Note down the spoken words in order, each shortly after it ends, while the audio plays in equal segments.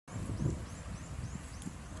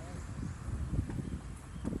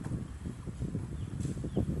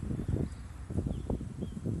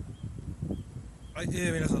はい、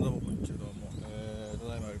皆さんどうもこんにちは、どうも、た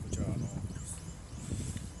だいまよりこちら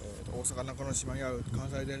大阪中之島にある関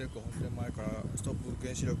西電力本店前からストップ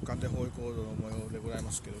原子力関電包囲行動の模様でござい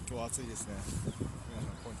ますけど、今日は暑いですね。皆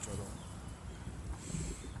さんこんにちは、ど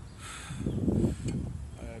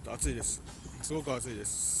うも。暑いです。すごく暑いで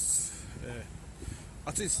す。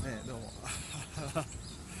暑いですね、どうも。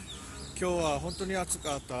今日は本当に暑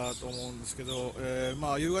かったと思うんですけど、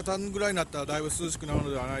まあ夕方ぐらいになったらだいぶ涼しくなる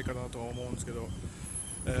のではないかなと思うんですけど、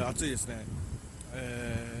暑いですね。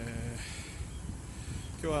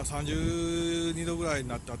今日は32度ぐらいに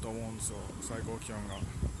なったと思うんですよ、最高気温が。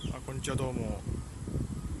こんにちは、どうも。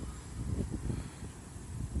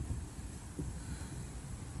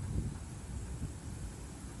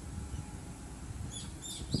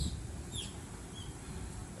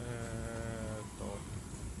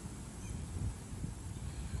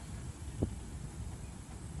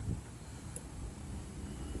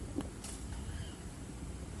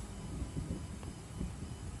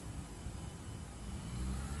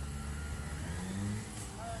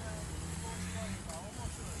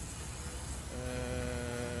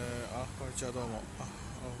こんにちは、どうも。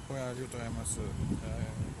今夜ありがとうございます。今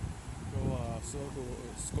日はすごく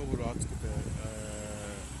すこぶる暑くて、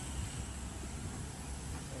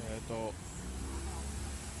今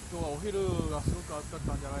日はお昼がすごく暑かっ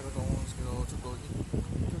たんじゃないかと思うんですけど、ちょっと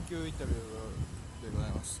緊急インタビューでござ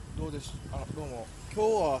います。どうも。今日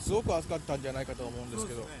はすごく暑かったんじゃないかと思うんです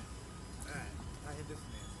けど、そうですね。大変ですね。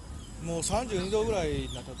もう32度ぐらい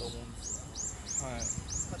になったと思うんですよ。はい。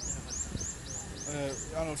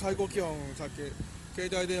最高気温、さっき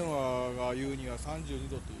携帯電話が言うには32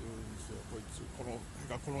度って言うんですよ、この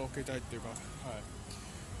携帯っていうか、はい、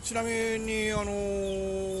ちなみに、名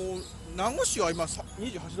護市は今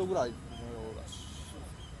28度ぐらいのようだし、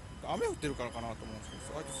雨降ってるからかなと思うんですけど、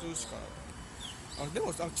割と涼しいから、で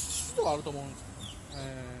も湿度があると思うんですよ、で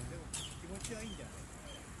も気持ちはいいんじゃない？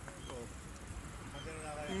風の流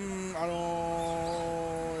れ。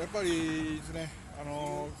やっぱりですね、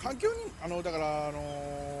環境にだから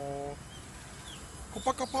コ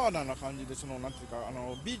パカパーナな感じで、なんていうか、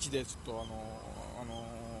ビーチでちょっと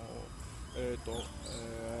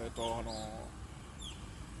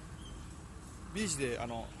ビーチでは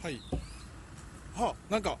い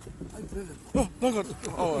なんか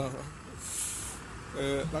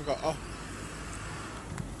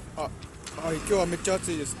はい、今日はめっちゃ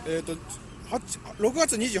暑いです。6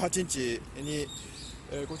月28日に、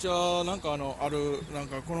こちらなんかこ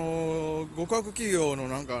の極悪企業の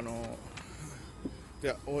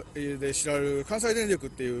で知られる関西電力っ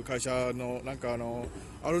ていう会社の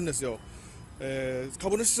あるんですよ。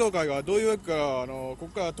株主総会がどういうわけか、ここ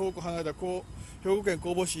から遠く離れた兵庫県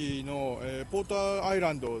神戸市の、ポートアイ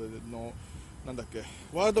ランドの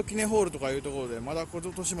ワールド記念ホールとかいうところでまだ今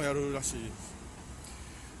年もやるらしい。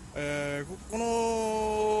こ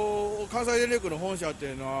の関西電力の本社って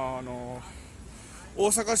いうのは大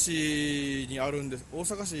阪市にあるんです。大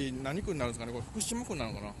阪市何区になるんですかね、これ福島区な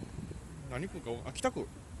のかな、何区か、北区、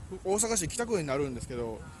大阪市北区になるんですけ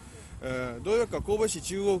ど、どういうわけか神戸市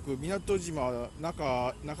中央区港島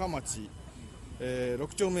中町、6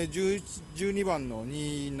丁目12番の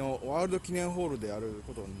2のワールド記念ホールである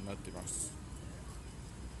ことになっています。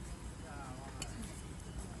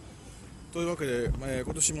というわけで、今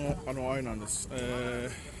年もあれなんです。ちょっ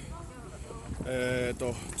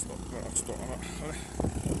と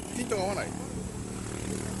ピントが合わない。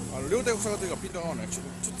両手が塞がってるからピントが合わない。ちょっ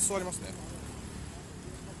と座りますね。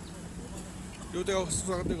両手が塞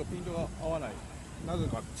がってるからピントが合わない。なぜ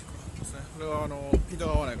かっていうかですね。これはピント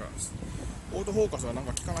が合わないからです。オートフォーカスはなん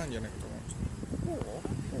か効かないんじゃないかと思う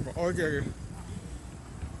んですけど。いける。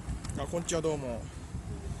こんにちは、どうも。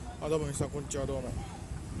どうも皆さん、こんにちは、どうも。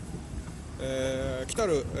来た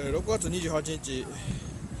る6月28日、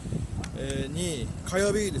に火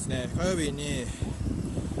曜日に、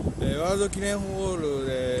ワールド記念ホール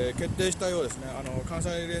で決定したようですね。関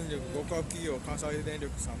西電力、極悪企業関西電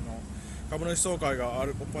力さんの株主総会が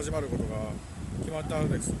始まることが決まったの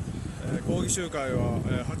です。抗議集会は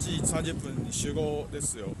8時30分に集合で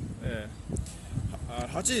すよ。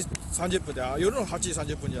8時30分で夜の8時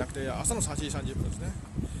30分じゃなくて朝の8時30分ですね。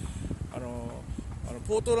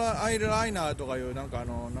ポートアイライナーとかいう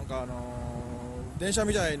電車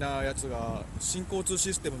みたいなやつが新交通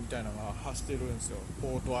システムみたいなのが走ってるんですよ。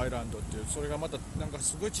ポートアイランドっていう、それがまた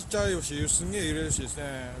すごいちっちゃいし、すんげえ揺れるしです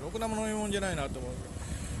ね、ろくな飲み物じゃないなと思う。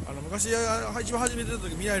昔一番初めて出た時、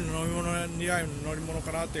未来の乗り物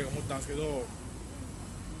かなって思ったんですけど、や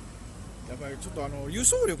っぱりちょっと輸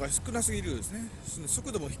送量が少なすぎるですね。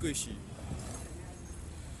速度も低いし、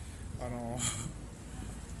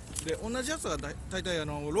で同じやつは大体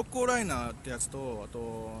六甲ライナーってやつと、あ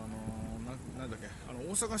となんだっけ、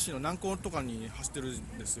大阪市の南港とかに走ってる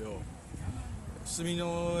んですよ。住之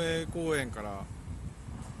江公園から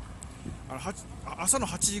朝の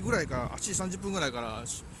8時ぐらいから8時30分ぐらいから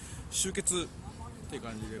集結っていう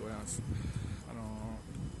感じでございます。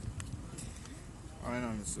あれな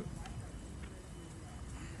んです、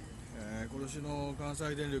今年の関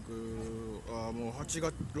西電力はもう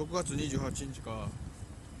6月28日か、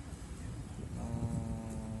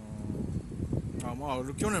まあ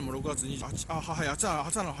去年も6月28、はい、朝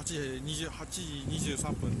の8時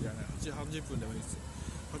23分じゃない、8時30分でもいいです。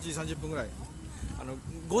8時30分ぐらい、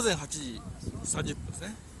午前8時30分です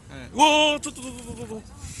ね。うわー、ちょっと待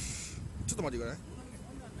ってください。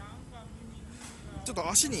ちょっと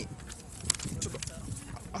足に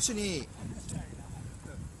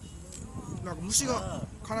なんか虫が、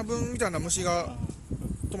金分みたいな虫が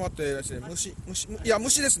止まってですね、虫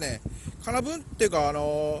ですね。金分っていうか、なん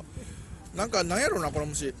やろな、この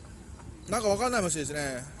虫。なんかわかんない虫です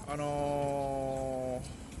ね。なん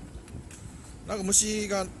か虫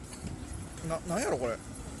が、なんやろこれ。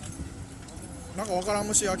なんかわからん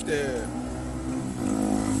虫が来て、さ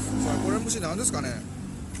あ、これ虫なんですかね。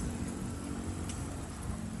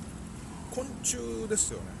昆虫で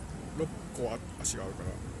すよね。6個足があるから。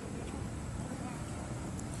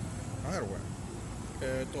なんやろこれ。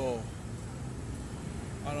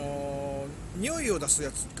匂いを出す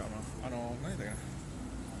やつかな。何だっけな。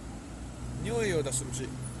匂いを出す虫。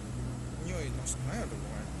匂い出す、何やろこ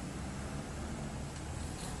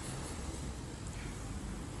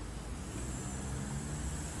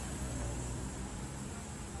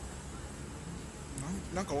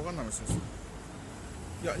れ。なんかわかんないですよ。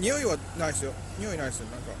いや、匂いはないですよ。匂いないですよ。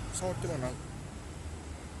なんか触ってもなん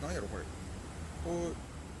やろこれ。飛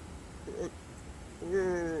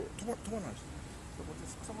ばないです。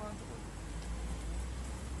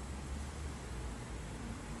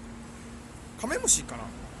カメムシかな。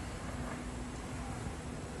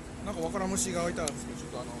なんかわからん虫がいたんですけど、ちょ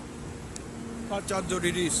っとカーチャー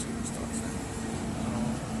リリースしたんですね。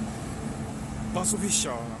バスフィッシ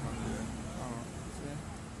ャーな感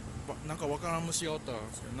じで、なんかわからん虫がおったん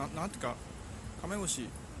ですけど、なんていうかカメムシ、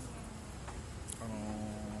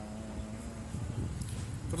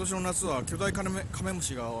今年の夏は巨大カメム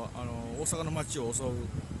シが大阪の街を襲う。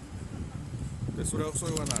でそれはそう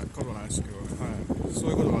いうことはないですけど、はい、そ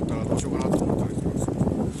ういうことがあったらどうしようかなと思ったりします。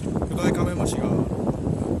巨大カメムシが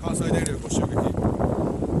関西電力を襲撃。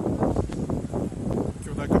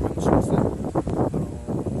巨大カメムシですね。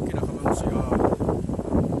大きなカメムシが、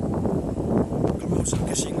カメムシの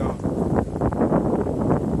化身が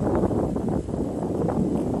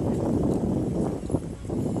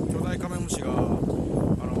巨大カメムシが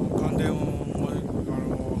関電を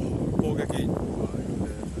攻撃、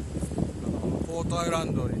ポートアイラ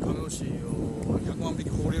ンドにカメムシを100万匹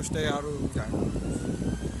放流してやるみたいな、そ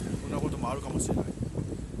んなこともあるかもしれない。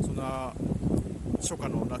そんな初夏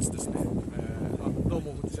の夏ですね。どう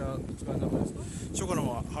もこんにちは、お疲れ様です。初夏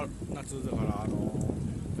の夏だから、何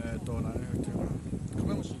言ってるかな、カ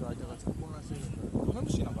メムシがいたから混乱してるんだ。カメム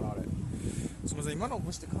シなんかなあれ。すみません、今の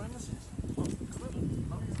虫ってカメムシです。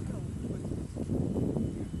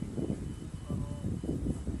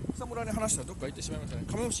草むらに話したらどっか行ってしまいましたね。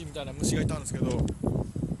カメムシみたいな虫がいたんですけど、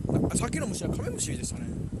さっきの虫はカメムシでしたね。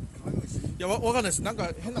いや、わかんないです。なんか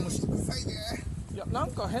変な虫。いや、な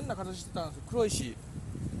んか変な形してたんですよ。黒いし。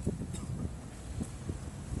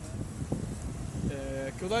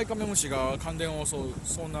巨大カメムシが関電を襲う、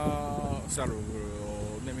そんなスタイルを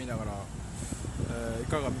見ながら、い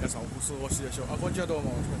かが皆さんお過ごしでしょう。こんにちは、どう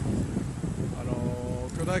も。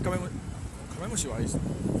巨大カメムシはいいです。カ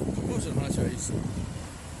メムシの話はいいです。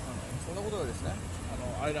そんなことがですね、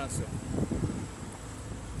あれなんですよ。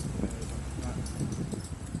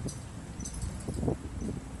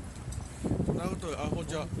そんなことで、こんに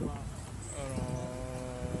ちは。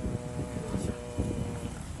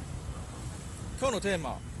今日のテー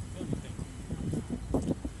マ、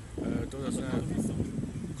ですね、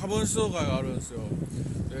株主総会があるんですよ。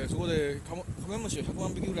そこでカメムシを100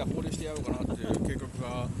万匹ぐらい放流してやろうかなっていう計画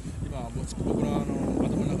が今僕らの頭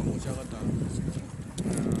の中に持ち上がったんですけど、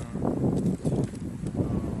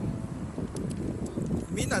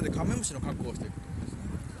みんなでカメムシの確保をしていくとです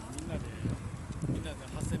ね。みんなで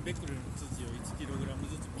8000ベクレルの土を 1kg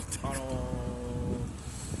ずつ持って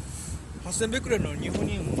8000ベクレルのニホ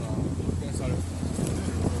ニウムが発見される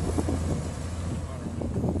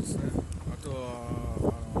ですね。あとは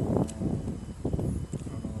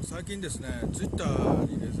最近ですね、ツイッター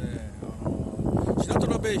にですね、シナト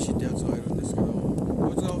ラベイシってやつがいるんですけど、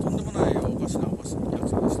こいつがとんでもないおかしなやつで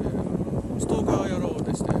して、ストーカー野郎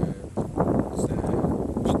でして、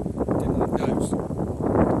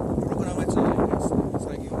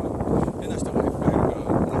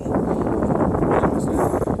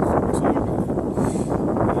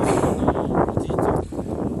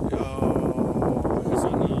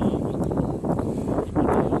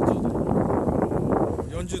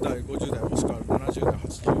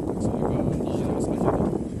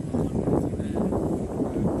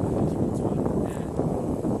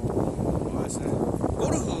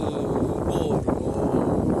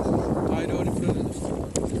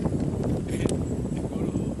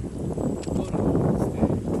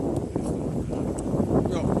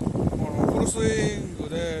スイング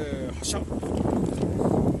で発射、いや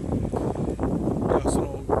そ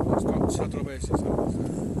の白虎ベースさんですね、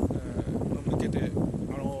抜けて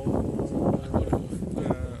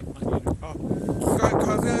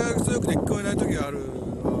風が強くて聞こえない時があるわ。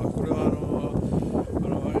これは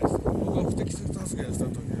あれです、僕が不適切発言した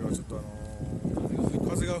時はちょっと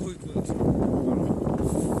風が吹くんですよ。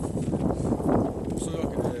そういう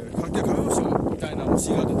わけで関係カメムシみたいな虫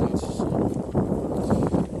が出てるし、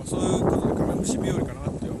そういうことでカメムシ日和かなっ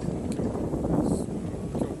て思う今日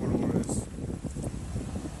この頃です。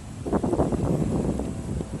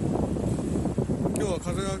今日は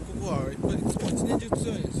風がここはやっぱりいつも一年中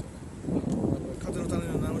強いんですよね。風の種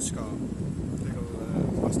のナウシカ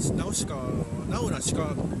ナウシカナウナシ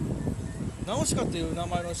カナウシカっていう名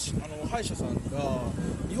前の歯医者さんが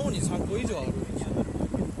日本に3個以上あるんですよ。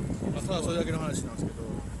ただそれだけの話なんですけど、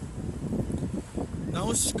ナ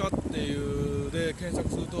ウシカっていうで検索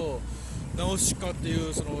するとナウシカってい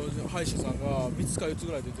うその歯医者さんが3つか4つ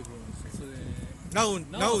ぐらい出てくるんですよ。ナウ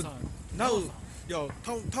いや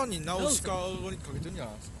単にナウシカにかけてるんじゃ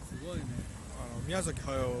ないですか。すごいね。宮崎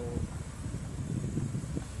駿ナウっ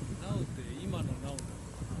て今のナウだ。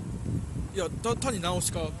いや単にナウ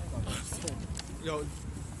シカなんだ。そういや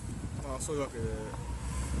まあそういうわけで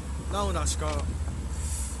ナウナシカ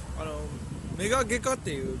メガ外科っ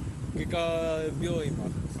ていう外科病院もあ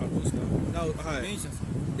るんですか。はい。名医者さん。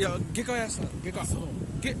いや外科屋さん外科そう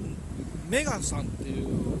メガさんっていう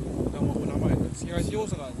名前です。東大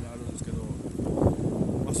阪にあるんですけど、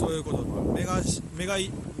まあ、そういうことでメ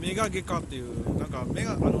ガ外科っていうなんか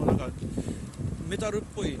メタルっ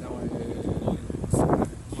ぽい名前ですよね。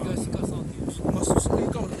東川さんっていう人。まあそういう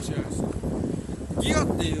かもしれないです。ギガっ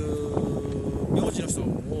ていう名字の人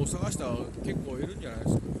を探したら結構いるんじゃないで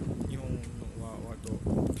すか。日本は割と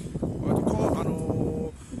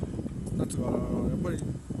なんつうかな、やっぱり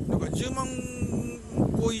なんか10万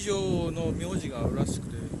個以上の名字があるらしく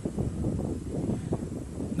て、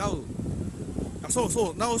ナウ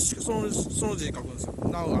そうナウシカその字に書くんですよ。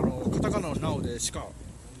ナウカタカナのナウでシカ。そ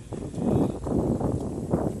うい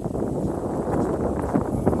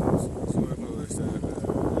うことですね。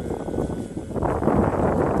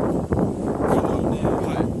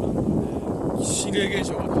心霊現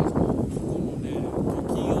象があったんですか。このね、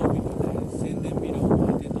金曜日のね、宣伝ビラを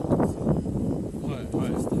巻いてたんですよ。はいそ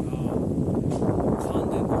したら、関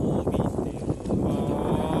電の OB っていう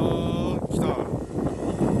のが来た。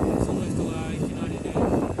その人がいきなりね、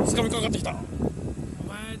掴みかかってきた。お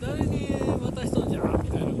前誰に渡しとんじゃみ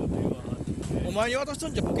たいなこと言わはってきて、お前に渡しと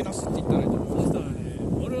んじゃボケなすって言ったらいいと思う。そしたらね、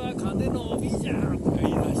俺は関電の OB じゃんとか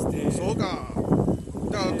言い出して、そうか。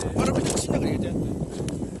だから丸めて口の中に入れてやって。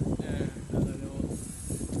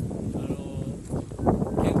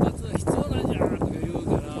原発は必要なんじゃとか言う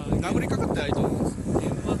から殴りかかってないと思うんです。原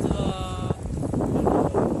発は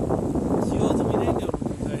使用済み燃料の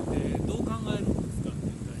問題ってどう考えるんですかって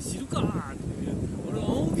言ったら知るかって言う俺は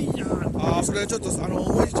OB じゃん。ああ、それちょっと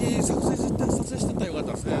思いっきり撮影してたらよかっ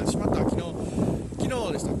たですね。しまった。昨日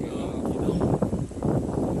でしたっけ。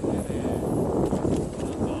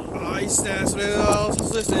ああ、いいっすね。それを撮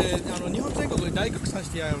影して日本全国に大拡散し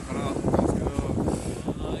てやろうかなと思ったんですけど、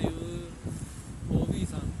ああいう OB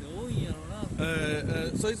さんって多いんやろう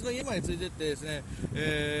な。そいつの家までついてってですね、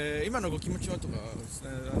今のご気持ちはとかですね、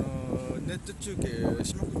ネット中継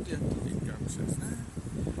しまくってやっていいかもしれないですね。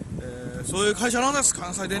そういう会社なんです、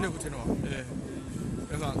関西電力っていうのは。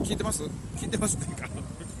皆さん聞いてますっていうか聞いてます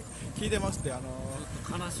ってちょっと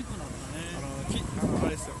悲しくなったね。あ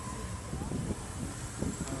れですよ。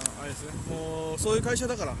あれですね。もうそういう会社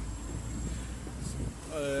だから。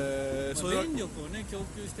そういう電力をね供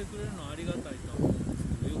給してくれるのはありがたいと思うんです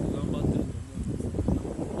けど、よく頑張ってると思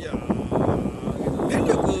うんですけど。いやー、電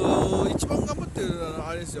力一番頑張ってるのは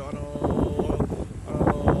あれですよ。なん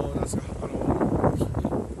ですか、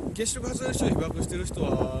原子力発電所を被爆してる人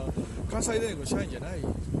は関西電力の社員じゃない。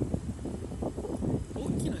大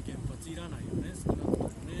きな原発いらないよね、少なくとも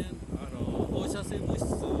ね。放射性物質が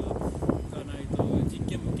ないと実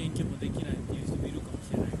験も研究もできないっていう人もいるかも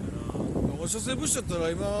しれないから、放射性物質だったら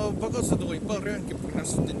今爆発したとこいっぱいあるやんけ、僕な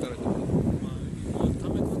しって言ったらいいと思う。まあ溜め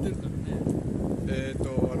込んでるからね。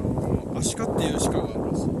アシカっていう鹿があ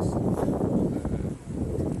るらしいです。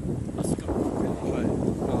アシカ。はい。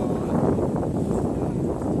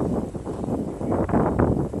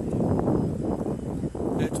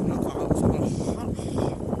なんか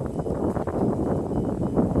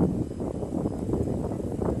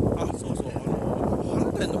そうそう原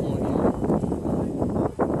店の方に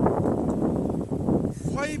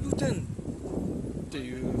510って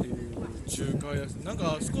いう中華屋さん、なん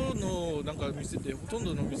かあそこのなんかか店ってほとん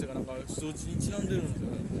どの店がなんか数字にちなんでるんですよ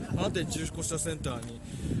ね。あなた中古車センターに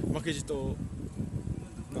負けじと、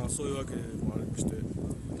まあそういうわけもありまして、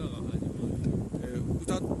歌が始まる。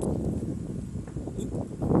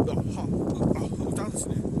歌です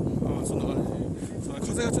ね。そんな感じ。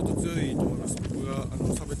風がちょっと強いと思います。僕が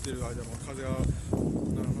喋ってる間も風がな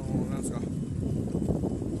んですか。こ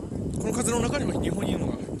の風の中にも日本にいるの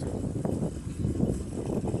が入ってる。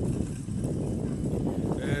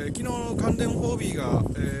昨日関電 OB が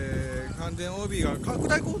拡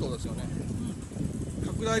大行動ですよね。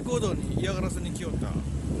拡大行動に嫌がらせに来よった。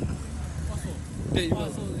でそうね、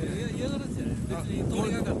嫌がらせじゃない。別に通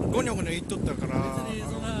りがかった。ゴニョゴニョ言っとったか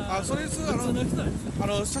ら、それです。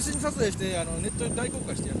写真撮影してネットに大公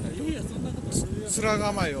開してやったり。いや、そんなことするよ。面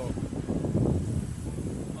構えを。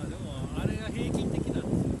まあでもあれが平均的なんですよ。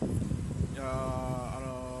いや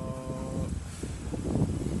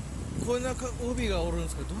こういう中 OB がおるんで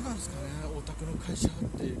すけど、どうなんですかね、お宅の会社っ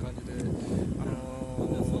ていう感じで、そ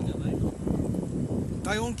うじゃないの。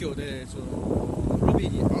大音響でロビ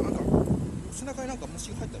ーになんか背中になんか虫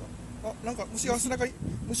が入ったら、なんか虫が背中に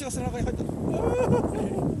入った。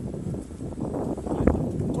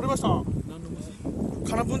取れました。何の虫？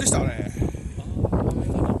カナブンでしたね。カ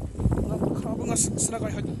ナブンが背中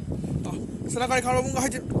に入ってる。背中にカナブンが入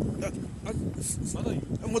ってる。まだいい？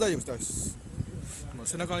もう大丈夫です。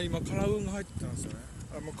背中に今カナブンが入ってたんですよね。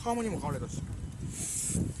もう顔にも噛まれたし。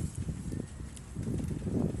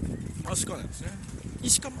アシカなんですね。イ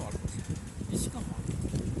シカもあるんです。石川も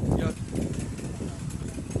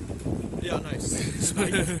いやないです。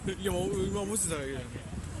いやもう今無視だらけだよね。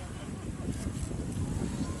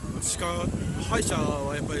歯医者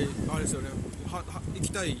はやっぱりあれですよね。行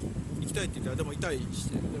きたいって言ったらでも痛いし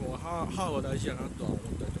て、でも歯は大事やなとは思っ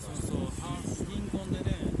たりとか。そう貧困で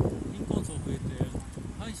ね、貧困層増えて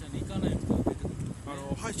歯医者に行かない人が出てくる。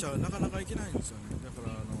歯医者はなかなか行けないんですよね。だか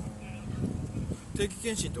ら定期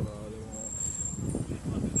検診とかでも、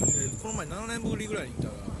この前7年ぶりぐらいに行った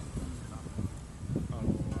ら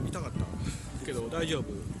痛かったけど大丈夫。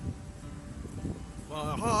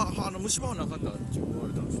虫歯はなかったって言わ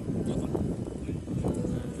れたんですよ。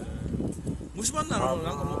虫歯になるの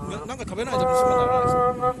なんか食べないと虫歯にならな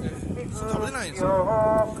いですよ。そんな食べれないんですよ。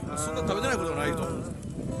そんな食べれないことはないと思うんです。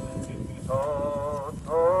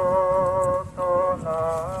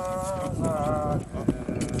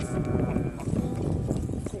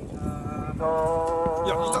い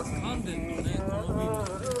や、関電のね、このビ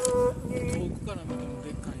ル遠くから見てもで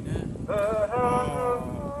っかいね。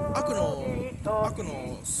悪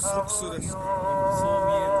の巣ですね。そう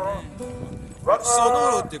見えるね。思想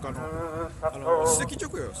道路っていうか史跡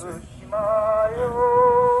直用ですね。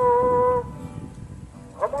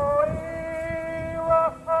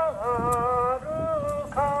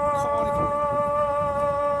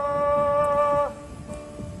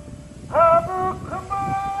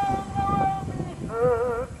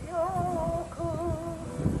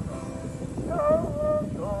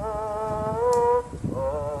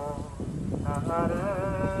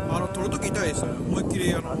取るとき痛いですよね。思いっきり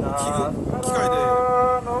機械でウ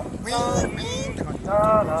ィーンって感じで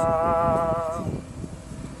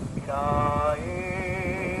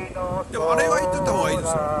でもあれは言ってた方がいいです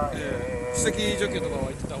よ。史跡除去とかは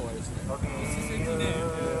言ってた方がいいですね。史跡ね、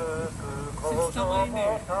史跡たまに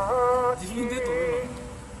ね、自分で取る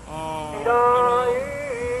の。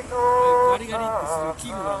ガリガリってする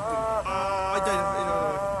器具が売ってる。痛い。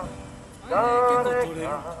あれね、結構取れ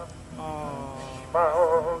る。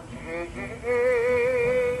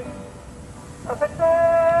させてし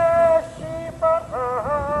まっ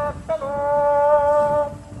た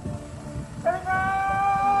の誰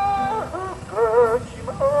が福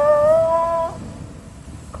島を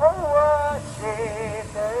壊して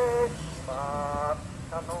しまっ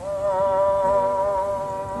たの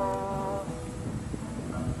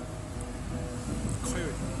かゆい。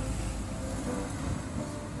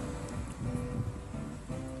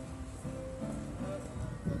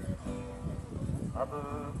あぶ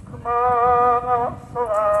くまが空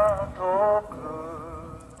遠く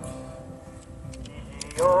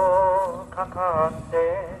虹をかかって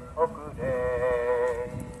おく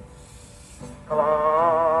れ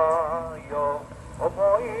川よ思い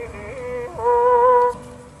を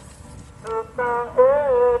伝え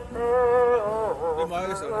て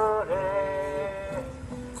おくれ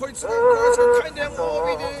こいつ関電も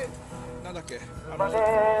OB でなんだっけ原発必要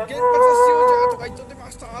じゃとか言っとって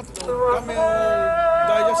ましたって画面を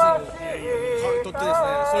大写真を撮ってですね、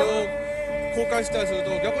それを公開したりすると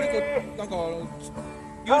逆になんか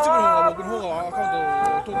YouTube の方が僕の方がアカウ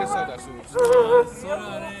ント凍結されたりするんですよ。それは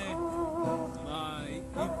ね、まあ一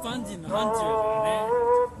般人の範疇やからね。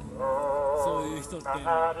そういう人って普通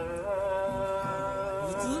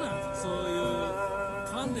なんですよ。そういう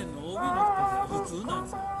関電の OB の人って普通なんで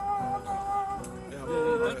すよ。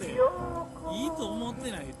だっていいと思っ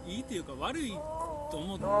てない、いいっていうか悪いと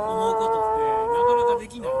思うことってなかなかで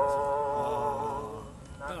きないんですよ。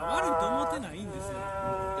だから悪いと思ってないんですよ。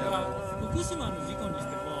だから福島の事故にし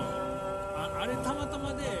てもあれたまた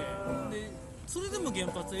までそれでも原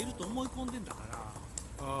発はいると思い込んでんだか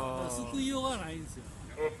ら、救いようがないんですよ。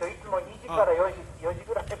いつも2時から4時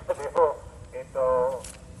ぐらいまでを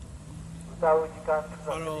歌う時間と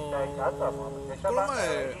かみたいな、あとはもう出しゃばんがい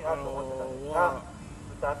いなと思ってたんですが、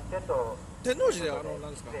歌ってと天王寺でな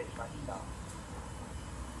んですか、失礼しました。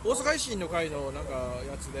大阪維新の会のなんか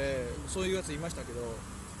やつでそういうやついましたけど、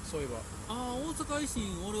そういえば大阪維新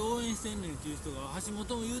俺応援してんねんっていう人が橋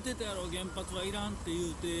本も言うてたやろ、原発はいらんって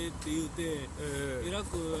言うてえら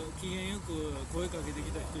く機嫌よく声かけて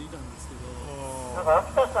きた人いたんですけど、なんか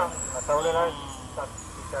秋田さんが倒れられたって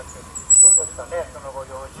言ってたけど、どうですかね、その後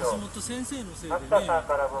情緒。橋本先生のせいでね、秋田さん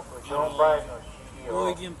から僕ジョン・バイの CD を大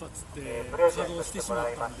井原発ってプレゼ稼ントしても働してしま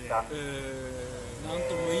ったんで、らいました。なん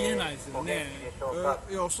とも言えないですよお元ね。気でしょうか。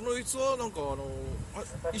いや、そのいつはなんか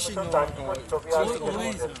維新の私もちょっとなんかあちこち飛び歩いてるも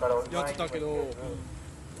んですからやってたけど、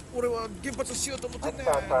俺は原発しようと思ってんねんっ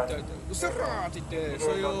て言って、うせろーって言って、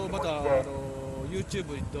それをまた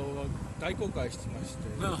YouTube に動画大公開してまして、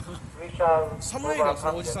サムネイルがそ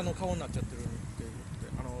のおじさんの顔になっちゃってるって言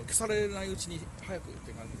って、消されないうちに早くっ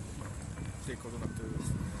て感じってことになってる。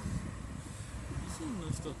維新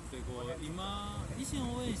の人ってこう今維新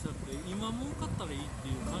応援したって今儲かったらいいって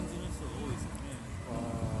いう感じの人が多いですよね。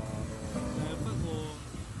やっぱりこ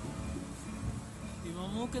う今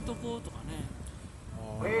儲けとこうとかね。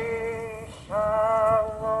We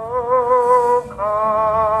shall overcome.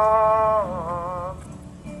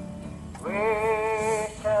 We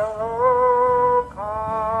shall overcome.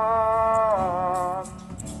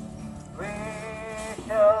 We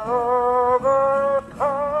shall overcome.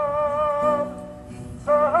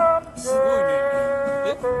 すごいね。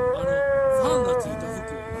ファンがついた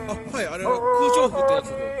服。はい、あれ空調服ってやつ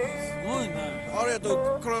で。すごいね。あれやと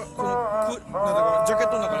からこのなんだかジャケッ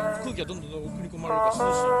トの中に空気がどんどん送り込まれるから涼しいん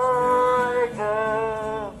ですよ。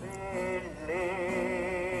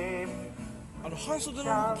半袖の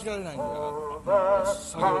服着られないんで、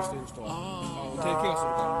作業している人は手怪我する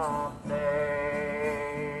からですね。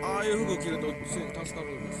ああいう服着るとすごく助かる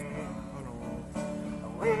んですね。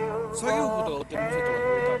作業服とか売ってる店とかに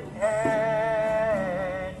置いてある。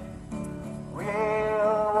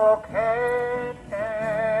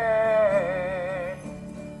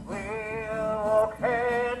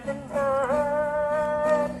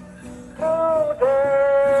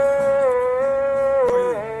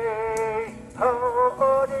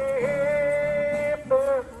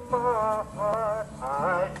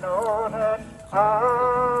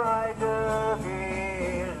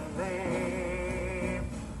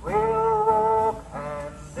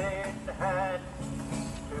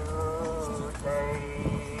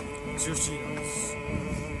ジューシーなんです。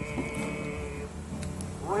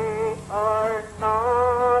こ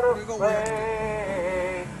れがおやきで、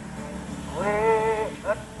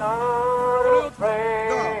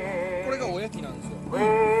これがおやきなんですよ。だから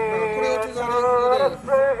これをテザリングで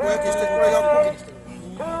おやきして、これがポケにしてる。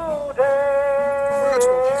これがち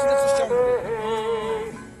ょっと発熱しちゃうんで。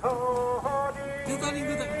テザリング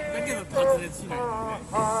だけだと発熱しないんでね。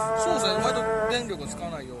そうですね、割と電力を使わ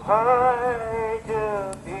ないように。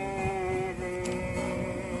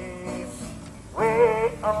We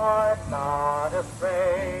are not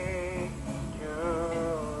afraid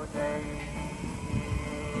today.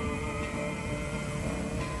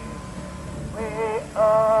 We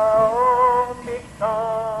are on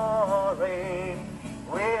victory.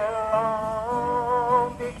 We're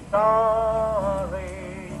on victory.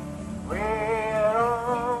 We're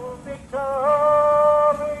on victory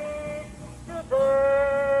today.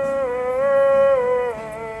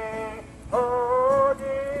 Oh,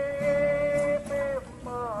 deep in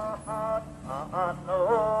my heart, I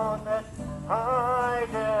know that I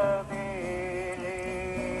do believe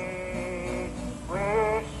we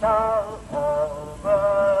shall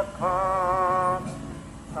overcome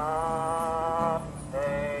someday.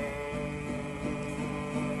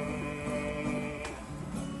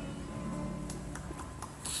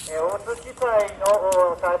 大津地裁の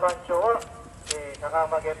裁判長は、長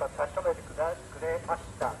浜原発差し止めてくれまし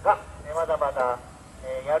たが、まだまだ、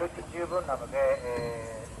やる気十分なので、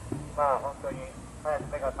まあ本当に早く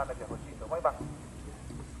目が覚めてほしいと思います。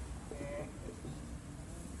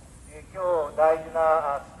今日大事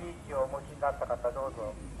なスピーチをお持ちになった方どう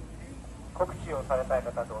ぞ、告知をされたい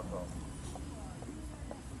方どうぞ。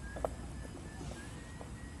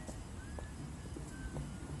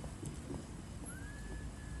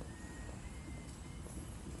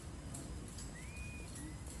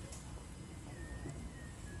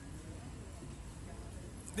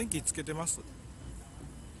電気つけてます？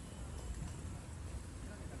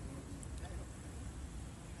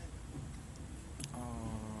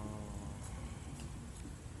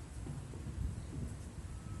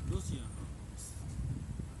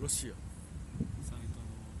ロシアサイトの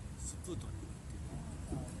スプートニ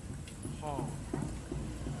クっていう、はあ、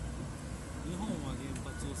日本は原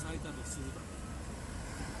発を再稼働するだろ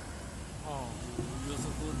はうという予測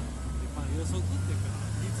なので、まあ、予測っていうか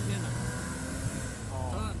実現なので、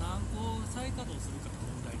ただ何個再稼働するかが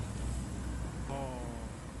問題なんだ、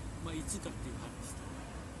まあ、いつかっていう話と、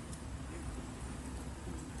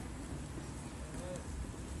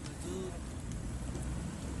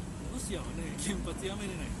ロシアはね原発やめ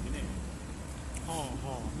れないんでね、ま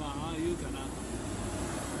あああいうかなと。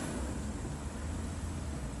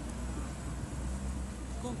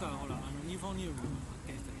今回はほらニフォニウムを発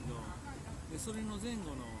見したけど、でそれの前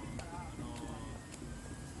後の、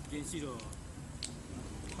原子炉、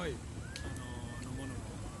はい、のものも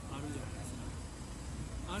あるじゃないです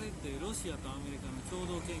か。あれってロシアとアメリカの共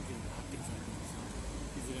同研究で発見されてるんですよ、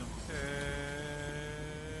いずれも。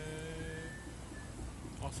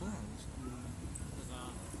あ、そうなんですか。だ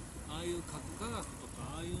からああいう核科学と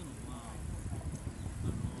かああいうのは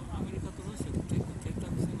アメリカとロシアって結構結託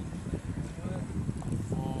してるんだよね。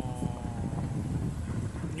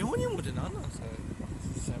日本にもって何なんですか、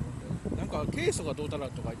実際問題。なんかケイ素がどうたら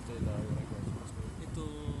とか言ってたような気がしますけど。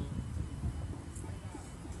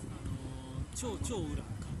超ウラン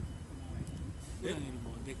か。ウランより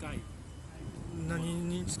もでかい。何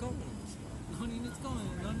に使うんですか？何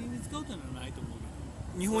に使うというのはないと思うけど。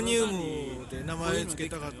ニホニウムで名前つけ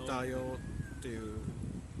たかったよっていう。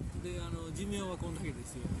で寿命はこんだけで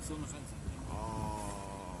すよって、そんな感じだね。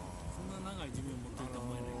そんな長い寿命持ってるとは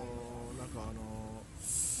思えないけど、なんか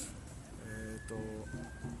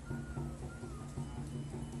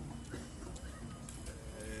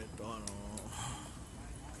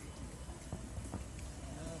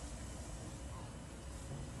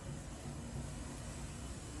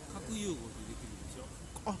核融合でできるでしょ。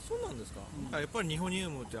あ、そうなんですか。うん、やっぱりニホニウ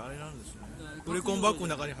ムってあれなんですね。ウウレコンバッグ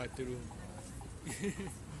の中に入ってる。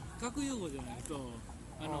核融合じゃないと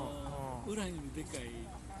ウランよりでかい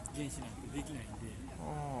原子なんてできないんで。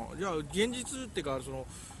じゃあ現実っていうかその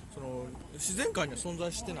自然界には存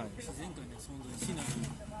在してない。自然界には存在しない。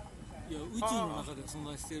いや宇宙の中で存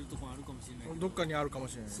在しているところあるかもしれないけど、どっかにあるかも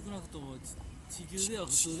しれない。少なくとも地球では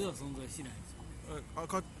普通では存在しないんですよ。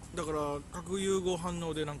だから核融合反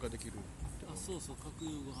応でなんかできる。そうそう、核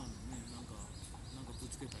融合反応ね、なんかぶ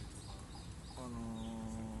つけたりとか、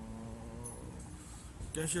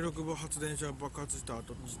原子力発電所が爆発した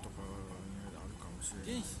跡地とか、ね、あるかもし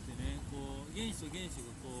れない。原子ってね、こう原子と原子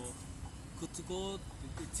がこうくっつこう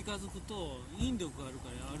って近づくと引力がある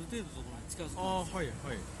からある程度のところに近づくんですよ。はい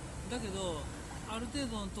はい。だけどある程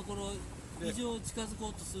度のところ以上近づ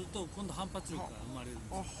こうとすると今度反発力が生まれるん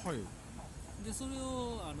ですよ。はい。でそれ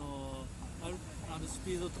をあるス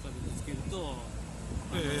ピードとかでぶつけると、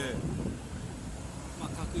まあ、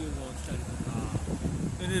核融合したりとか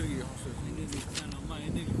エネルギー発生する。エ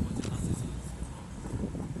ネルギーももちろん発生するんですけ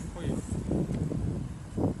ど、はい。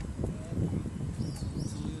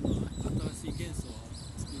そういうのは新しい元素を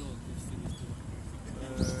作ろうとしてる人が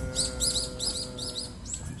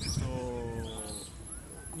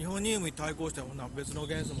ニホニウムに対抗して別の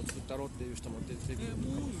元素も作ったろうっていう人も出てくる。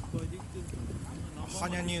もういっぱいできてると思う。ハ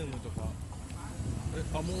ニャニウムとか。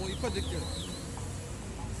もういっぱいできてるの。新聞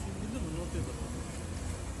でも載ってたと思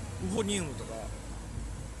う。ウホニウムとか。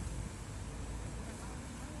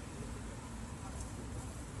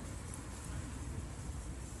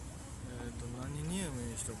何ニウム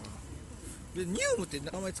にしとかで、ニウムって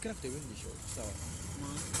名前つけなくていいんでしょ。ま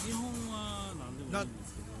あ、基本は何でもいいんで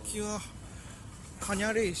すけど、基本はカニ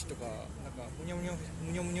ャレイシとか、なんかむにょむに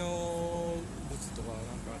ょ物とか、なん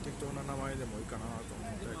か適当な名前でもいいかなと思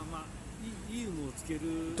って。でもまあイウムをつける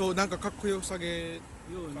となんかかっこよさげよ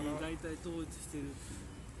うに大体統一してる。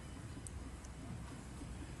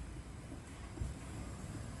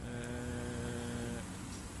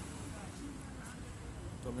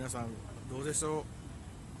皆さんどうでしょう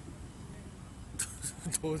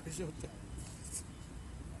どうでしょうって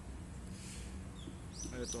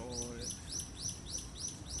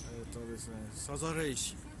ですね、サザレイ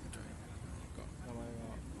シみたいな、なんか名前が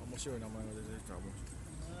面白い名前が出てきたら面白い。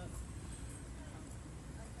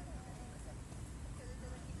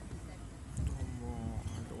どうもあ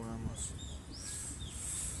りがとうございます。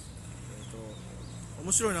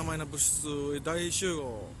面白い名前の物質大集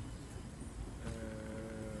合、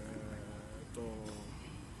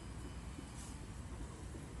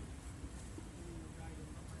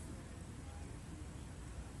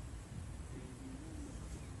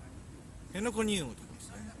辺野古ニウムとかです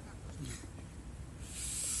ね。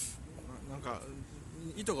なんか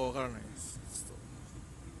意図がわからないです。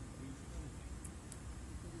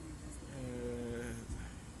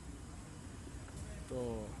ちょっ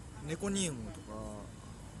と猫ニウムとか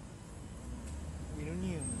犬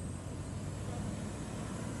ニウム、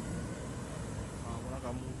なんか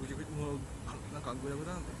もうぐちゃぐちゃ、もうなんかグダグ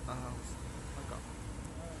ダなんで、なんか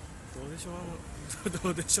どうでしょうど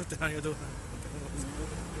うでしょうって何がどうなの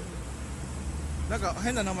なんか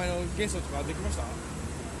変な名前の元素とかできました？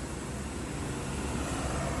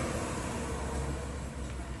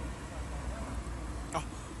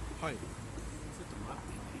はい、ちょっと待っ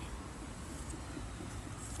てね。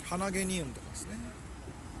鼻毛ニウムとかですね。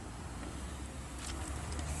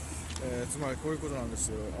つまりこういうことなんです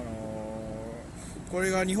よ。こ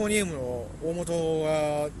れがニホニウムの大元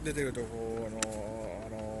が出てるとこ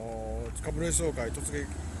株主総会突撃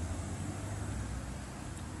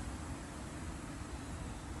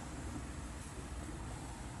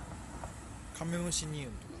カメムシニウ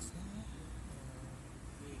ムとかですね。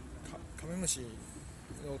カメムシ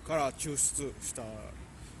から抽出した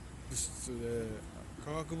物質で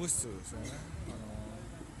化学物質ですよね。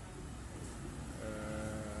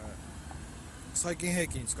細菌兵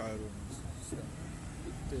器に使えるんですよね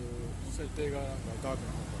っていう設定がなんかダーク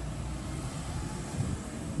な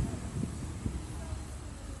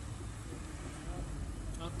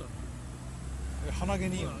方あったね。鼻毛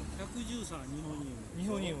ニウム、113ニ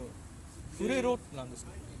ホニウム、フレロなんです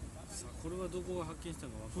か。さあこれはどこが発見した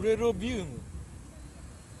か分フからない。レロビウム、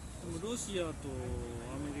でもロシアと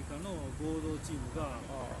アメリカの合同チームが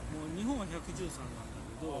もう日本は113なんだ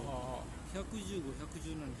けど115、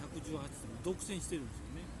117、118って独占してるんです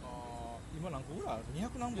よね。今何個ぐらいある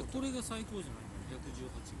？200何本。これが最高じゃないの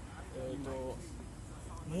118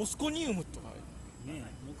が。モスコニウムとかねえ、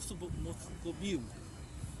モスコビウム。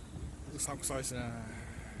うさんくさいですね。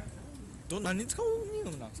何に使うニウ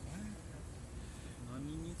ムなんですかね。何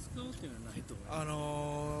に使うっていうのはないと思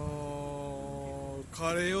う。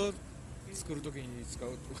カレーを作るときに使う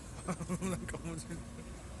とかなんか面白い。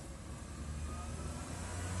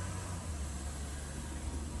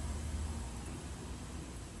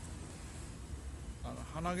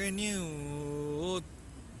鼻毛ニウム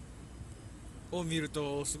を見る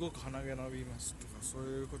とすごく鼻毛伸びますとかそう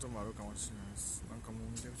いうこともあるかもしれないです。なんかも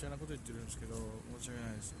うめちゃくちゃなこと言ってるんですけど申し訳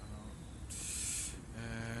ないです。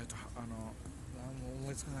何も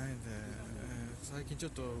思いつかないんで、最近ちょ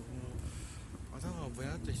っともう頭がぼ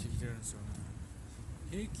やっとしてきてるんですよね。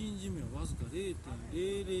平均寿命わずか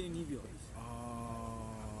 0.002 秒です。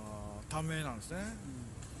短命なんですね。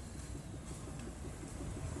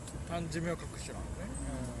短寿命隠しなんですね。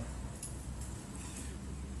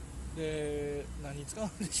で何に使うん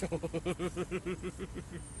でしょう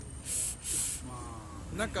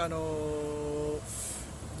なんか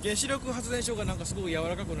原子力発電所がなんかすごく柔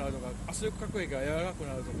らかくなるとか圧力核兵器が柔らかく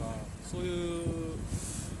なるとかそういう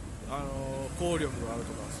効力がある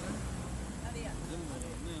とかですね。でもね、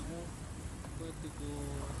こうやってこう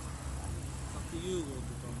核融合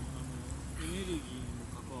とかエネルギーにも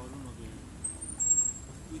関わるので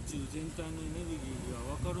宇宙全体のエネルギー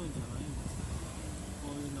が分かるんじゃないんですか。こ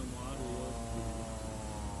ういうのもあるよ。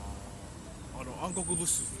暗黒物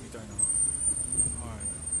質みたいな、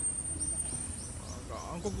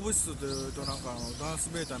暗黒物質というとなんかダース・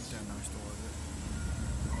ベイターみたいな人が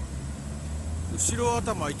後ろ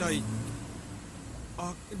頭痛い。今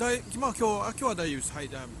日は大丈夫です。はい、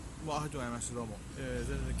もうありがとうございます。どうも、全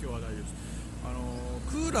然今日は大丈夫です。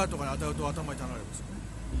クーラーとかに当たると頭痛くなりますよね。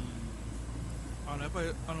やっぱり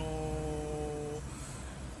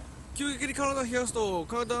急激に体を冷やすと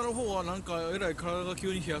体の方はなんかえらい体が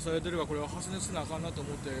急に冷やされてるからこれは発熱せなあかんなと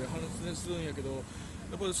思って発熱するんやけどや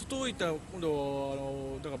っぱり外行ったら今度は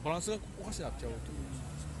だからバランスがおかしになっちゃうという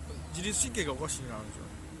自律神経がおかしになるんですよね。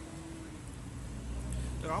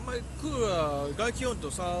だからあんまりクーラー外気温と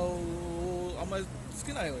差をあんまりつ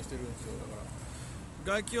けないようにしてるんですよ。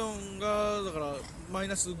だから外気温がだからマイ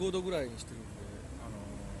ナス5度ぐらいにしてるん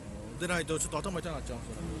で、出ないとちょっと頭痛くなっちゃうんです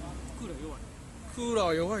よね。クーラー弱い。クー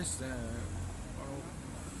ラー弱いですね。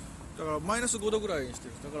だからマイナス5度ぐらいにして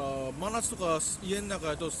る。だから真夏とか家の中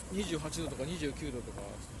だと28度とか29度とか。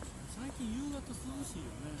最近夕方涼しい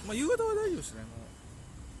よね。夕方は大丈夫ですね。も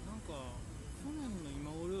なんか去年の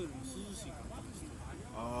今頃よりも涼しい感じがして。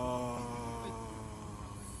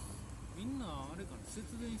みんなあれかな、節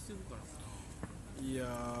電してるからかな。いや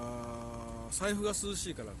ー財布が涼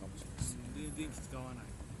しいからかもしれないです。で電気使わな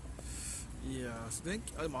い。いや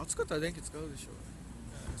でも暑かったら電気使うでしょう、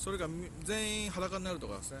それが全員裸になると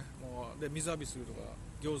かですね。もうで水浴びするとか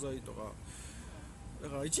餃子とかだ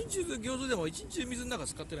から一日行水でも一日水の中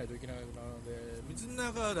使ってないといけないので、水の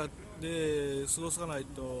中で過ごさない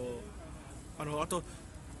と、あと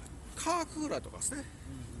カークーラーとかですね、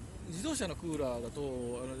自動車のクーラーだ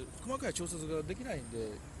と細かい調節ができないん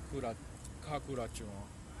で、カークーラーっていうのは。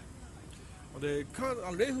で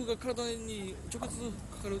冷風が体に直接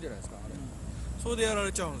かかるじゃないですか、あれ、それでやら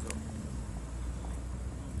れちゃうんですよ。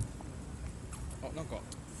なんか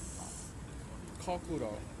カークーラー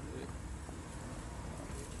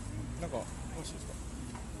なんか欲しいですか。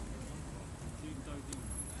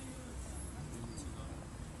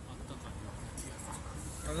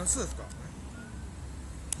夏ですか。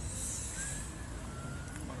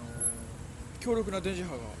強力な電磁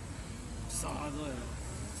波が。さあどうやろ。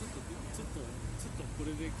ちょっとこ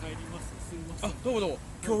れで帰ります。すみません。どうも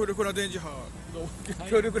強力な電磁波、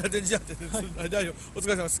強力な電磁波って大丈夫。お疲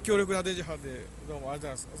れ様です。強力な電磁波でどうもありがとうござ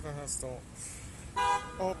います。お疲れ様です。どうも。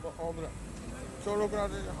危ない。強力な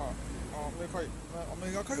電磁波。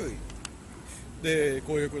目がかゆい。で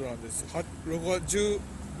こういうことなんです。6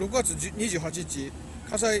月28日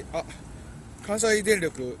関西電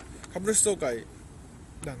力株主総会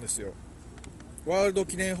なんですよ。ワールド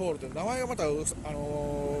記念ホールって名前がまたふざ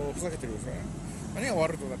けてるんですよね。何がワ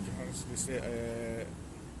ールドだっていう話でして、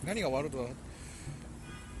何がワールドだ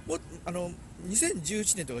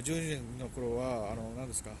2011年とか12年の頃は何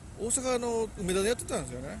ですか、大阪の梅田でやってたんで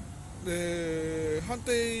すよね。で反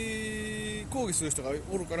対抗議する人が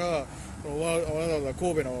おるから、わざわざ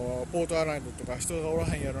神戸のポートアイランドとか人がおら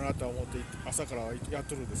へんやろなと思って朝からやっ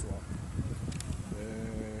とるんですわ。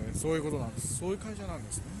そういうことなんです。そういう会社なん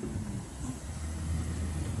ですね。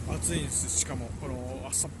暑いんです。しかもこの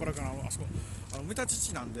朝っぱらからあそこ埋め立て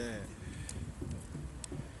地なんで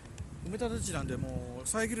もう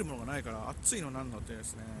遮るものがないから暑いのなんだってで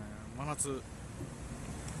すね。真夏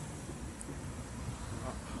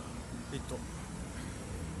真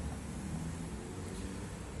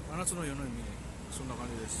夏の夜の海、そんな感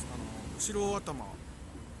じです。後ろ頭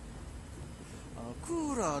ク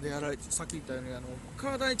ーラーでさっき言ったように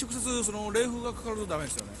体に直接その冷風がかかるとダメで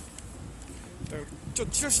すよね。だからちょっ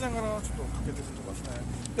と散らしながらちょっとかけてるとかですね。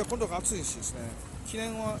で今度は暑いしですね。記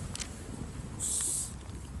念は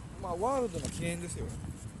ワールドの記念ですよね。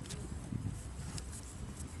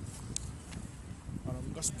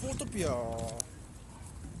昔ボートピア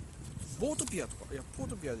とか、いやポー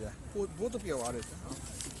トピアじゃない、ボートピアはあれですよな。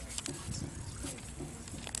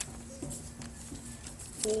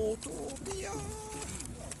ポートピアや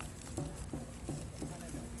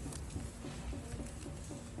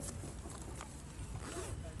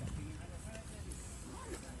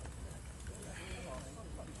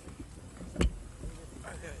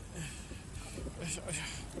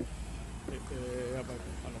っぱり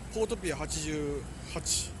ポートピア88、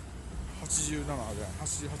87じゃない、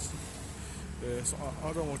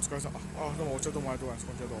88。どうもお疲れ様。どうもお茶どうもありがとうございます。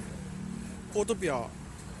こんにちは、どうも。ポートピア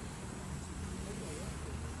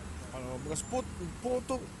昔ポー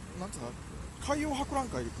トなんていうの、海洋博覧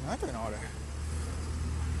会何やったかなあれ。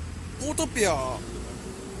ポートピア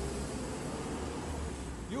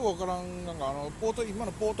ようわからん、なんか今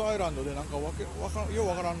のポートアイランドでなんかようわ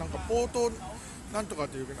からん、なんかポートなんとかっ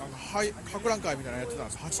ていうなんか博覧会みたいなのやってたん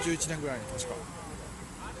です。81年ぐらいに確か。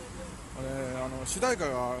主題歌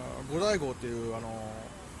が五大号っていう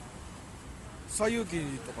西遊記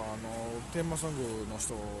とかテーマソングの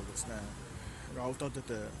人ですねが歌って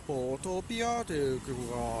て、ポートピアっていう曲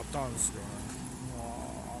があったんですよね。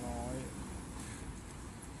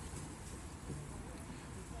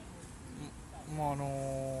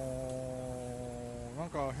なん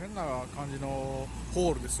か変な感じの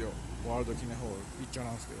ホールですよ。ワールド記念ホール、ピッチャー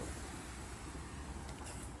なんですけ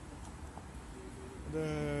ど。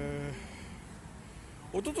で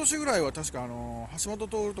一昨年ぐらいは確か橋本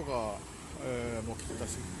徹とか、も来てた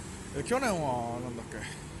し、去年はなんだっけ、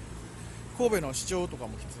神戸の市長とか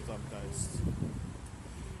も来てたみたいです。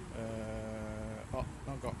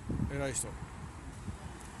なんか偉い人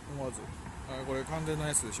思わずこれ関電の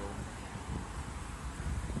やつでしょ。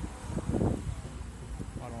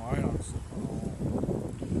あれなんですよ。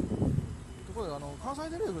ところで関西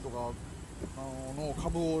電力とかの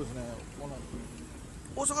株をですね、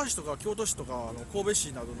大阪市とか京都市とか神戸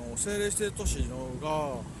市などの政令指定都市の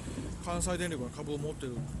が関西電力の株を持って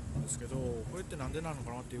るんですけど、これってなんでなの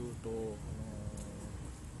かなっていうと、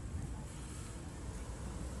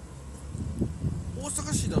大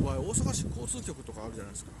阪市の場合、大阪市交通局とかあるじゃな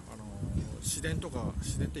いですか。市電って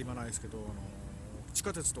言わないですけど、地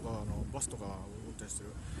下鉄とかバスとか運転してる、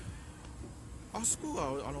あそこ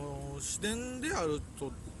が市電である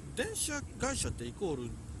と、電車会社ってイコール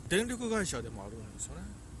電力会社でもあるんですよね。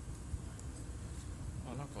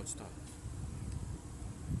なんか落ちた。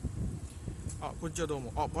あ、こんにちは、どう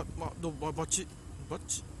も。あ、どうも、バッチ来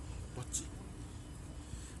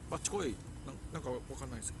い。なんかわか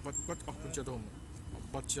んないですけど、あ、こんにちは、どうも。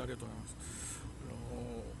バッチありがとうございます。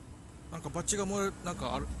なんかバッチがなん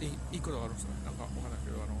かいいことがあるんですかね。なんかわかんない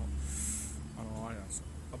けど、あれなんですよ。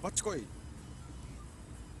あ、バッチ来い。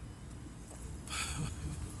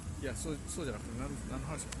いや、そうじゃなくて、何の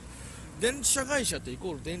話か。電車会社ってイ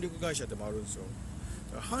コール電力会社でもあるんですよ。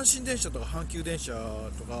阪神電車とか阪急電車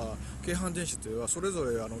とか京阪電車っていうのはそれぞ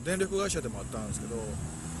れ電力会社でもあったんですけど、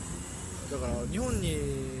だから日本に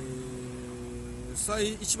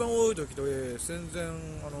一番多い時と戦前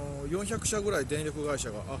400社ぐらい電力会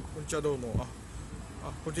社が、あ、こんにちは、どうも。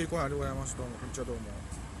こんにちは、ありがとうございます。どうも、こんにちは、どうも。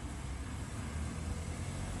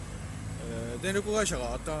電力会社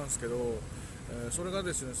があったんですけど、それが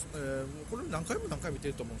ですね、これ何回も言って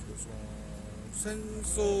ると思うんですけど、戦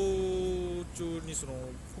争中に国家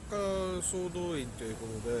総動員というこ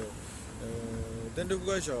とで、電力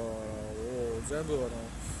会社を全部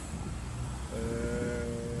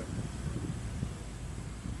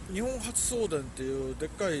日本初送電っていうでっ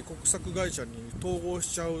かい国策会社に統合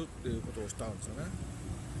しちゃうっていうことをしたんですよね。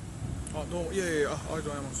あ、どうも、いや、ありがとうご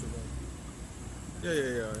ざいます。いや、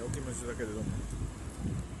お気持ちだけれども、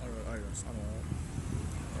ありがとうございます。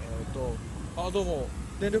どうも、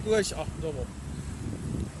電力会社、どうも、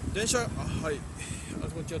電車、はい、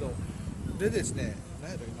こんにちは、どうも。でですね、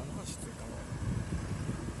何の話してるか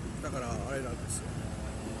な。だから、あれなんですよ。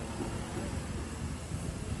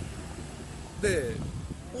で、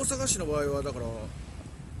大阪市の場合は、だから、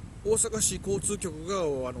大阪市交通局が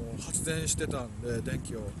発電してたんで、電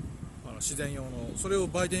気を。自然用のそれを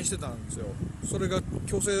売電してたんですよ。それが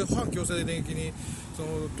反強制電気に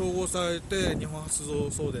統合されて日本発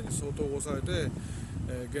送電に統合されて、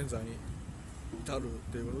現在に至る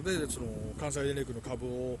ということで、関西電力の株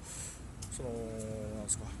をなんで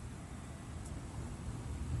すか、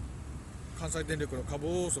関西電力の株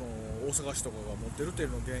を大阪市とかが持ってるってい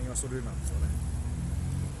うのの原因はそれなんですよね。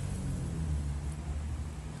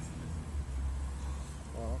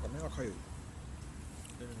なんか目がかゆい。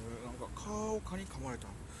なんか蚊に噛まれた。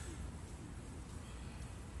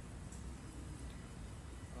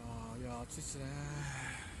いや暑いっすね。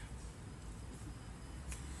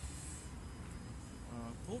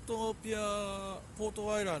ポー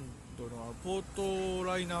トアイランドのポート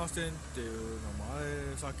ライナー線っていうのも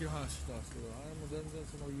さっきの話したんですけど、あれも全然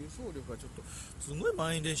輸送力がちょっとすごい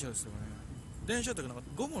満員電車ですよね。電車ってなんか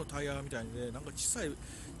ゴムのタイヤみたいで、なんか小さい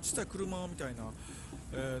車みたいな、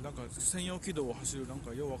なんか専用軌道を走るなん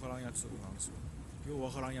かようわからんやつなんですよ。よう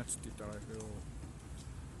わからんやつって言ったらあれですけど、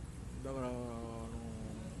だから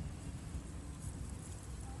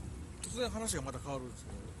突然話がまた変わるんです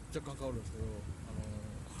けど、若干変わるんですけど、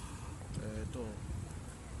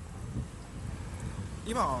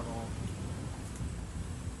今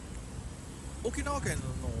沖縄県の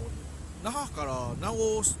那覇市か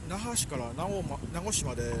ら名護市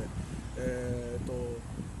まで、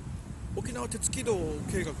沖縄鉄軌道計画っ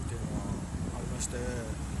ていうのがありまして、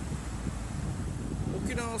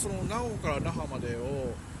沖縄名護から那覇まで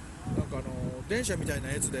をなんか電車みたい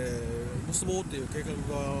なやつで結ぼうっていう計画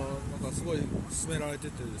がなんかすごい進められて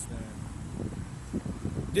てですね、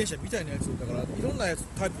電車みたいなやつだからいろんなやつ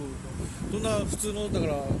タイプのどんな普通のだか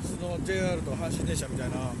ら普通の JR と阪神電車みたい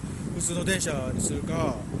な普通の電車にする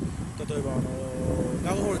か、例えば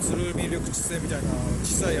長堀鶴見緑地線みたいな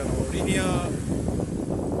小さいリニア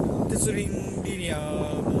鉄リニア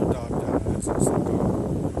モーターみたいなやつにするかと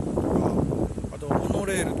か、あとモノ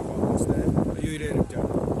レールとかですね、ユイレールみたいな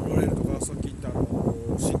モノレールとか、さっき言った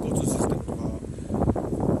新交通システムとか、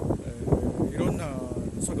いろんな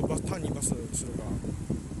それが単にバスにするか、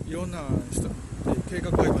いろんな計画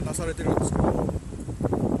が今なされてるんですけど、やっ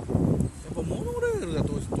ぱモノレールだ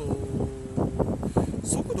とちょっと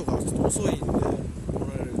速度がちょっと遅いんで、モノ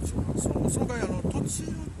レールでしょうか。その代わり土地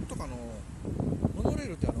とかのモノレー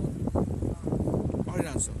ルってあれ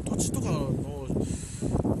なんですよ、土地とかの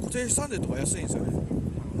固定資産税とか安いんですよね。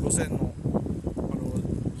路線の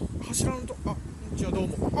柱のこんにちは、どう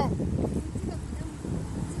も。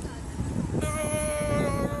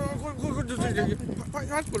パイ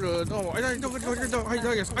ナップルどうも、いただきます。ありがと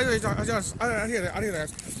うございます。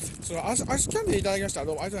アイスキャンディーいただきました。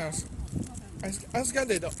どうもありがとうございます。アイスキャン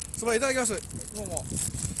ディーそばいただきます。どうも。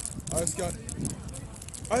アイスキャン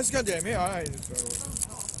ディー目合わないんですけど、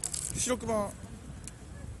白熊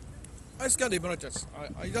アイスキャンディーもらっちゃいます。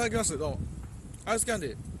いただきます。どうも。アイスキャンデ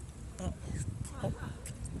ィー。い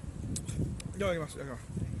ただきます。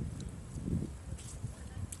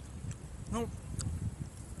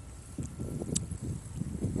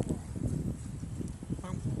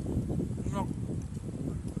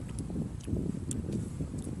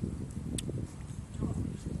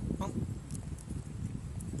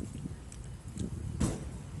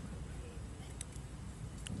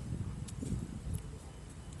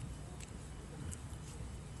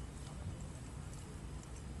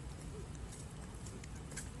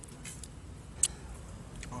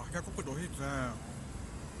結構これ美味しいですね。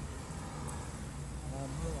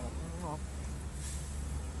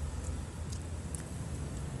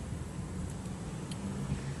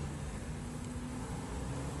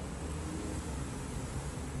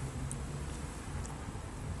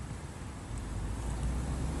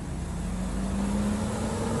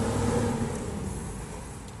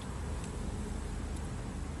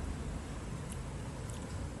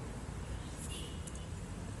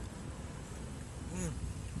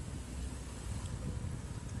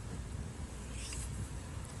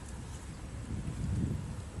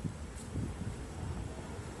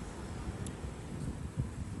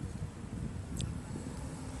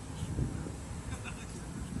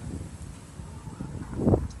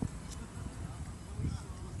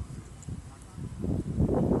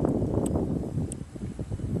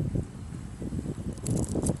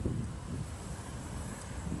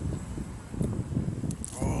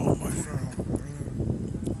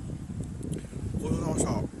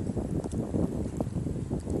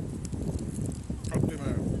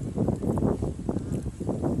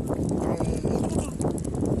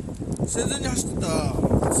戦前に走ってた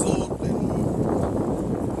鉄道っていうのは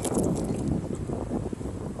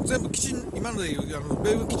全部基地、今のでいう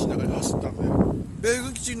米軍基地の中に走ったんで、米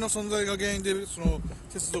軍基地の存在が原因でその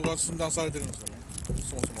鉄道が寸断されてるんですよね、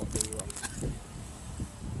そもそも理由は。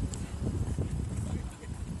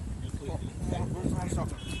ごちそうさまでした。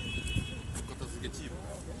片付けチームが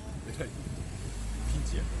えらいピン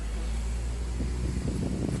チや。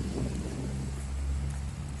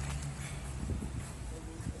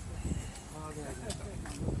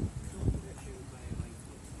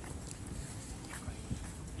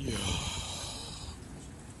いや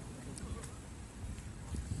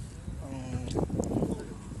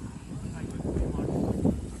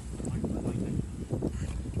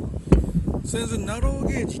戦前ナロー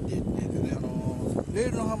ゲージって言ってね、レ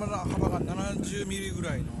ールの幅が70ミリぐ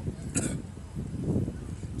らいの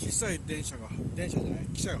小さい電車じゃない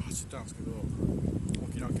汽車が走ってたんですけど、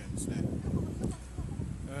沖縄県ですね。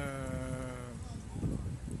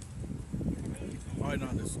あれ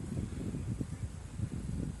なんです。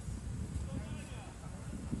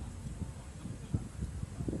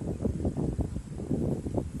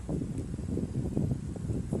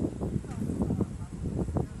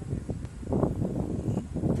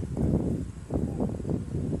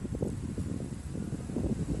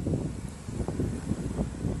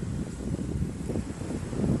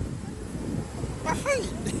は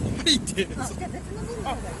いって。じゃあ別の部分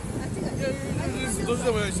がいい。いやどっち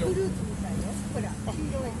でもないですよ。フルーツみたいよ。ほら、黄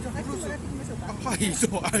色い。あっちもらってきましょうか。はい、ど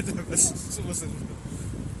うもありがとうございます。すみません。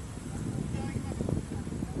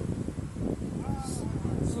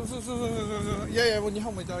そう。いやもう2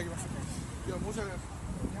本目いただきました。いや申し訳ないです。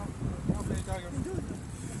2本目いただきまし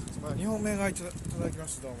た。2本目がいただきま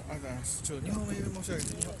した。どうもありがとうございます。ちょっと2本目申し訳な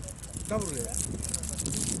い。ダブルで。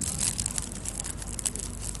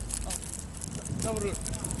ダブル。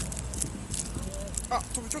あ、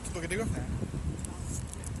ちょっと溶けてくださいね。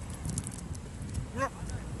いや、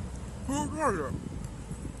すごいよ。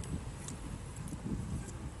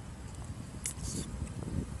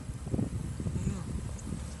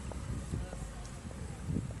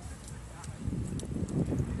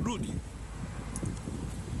ルーディー。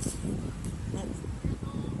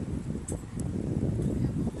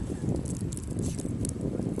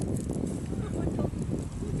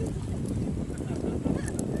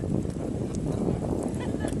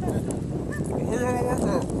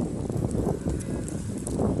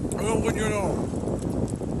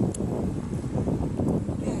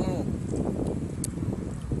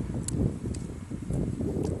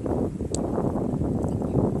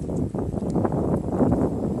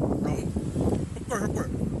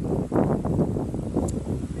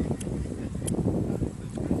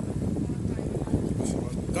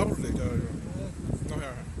ダブルでいただいて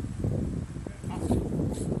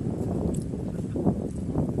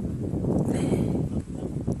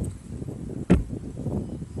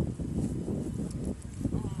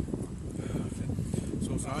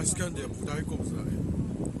そうそう、アイスキャンディーは僕大好物だね。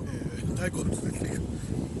大好物だけど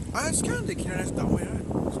アイスキャンディー嫌いな人ってあんまりいない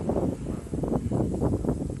の。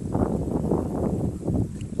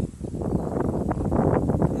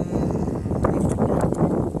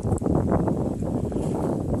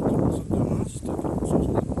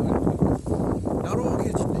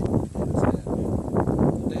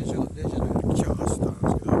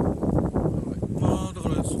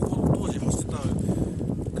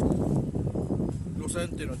っ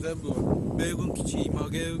ていうのは全部米軍基地、今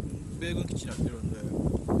米軍基地になってるんで、だ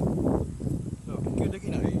から復旧でき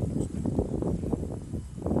ないですね。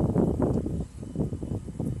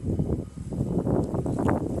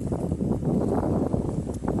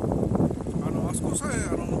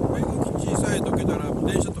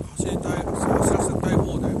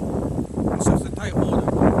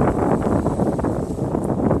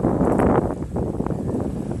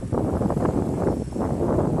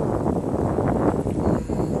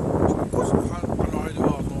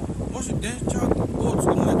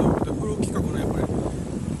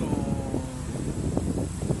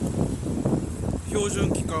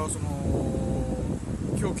準機か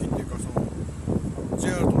凶器っていうか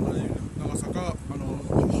JR と同じ長さか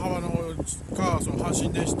幅のか阪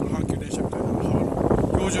神電車と阪急電車みたいな幅の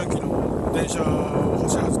標準機の電車を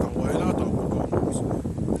走らせた方がええなとは僕は思いますね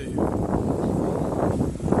っていう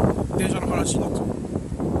電車の話になってる。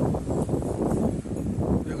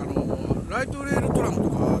でライトレールトラムと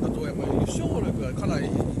かだとやっぱり省力がかなり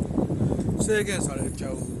制限されちゃ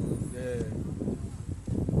うんで、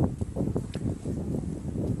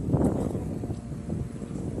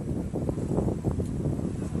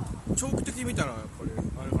長期的に見たらやっぱり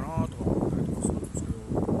あれかなとか思ったりとかするんですけど、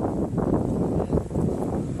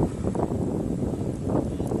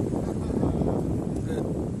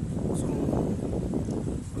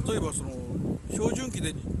で例えば標準機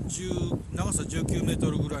で長さ19メート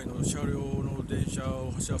ルぐらいの車両の電車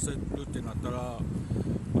を走らせるってなったら、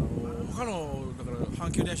他のだから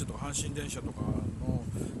阪急電車とか阪神電車とかの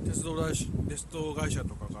鉄道会社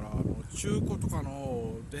とかから中古とか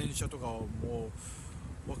の電車とかをも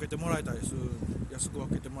う分けてもらえたりする、安く分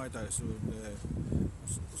けてもらえたりするんで、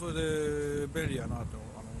それで便利やなと、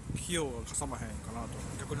費用がかさまへんかなと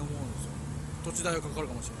逆に思うんですよ。土地代はかかる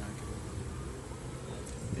かもしれないけど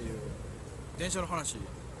っていう電車の話。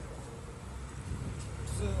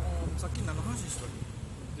さっき何の話したっ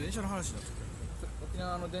け？電車の話だったっけ？沖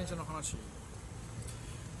縄の電車の話。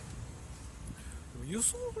輸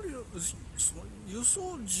送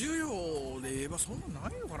需要で言えばそんな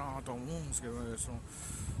ないのかなとは思うんですけどね。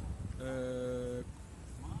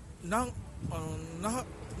那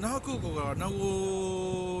覇空港から名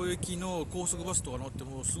護駅の高速バスとか乗って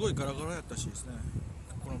もすごいガラガラやったしですね。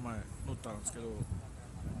この前乗ったんですけど、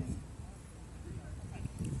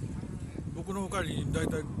僕の他にだい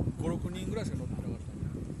たい5、6人ぐらいしか乗ってなかっ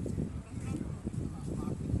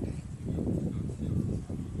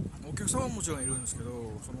た。お客様はもちろんいるんですけど、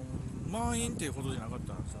満員っていうことじゃなかっ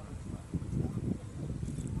たんですよね。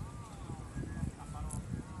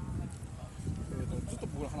ずっと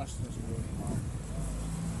僕の話してたんですけど、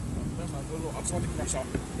皆さんどうぞ集まってきました。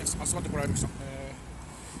集まってこられました。ち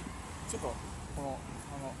ょっとど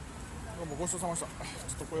うもごちそうさまでした。ちょ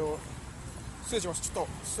っとこれを失礼します。ちょっ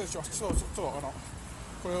と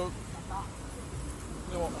これを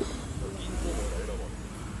でも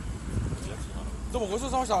どうもごちそう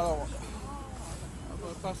さまでした。どうも。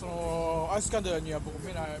やっぱアイスキャンドルには僕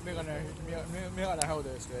目がない方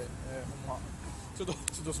でして、ほんまちょっ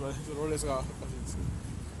とそれロレスがおかしいんですけど、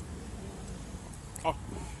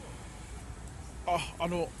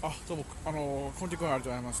どうもコンティ君ありがと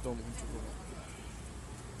うございます。どうも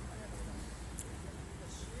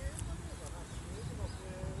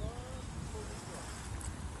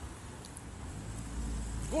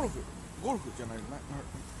ゴルフじゃない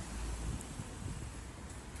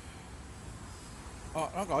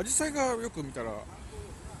なんかアジサイがよく見たら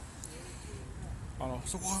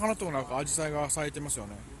そこかなともなくアジサイが咲いてますよ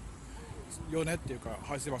ね。よねっていうか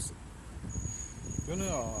生えてます。よね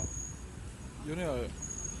は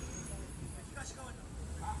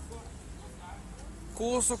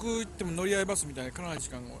高速行っても乗り合いバスみたいなかなり時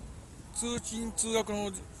間が通勤通学の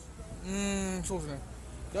そうですね、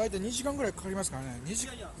大体2時間ぐらいかかりますからね。2時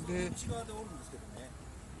間で内側でおるんですけどね、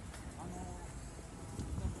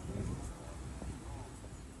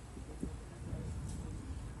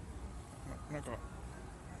なんか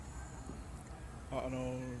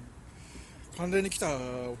関連に来た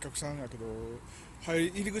お客さんやけど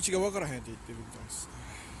入り口が分からへんって言ってるみたいです。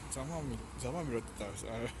ざまみろって言ったら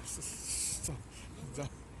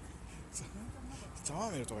ざ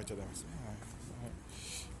まみろとか言っちゃダメですね。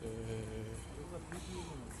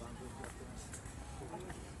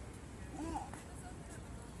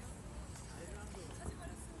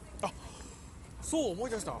そう思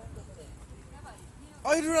い出した。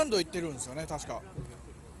アイルランド行ってるんですよね、確か。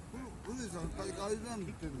お姉さん、アイルランド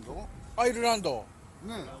行ってるの？アイルランド。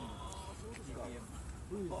ね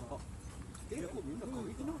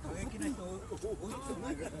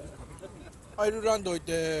アイルランド行っ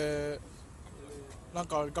て、なん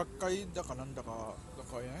か学会だかなんだか、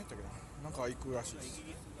何やったっけな、なんか行くらしいです。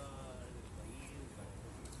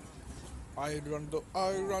アイルランド、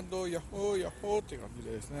ヤッホーヤッホーって感じ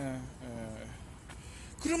でですね、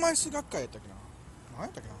車椅子学会やったっけな、何や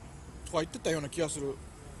ったっけな、とか言ってたような気がする。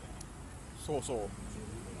そう、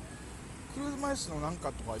車椅子のなん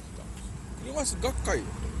かとか言ってた。車椅子学会、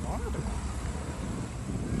何やったっけな。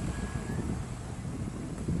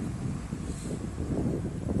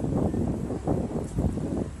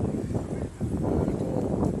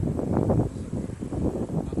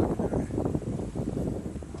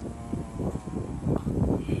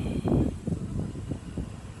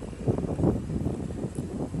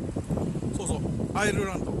アアイル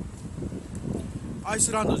ランド、アイ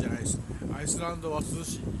スランドじゃないですね。アイスランドは涼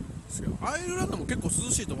しいですけど、アイルランドも結構涼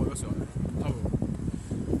しいと思いますよね、多分。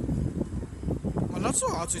まあ、夏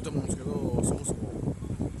は暑いと思うんですけど、そ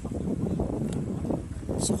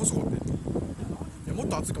こそこね、いやもっ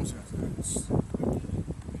と暑いかもしれないですね。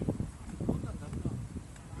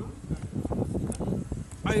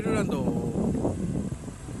アイルランド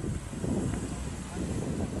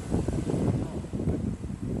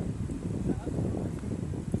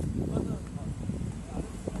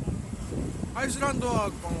アイスランド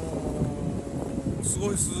はすごい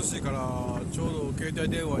涼しいからちょうど携帯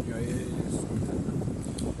電話にはええです。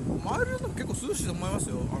アイルランドも結構涼しいと思います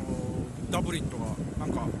よ。ダブリンとかな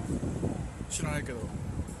んか知らないけど。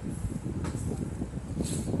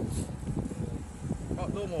あ、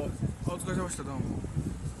どうもお疲れ様でした。どうも。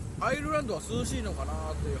アイルランドは涼しいのか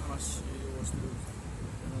なっていう話をしてるんです。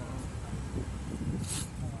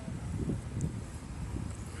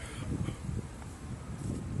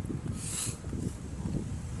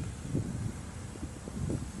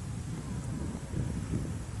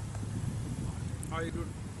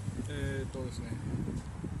ですね、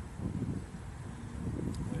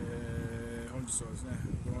本日はですね、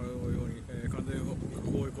このように、関電包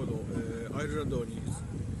囲行動、アイルランドに、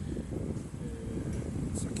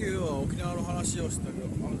さっきは沖縄の話をしたけど、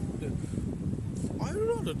アイル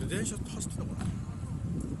ランドって電車走ってたのかな。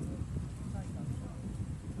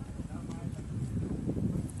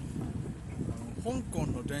香港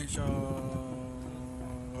の電車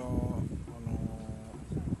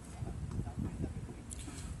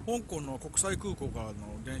香港の国際空港からの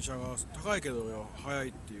電車が高いけど速い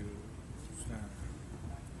っていうですね、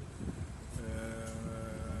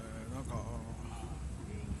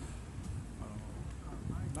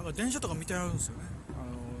なんか電車とか見てあるんですよね。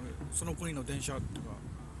その国の電車とか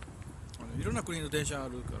いろんな国の電車あ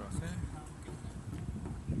るからですね。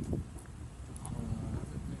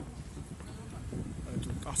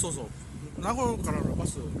そうそう、名護からのバ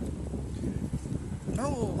ス、名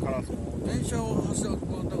護からその電車を走る、だか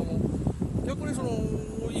らもう逆にその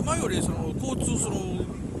今よりその交通その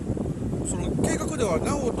計画では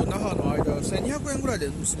名護と那覇の間1200円ぐらいで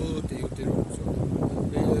結ぶって言ってるんですよ。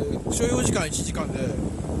所要時間1時間で、だ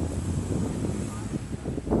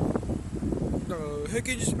から平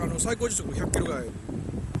均最高時速100キロぐらい。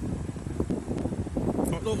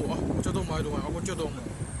あ、どうも、こんにちは、どうも、こんにちは、どうも。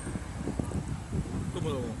ど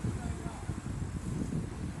うも。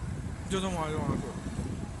じゃあどうもありがとうございます。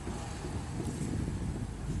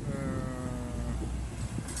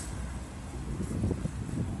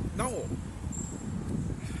なお、だ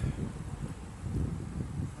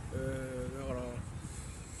から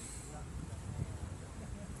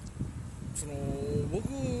その僕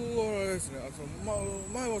はあれですね、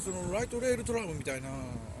前はそのライトレールトラムみたいなだか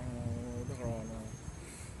ら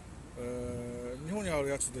日本にある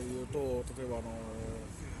やつでいうと、例えば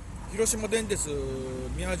広島電鉄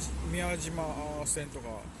宮島線と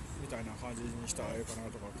かみたいな感じにしたらええかな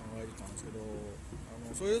とか考えてたんですけど、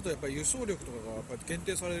それだとやっぱり輸送力とかがやっぱり限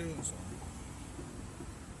定されるんですよね。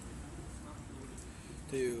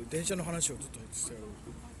っていう電車の話をずっとしてる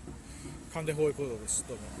関電包囲行動です。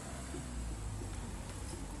どうも。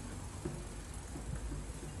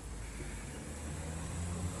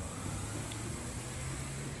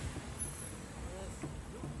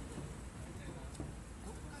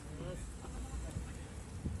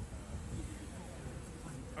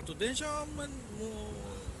あと電車も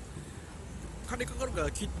金かかるから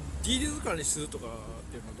ディーゼルカーにするとかっ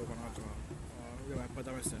ていうのはどうかなとか。でもやっぱり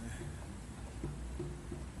ダメですよね。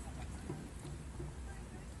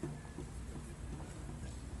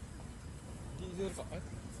ディーゼルカー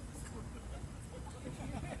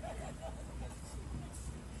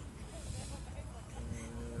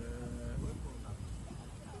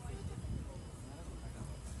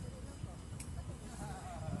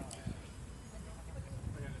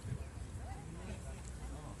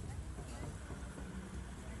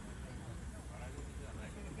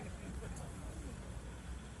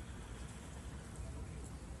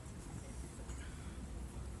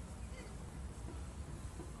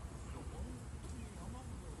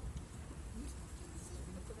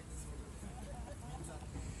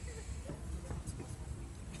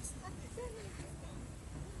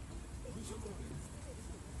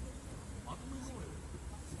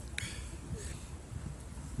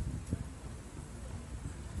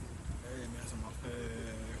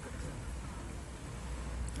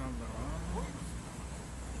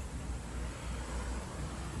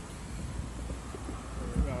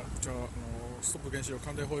じゃあ、ストップ原子力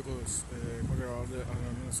関電包囲行動です。これは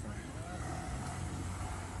何ですかね。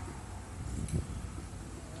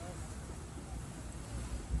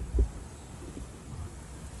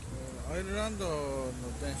イルランドの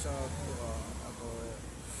電車とか、あと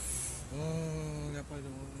やっぱりで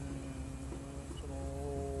も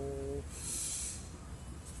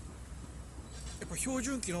やっぱ標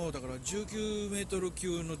準機のだから19メートル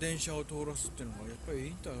級の電車を通らすっていうのがやっぱりい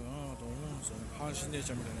いんだろうなと思うんですよね。阪神電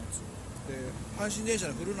車みたいなやつで、阪神電車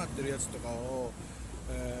のフルになってるやつとかを、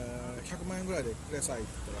100万円ぐらいでくださいって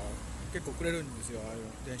言ったら結構くれるんですよ。ああいう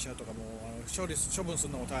電車とかも処分す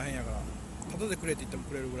るのも大変やからタダでくれって言っても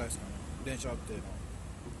くれるぐらいですからね、電車っていうのは。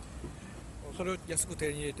それを安く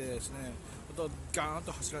手に入れてですね、あとガーン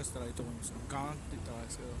と走らせたらいいと思いますよ。ガーンって言ったらあれ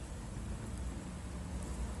ですけど、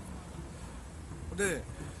で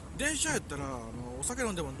電車やったらお酒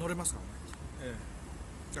飲んでも乗れますからね、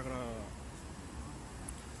だから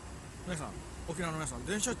皆さん、沖縄の皆さん、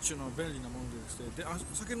電車っちゅうのは便利なものでして、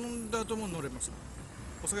お酒飲んだ後も乗れますから、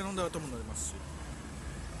お酒飲んだ後も乗れますし、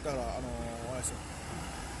だからあれですよ、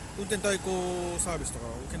運転代行サービスとか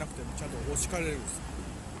受けなくてもちゃんとお叱れるんですよ。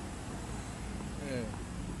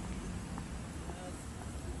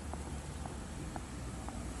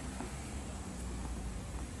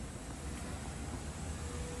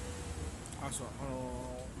そう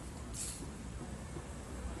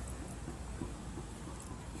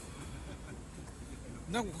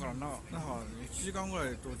名護から那覇に1時間ぐらい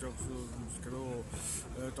で到着するんですけど、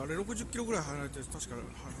あれ60キロぐらい離れて、確か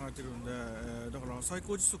離れてるんで、だから最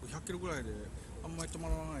高時速100キロぐらいであんまり止ま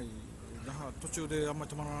らない、途中であんま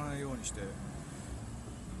り止まらないようにして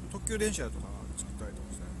特急電車とか作ったりとか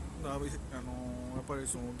ですね。やっぱり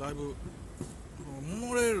だいぶモ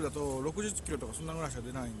ノレールだと60キロとかそんなぐらいしか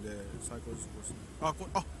出ないんで、最高時速ですね。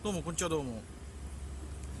どうもこんにちは、どうも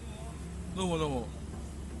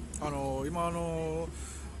今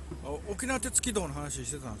沖縄鉄軌道の話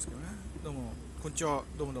してたんですけどね。どうもこんにちは、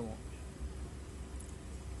どうも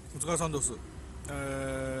お疲れさんです。や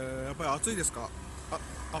っぱり暑いですか？や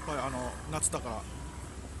っぱり夏だか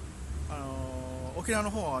ら沖縄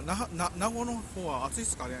の方は名護の方は暑いで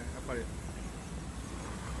すかね。やっぱり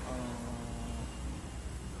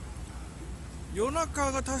夜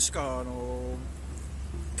中が確か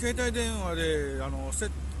携帯電話で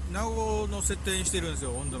名護の設定にしてるんです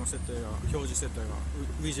よ。温度の設定が、表示設定が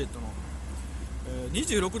ウィジェットの、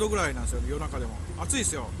26度ぐらいなんですよ、夜中でも。暑いで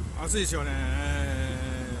すよね、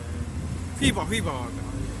フィーバーって感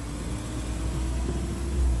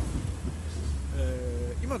じ。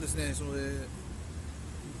今ですね、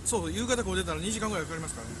そう夕方こう出たら2時間ぐらいかかりま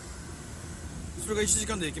すからね。それが1時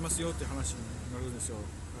間で行きますよって話になるんですよ。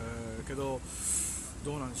けど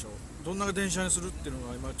どうなんでしょう、どんな電車にするっていうの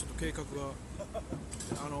が今ちょっと計画が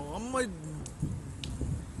あんまり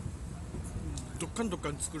どっかに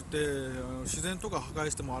作って自然とか破壊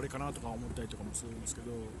してもあれかなとか思ったりとかもするんですけど、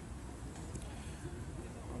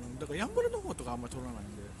だからやんばるの方とかあんまり通らないん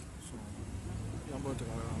で、やんばるとか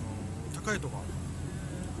高いとか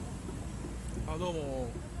どうも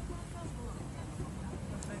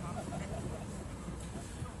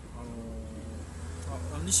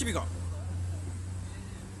西日が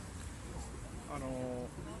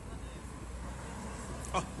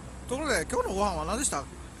ところで今日のご飯は何でした？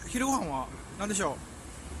昼ご飯は何でしょう？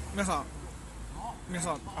皆さん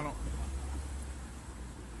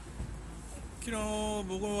昨日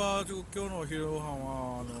僕は今日の昼ご飯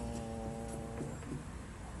は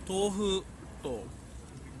豆腐と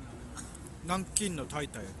南京の炊い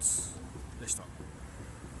たやつでした。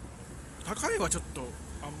高いはちょっと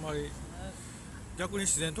あんまり逆に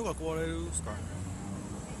自然とか壊れるんですかね。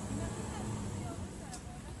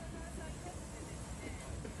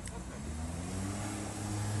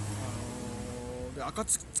で赤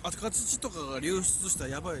土とかが流出した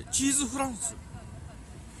やばいチーズフランス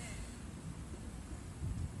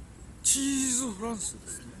で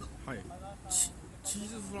すね。はい、チー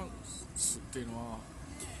ズフランスっていうのは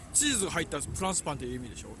チーズが入ったフランスパンっていう意味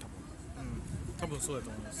でしょ、多分そうだと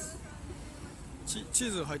思います。チ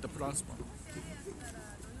ーズが入ったフランスパン。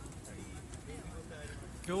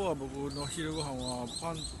今日は僕の昼ご飯は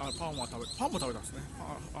パンも食べたんですね。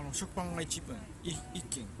食パンが1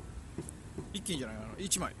斤じゃない、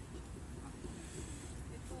1枚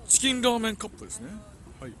チキンラーメンカップですね。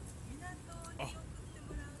はい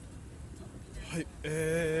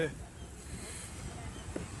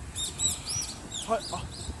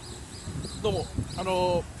どうも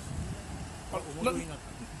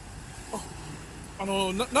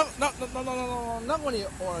名護に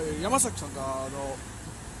山崎さんが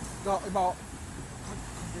今聞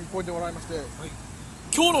こえてもらいまして、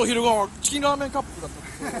今日のお昼ご飯はチキンラーメンカップだったんで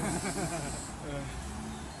すよ。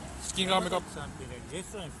チキンラーメンカップさんってね、レ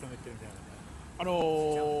ストランに勤めてるんだよ。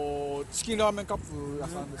チキンラーメンカップ屋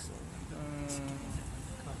さんですよ。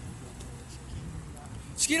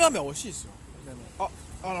チキンラーメンは美味しいですよ。でも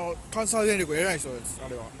関西電力偉い人です、あ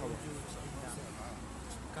れは多分。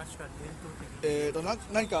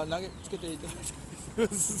何か投げつけていただい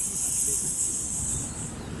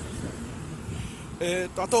て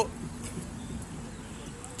あと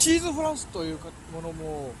チーズフランスというもの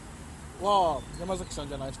もは山崎さん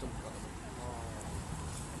じゃない人も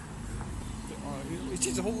い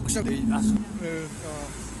ちいち報告しなくていい。こ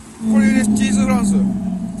れでチーズフランス、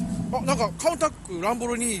なんかカウンタックランボ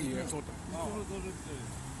ルギーニが通った。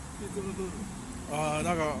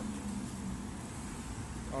なんか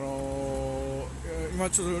今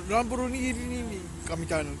ちょっとランボルギーニかみ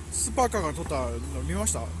たいなスーパーカーが撮ったの見ま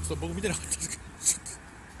した？ちょっと僕見てなかったんですけど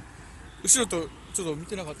後ろとちょっと見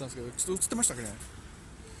てなかったんですけど、ちょっと映ってましたっけね。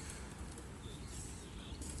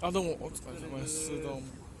どうもお疲れ様です。どうも。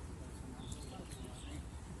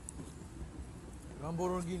ランボ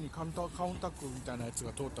ルギーニカウンタックみたいなやつ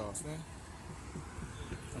が通ったんですね。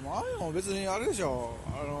でもああいうのも別にあれでしょ、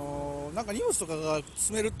なんか荷物とかが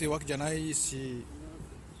積めるっていうわけじゃないし、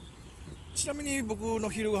ちなみに僕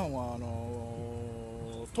の昼ご飯は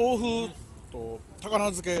豆腐と高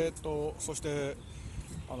菜漬けと、そして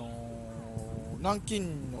南京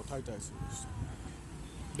のタイタイスでし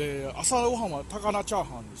た。で朝ごはんは高菜チャー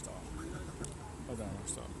ハンでした。ありがとうございま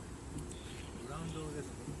した。ブランドです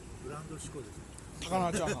ね。ブランド志向ですね。高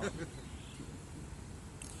菜チャーハン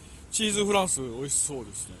チーズフランス美味しそう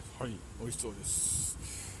ですね。はい、美味しそうです。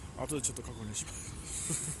後でちょっと確認しま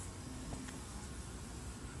す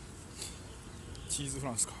チーズフ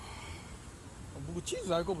ランスか。僕チーズ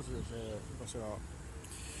大好物ですね。昔は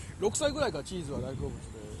6歳ぐらいからチーズは大好物で、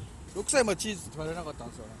6歳までチーズ食べれなかったん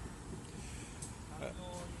ですよね。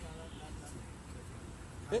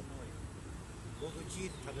僕チーズ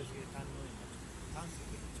食べ過ぎて胆のになっちゃう。胆石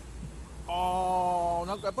になっちゃう。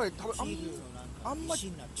なんかやっぱりチーズのなんかあんまり石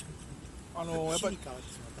になっちゃう。やっぱり石に変わっ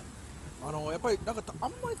てしまった。やっぱりなんかあ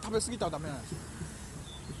んまり食べ過ぎたらダメなんですよ。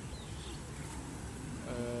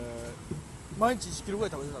毎日1キロぐら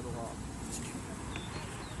い食べてたとか。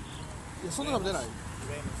いや、そんな食べてない。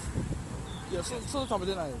いや、そんな食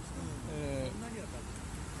べてないです。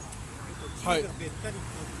はい。チーズがべったり乗っ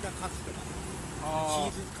たカツとか、チ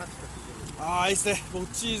ーズカツとか。いいですね。僕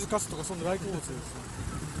チーズカツとかそんな大好物ですね。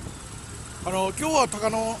今日は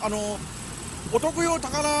お得用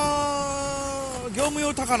高菜、業務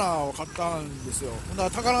用高菜を買ったんですよ。だ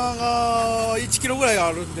から高菜が1キロぐらい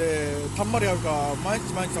あるんで、たんまりあるから毎日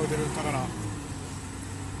食べてる高菜、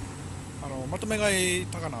まとめ買い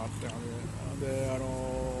高菜ってで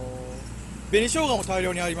紅生姜も大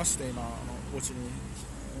量にありまして、今お家に。も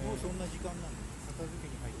うそんな時間なの？片付け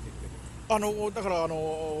に入ってるけど。だから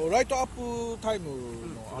ライトアップタイム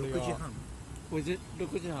のあれが、6時半。6時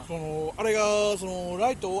半。あれが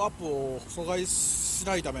ライトアップを阻害し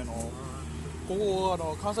ないための、こ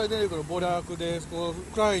こ関西電力のボイラーで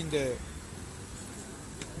暗いんで、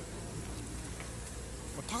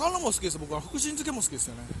高菜も好きです。僕は福神漬けも好きです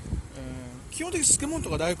よね。基本的に漬物と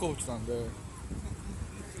か大好物なんで、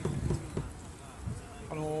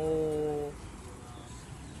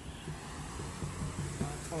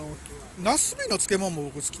ナスビの漬物も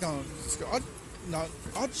僕好きなんですけど、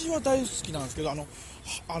味は大好きなんですけど、なんで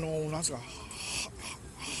すか、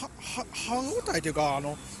歯応えというか、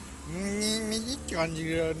右って感じ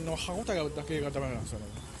の歯応えだけがダメなんですよね。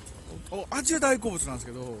味は大好物なんです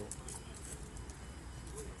けど、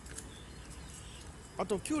あ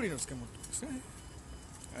ときゅうりの漬物ですね、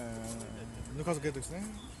ぬか漬けですね、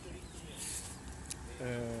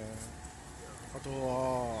あと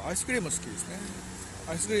はアイスクリーム好きですね。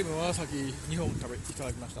アイスクリームはさっき2本いた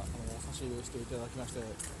だきました。差し入れしていただきまして、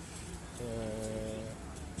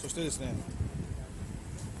そしてですね、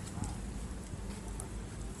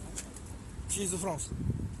チーズフランス、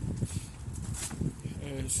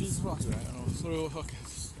チーズフランスね、それをわけで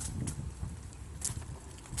す。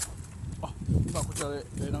今こちらで、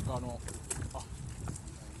なんか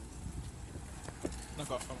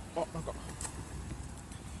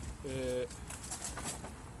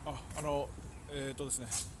ですね、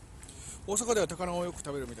大阪では高菜をよく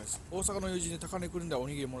食べるみたいです。大阪の友人に高菜くるんだお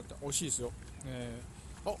にぎりもらった美味しいですよ。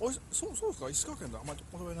そうですか。石川県だ。あんまり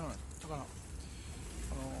お食べにならない高菜。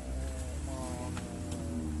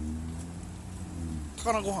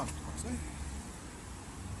高菜ご飯とかですね。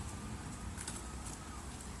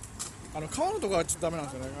皮のところはちょっとダメなん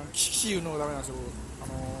ですよね。キシいうのがダメなんですよ。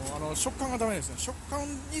食感がダメですね。食感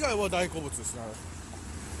以外は大好物ですね。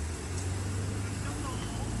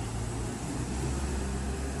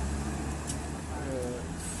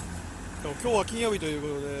今日は金曜日というこ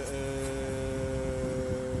とで、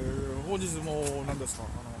本日も何ですか、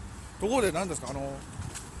ところで何ですか、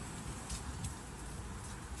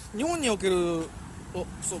日本における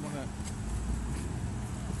そうもね、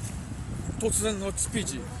突然のスピー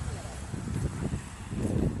チ、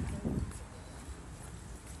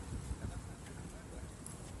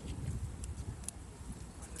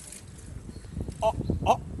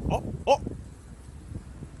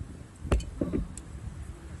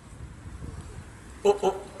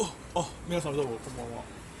皆さんどうもこんばんは。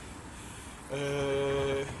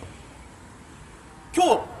今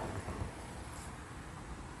日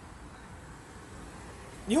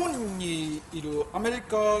日本にいるアメリ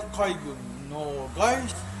カ海軍の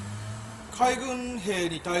海軍兵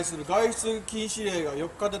に対する外出禁止令が4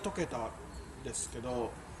日で解けたんですけ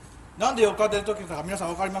ど、なんで4日で解けたか皆さん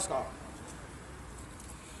分かりますか？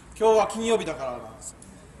今日は金曜日だからなんです。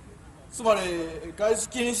つまり外出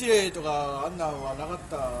禁止令とかあんなんはなかっ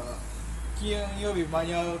た。金曜日間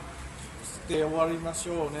に合って終わりまし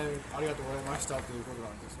ょうね、ありがとうございましたということな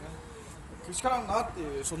んですね。けしからんなって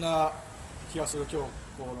いう、そんな気がする今日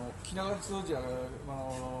この気長数字は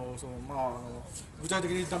具体的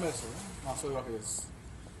にダメですよね。そういうわけです。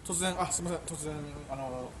突然すみません、突然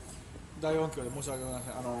大音響で申し訳ございま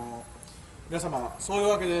せん。皆様そういう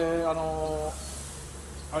わけで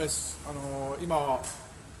あれです今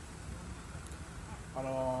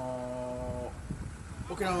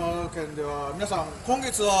沖縄県では皆さん今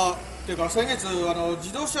月はというか先月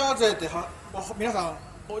自動車税って皆さん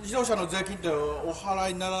自動車の税金ってお払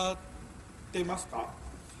いにならっていますか？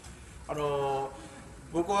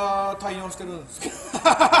僕は滞納してるんですけど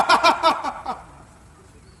あ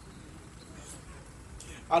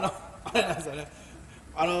れなんですよね。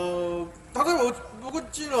例えば僕ん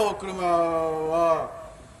ちの車は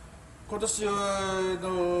今年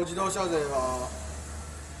の自動車税は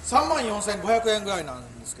34,500円ぐらいな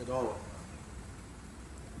んですけど、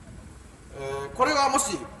これがも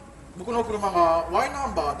し僕の車が Y ナ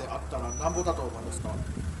ンバーであったら何ぼだと思いますか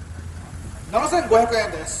？7,500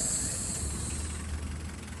円です。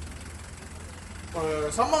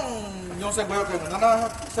34,500円が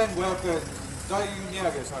7,500円大値上げ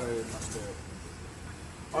されまして、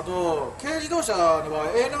あと軽自動車の場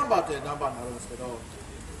合 A ナンバーってナンバーになるんですけど、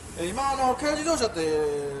今軽自動車って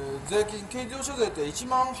軽自動車税って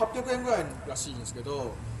18,000円ぐらいらしいんですけ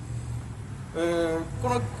ど、こ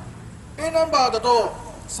の A ナンバーだと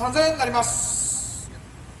3,000円になります。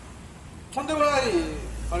とんでもない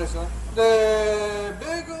あれですよね。で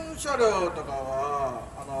米軍車両とか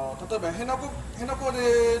は例えば辺野古で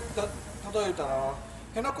例えたら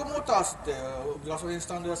辺野古モータースってガソリンス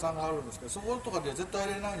タンド屋さんがあるんですけど、そことかで絶対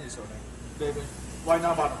入れないんですよね、米軍 Y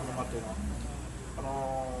ナンバーの車っていうのは。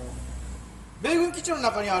米軍基地の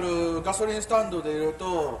中にあるガソリンスタンドで入れる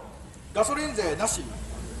とガソリン税なし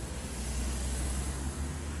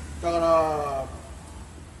だから、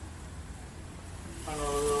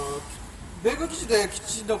米軍基地で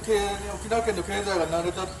沖縄県の経済が成り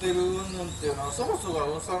立っているのっていうのはそもそもが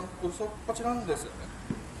嘘っぱちなんですよね。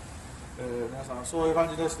皆さんそういう感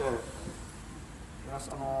じでして、皆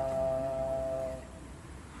さん、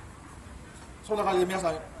そんな感じで皆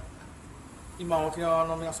さん今沖縄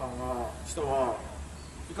の人は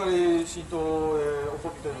怒り浸透で起こ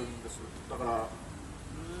ってるんです。だから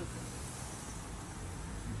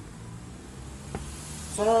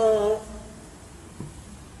その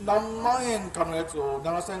何万円かのやつを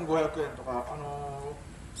7,500円とか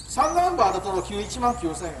3ナンバーだと19,000円なんで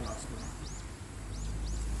す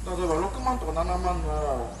けど、例えば6万とか7万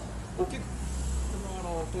の大きい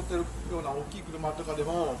車通ってるような大きい車とかで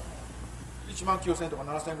も19,000円とか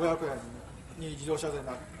7,500円に自動車税に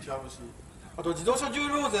なっちゃうし、あと自動車重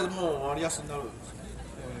量税も割安になるんですね。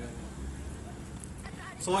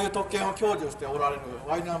そういう特権を享受しておられる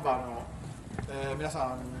Y ナンバーの、皆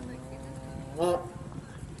さんを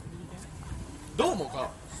どう思うか、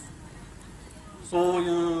そう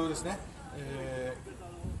いうですね、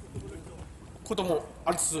ことも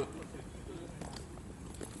ありつつ、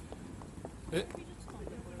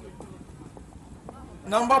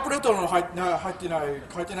ナンバープレートの入ってない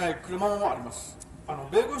書いてない車もあります。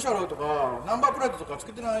米軍車両とかナンバープレートとかつ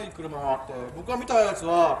けてない車もあって、僕が見たやつ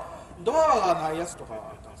はドアがないやつとかあ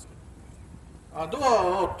ったんですけど、ド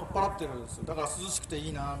アを取っ払ってるんですよ。だから涼しくてい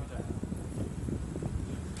いなみたいな。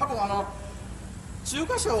多分中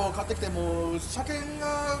華車を買ってきても車検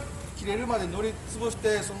が切れるまで乗り潰し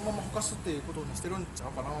てそのままほかすっていうことにしてるんちゃ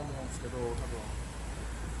うかなと思うんですけど、多分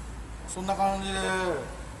そんな感じで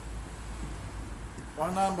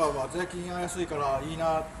ワンナンバーは税金が安いからいい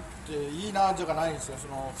なじゃないんですよ。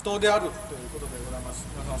不当であるということでございます。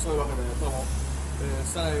皆さんそういうわけでどうも、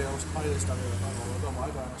拙いあれでしたけどどうもあ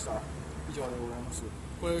りがとうございました。以上でございます。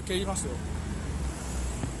これ蹴りますよ。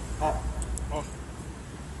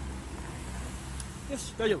よ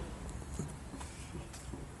し大丈夫。は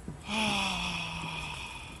あ、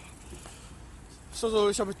一通り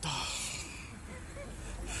喋った。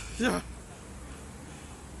いや、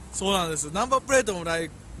そうなんです。ナンバープレートもない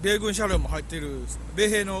米軍車両も入っている米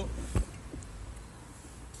兵の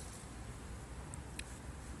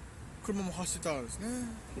車も走ってたんですね。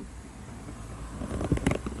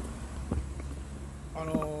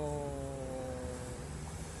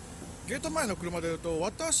ゲート前の車でいうとワ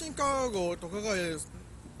ッターシンカー号とかが、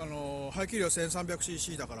排気量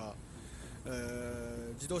 1300cc だから、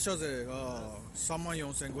自動車税が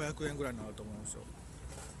34,500円ぐらいになると思うんですよ。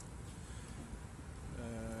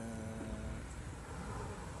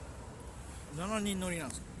7人乗りなん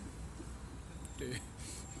ですよで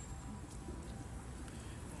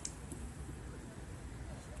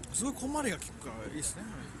すごい小回りが利くからいいですね。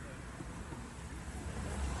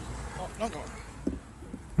あ、なんか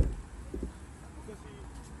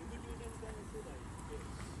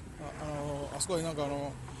あそこになんか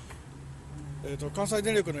関西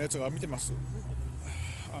電力のやつが見てます。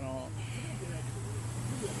あ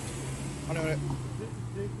れこれ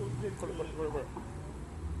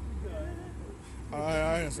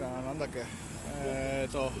あれですね、なんだっけ、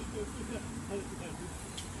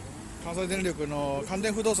関西電力の関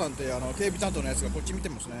電不動産っていう警備担当のやつがこっち見て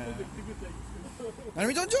ますね。何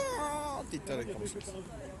見とんじゃーって言ったらいいかもしれないです。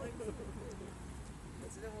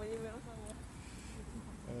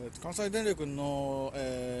関西電力の、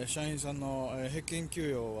社員さんの、平均給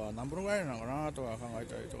与は何分ぐらいなのかなとか考え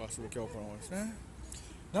たりとかする今日この頃ですね。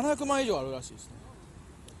700万以上あるらしいですね。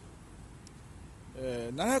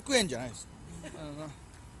700円じゃないです。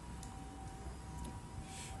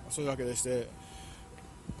そういうわけでして、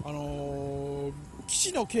基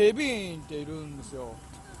地の警備員っているんですよ。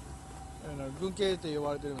軍警って呼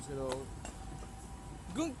ばれてるんですけど、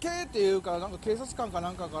軍警っていうかなんか警察官か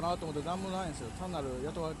なんかかなと思って何もないんですよ。単なる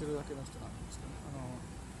雇われてるだけの人なんですけ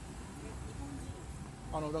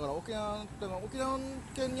ど、だから沖縄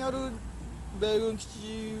県にある米軍基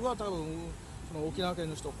地は多分その沖縄県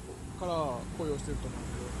の人から雇用してると思うんで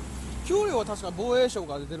すけど、給料は確か防衛省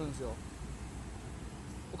から出てるんですよ。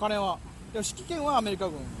お金は。でも指揮権はアメリカ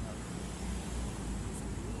軍に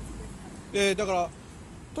なる。だから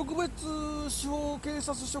特別司法警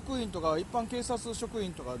察職員とか一般警察職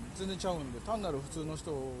員とか全然ちゃうんで、単なる普通の人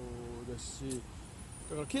ですし、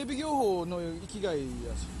だから警備業法の生きがいらしいで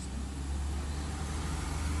すね。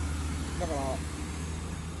だから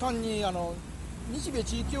単に日米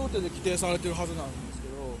地域協定で規定されてるはずなんですけ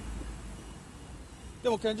ど、で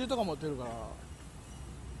も拳銃とか持ってるから、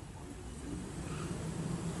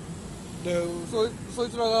でそい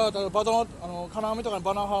つらが例えば金網とかに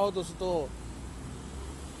バナー貼ろうとすると、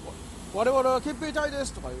我々は憲兵隊で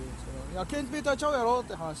すとか言うんですけど、いや憲兵隊ちゃうやろっ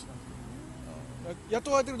て話なんですけど、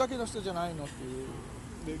雇われてるだけの人じゃないのって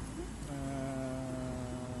いうで、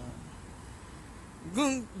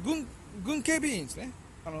軍警備員ですね、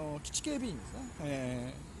基地警備員です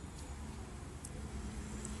ね、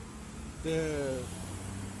で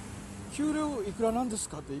給料いくらなんです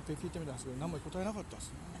かって一遍聞いてみたんですけど、何も答えなかったです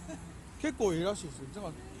ね。結構いいらしいですよ。だか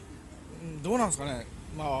ら、どうなんですかね、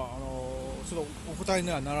まあちょっとお答え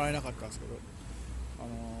にはなられなかったんですけど、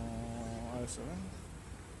あれですよね。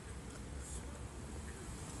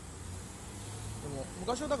でも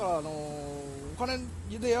昔はだからお金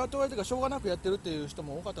で雇われてからしょうがなくやってるっていう人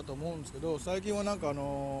も多かったと思うんですけど、最近はなんか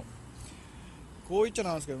こう言っちゃ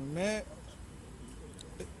なんですけど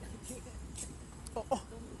こ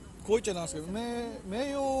う言っちゃなんですけど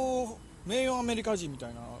名誉アメリカ人みた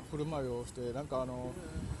いな振る舞いをして、なんか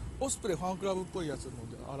オスプレイファンクラブっぽいやつも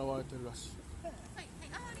現れてるらしい。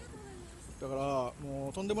だからも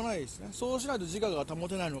うとんでもないですね。そうしないと自我が保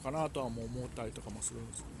てないのかなとはもう思ったりとかもするん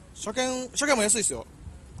ですけど、車検も安いですよ。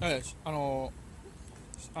はい、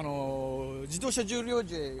自動車重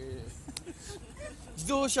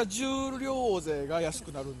量税が安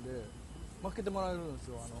くなるんで負けてもらえるんです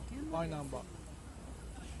よ。マイナンバー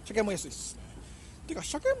車検も安いですね。てか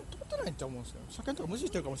車検取ってないって思うんですけど、車検とか無視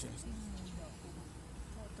してるかもしれないですね。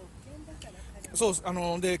そうです。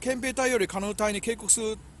で憲兵隊よりカヌー隊に警告す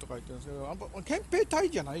るとか言ってるんですけど、憲兵隊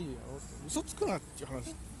じゃないやろ、嘘つくなっていう話で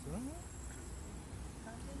すよね。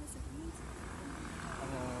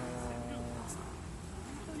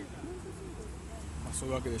そう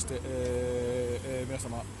いうわけでして、皆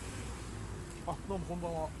様、どうもこんば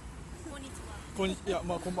んは。こんにちは。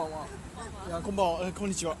まあこんばんは。いやこんばんは。こん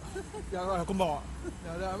にちは。いやこんばんは。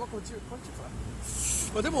いやまあこんにちは。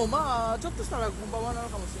まあでもまあちょっとしたらこんばんはなの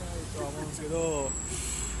かもしれないとは思うんですけど、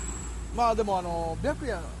まあでも白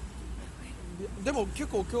夜でも結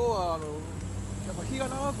構今日はやっぱ日が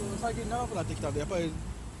最近長くなってきたんで、やっぱり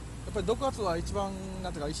ぱり6月は一番な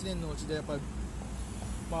んていうか1年のうちでやっぱり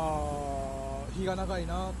まあ日が長い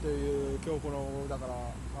なっていう今日このだから、ま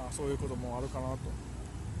あ、そういうこともあるかなと。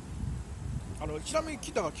ちなみに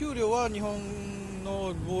聞いたが給料は日本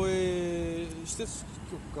の防衛施設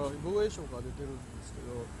局か防衛省から出てるんです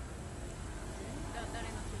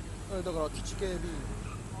けど、だから基地警備員、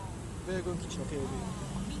米軍基地の警備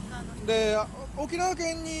員で、沖縄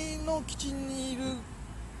県の基地にいる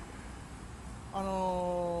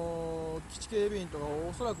基地警備員とか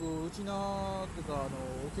おそらくうちなっていうか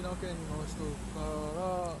沖縄県の人か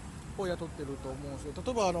らを雇ってると思うんですけ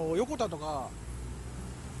ど、例えば横田とか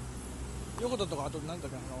あと何だっ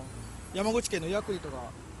け山口県の八栗とか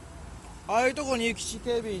ああいうところに基地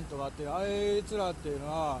警備員とかってあいつらっていうの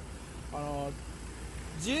は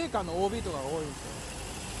自衛官の OB とかが多いんです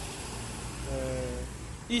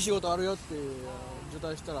よ。いい仕事あるよって受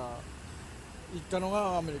託したら行ったの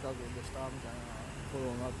がアメリカ軍でしたみたいなこと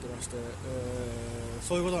になってまして、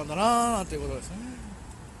そういうことなんだなーなんていうことですね。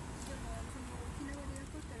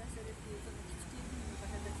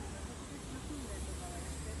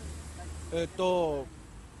い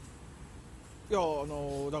やだ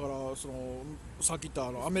からさっき言った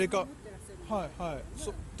アメリカはいはい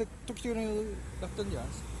時々にやってるんじゃない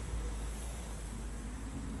ですか。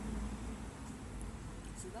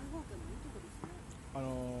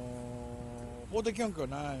法的関係は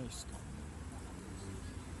ないですか。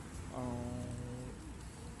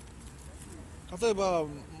例えば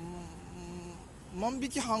万引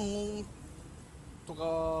き犯とか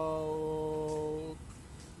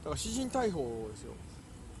だから私人逮捕ですよ。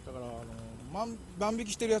だから万引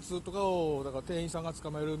きしてるやつとかをだから店員さんが捕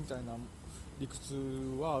まえるみたいな理屈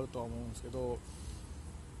はあるとは思うんですけど、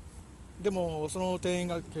でもその店員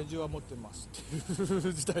が拳銃は持ってますってい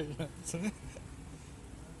う事態なんですよね。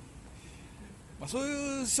まあそう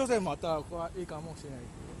いう所詮もあったらいいかもしれない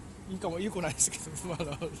けど、いいかもいい子ないですけどま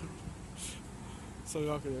だそういう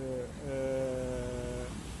わけで、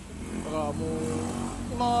だからもう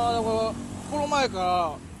今だからこの前か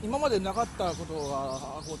ら今までなかったこと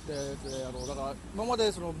が起こってて、だから今ま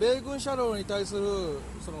で米軍車両に対する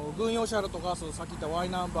軍用車両とかさっき言った Y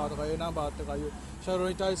ナンバーとか A ナンバーとかいう車両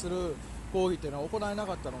に対する抗議っていうのは行えな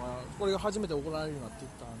かったのがこれが初めて行われるようになっていっ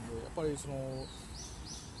たんで、やっぱり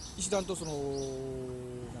一段となんで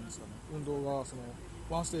すかね、運動が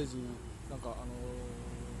ワンステージなんか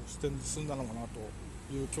進んだのかなと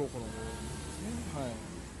いう今日このですね。はい。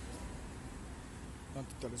なん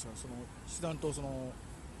て言ったらいいですか、一段となんていう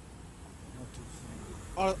んです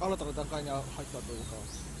かね、新たな段階に入ったというか、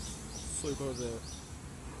そういうことで。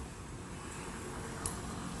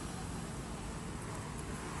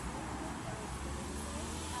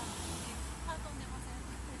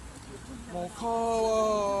もう川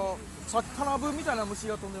は魚分みたいな虫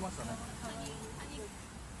が飛んでましたね。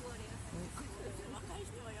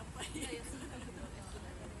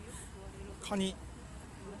カニ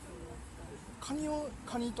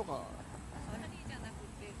とか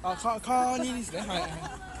カニですね。はい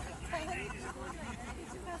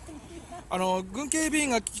軍警備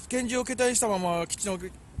員が拳銃を携帯したまま基地の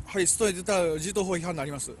外に出たら銃刀法違反にな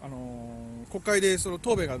ります。国会で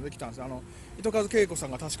答弁ができたんですよ。糸数恵子さ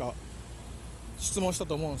んが確か質問した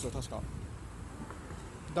と思うんですよ、確か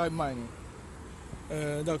だいぶ前に。だ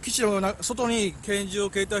から基地の外に拳銃を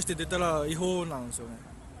携帯して出たら違法なんですよね。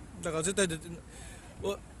だから絶対バ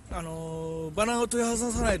ナナを取り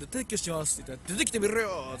外さないで撤去しますって言ったら出てきてみろ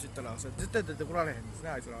よって言ったら絶対出てこられへんですね、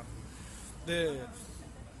あいつらで。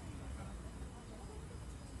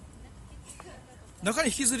中に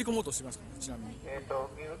引きずり込もうとしてますかね、ちなみに。三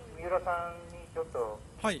浦さんにちょっと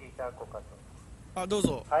聞いていただこうかと。はい、どう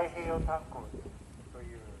ぞ。太平洋炭鉱と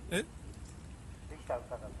いうできた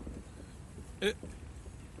歌だそうです。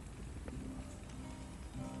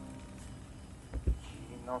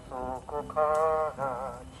血の底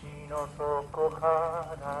か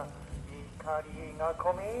ら怒りが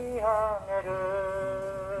こみ上げる、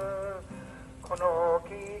この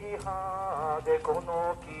切り葉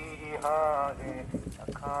で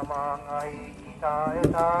仲間が生き絶え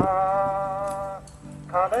た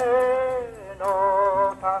彼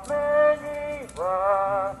のために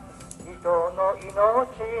は人の命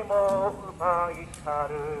も奪い去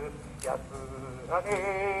る奴らに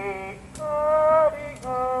光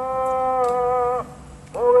が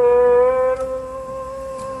燃える。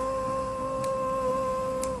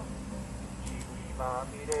血にま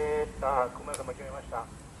みれたごめんなさい間違えました。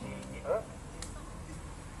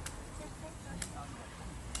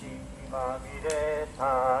血にまみれ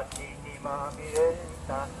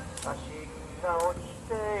た写真が落ち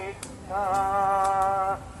てい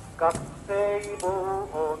た合併棒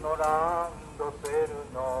の乱ドセル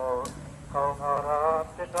の顔が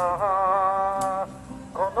洗ってた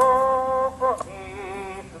この子に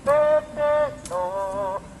すべて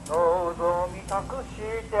の望み託し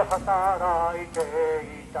て働いて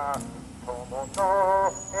いた友の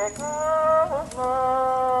笑顔が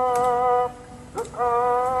浮か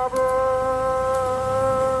ぶ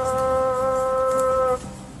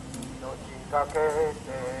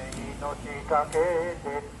命かけ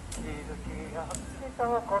て築き上げた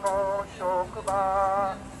こ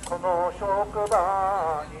の職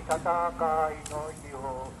場に戦いの火を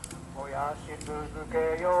燃やし続け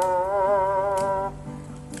よう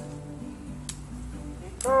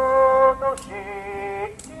人の信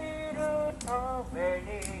じるために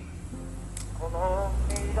この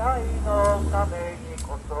未来のために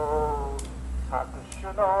こそ搾取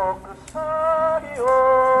の鎖を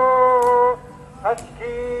断ち切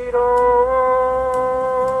ろ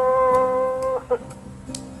うという、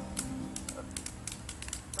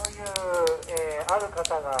ある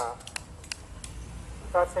方が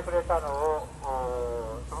歌ってくれたのを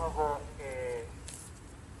その後、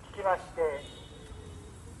聞きまして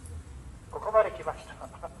ここまで来ました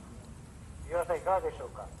皆さんいかがでしょう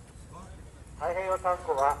か。太平洋炭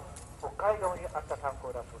鉱は北海道にあった炭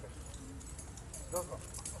鉱だそうです。どうぞ。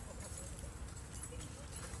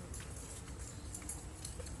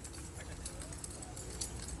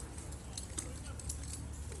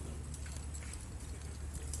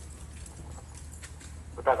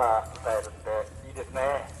歌が歌えるっていいです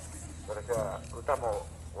ね。私は歌も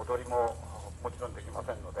踊りももちろんできま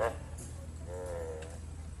せんので、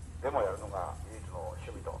でもやるのが唯一の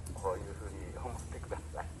趣味とこういうふうに思ってくだ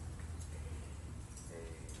さい。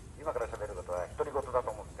今から喋ることは独り言だ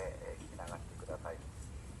と思って聞き流してください。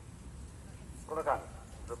この間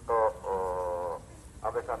ずっと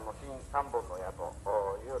安倍さんの新三本の矢と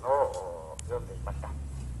いうのを読んでいました。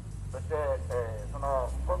そして、その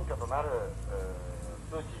根拠となる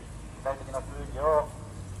数値、具体的な数字を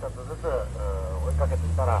一つずつ追いかけてい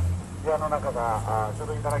たら部屋の中が書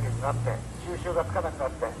類だらけになって収集がつかなくな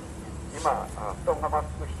って今布団がまっ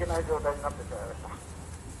すぐ引けない状態になってしまいまし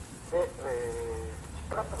た。で、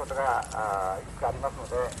引っかかったことがいくつかありますの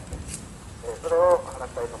で、それを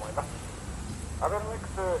話したいと思います。アベノミク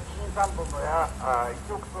ス新三本の矢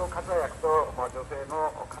1億総活躍と、女性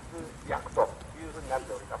の活躍というふうになっ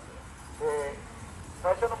ております。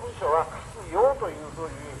最初の文章は活用というふう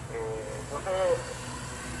に、女性、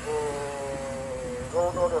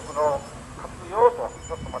労働力の活用と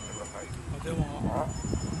ちょっと待ってください。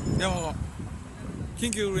でも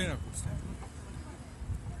緊急連絡ですね。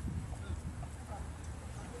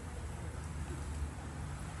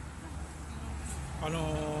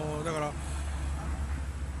だから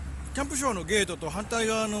キャンプ場のゲートと反対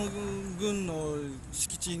側の軍の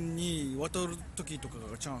敷地に渡る時とか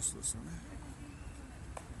がチャンスですよね。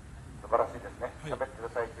素晴らしいですね。喋ってる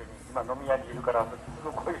最中に今飲み屋にいるからす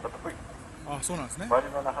ぐ声が遠い。あ、そうなんですね。真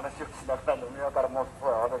面目な話をしながら飲み屋からもうすぐ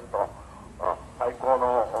会われると最高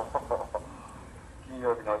の金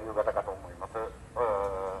曜日の夕方かと思います。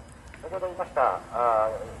先ほど言いました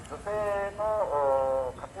女性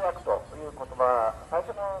の活躍という言葉、最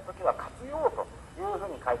初の時は活用というふう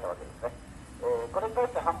に書いたわけですね。これに対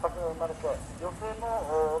して反発が生まれて、女性の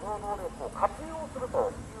労働力を活用すると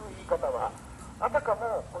いう言い方はあたか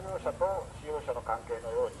も雇用者と使用者の関係の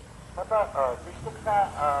ように、また自主的な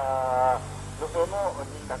女性の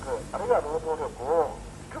人格あるいは労働力を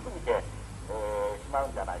低く見てしまう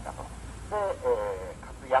んじゃないかと。で、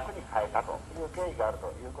活躍に変えたという経緯があると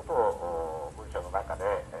いうことを文章の中で、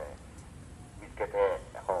見つけて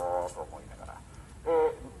ほーと思いながら、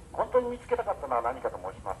本当に見つけたかったのは何かと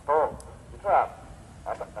申しますと、実は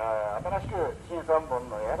新しく新三本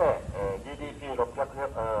の矢で、GDP600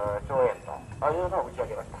 兆円というのを打ち上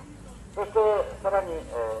げました。そしてさらに、エ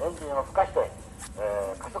ンジンを吹かして、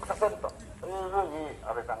加速させるというふうに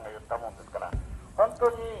安倍さんが言ったもんですから、本当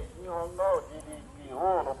に日本の GDP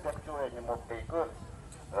を600兆円に持っていく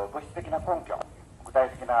物質的な根拠、具体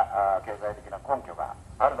的な経済的な根拠が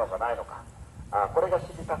あるのかないのか、これが知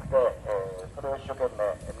りたくて、それを一生懸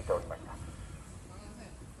命見ておりました。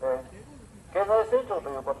経済成長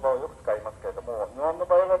という言葉をよく使いますけれども、日本の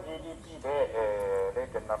場合は GDP で、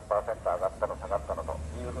0. 何%上がったの下がったのと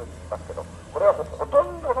いうふうに言いますけど、これはほと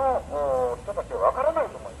んどの人たちは分からない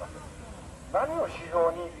と思います。何を指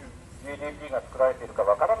標に GDP が作られているか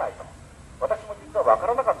分からないと。私も実は分か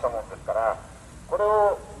らなかったもんですから、こ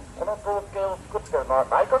の統計を作っているのは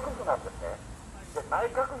内閣府なんですね。で、内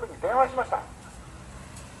閣府に電話しました。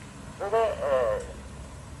それで、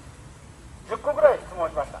10個ぐらい質問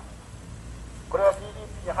しました。これは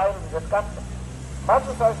GDP に入るんですかって。まず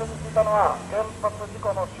最初に聞いたのは、原発事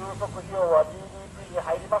故の収束費用は GDP に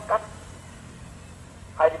入りますか？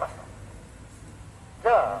入ります。じ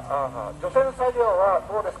ゃあ、除染作業は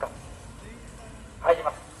どうですか？入り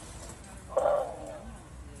ます。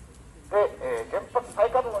で、原発再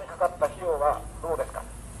稼働にかかった費用はどうですか？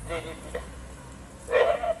 GDP です。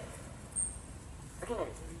次に、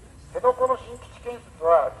辺野古の新基地建設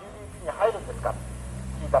は GDP に入るんですか？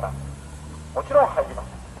聞いたら、もちろん入りま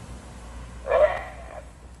す。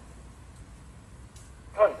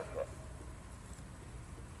さらにですね、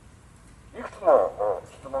いくつも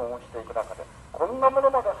質問をしていく中で、こんなも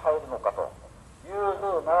のまで入るのかという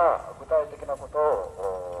ふうな具体的なこと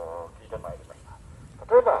を聞いてまいりました。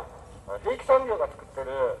例えば、兵器産業が作ってい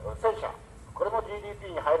る戦車、これも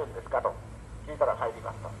GDP に入るんですかと聞いたら入り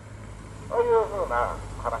ますと。そういうふうな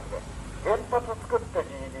話で、原発作って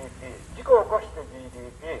GDP、事故を起こして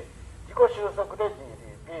GDP、事故収束で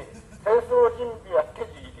GDP、戦争準備やって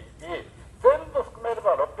GDP、全部含めれ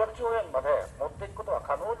ば600兆円まで持っていくことは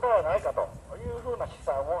可能ではないかというふうな試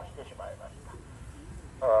算をしてしまいました。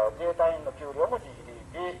自衛隊員の給料も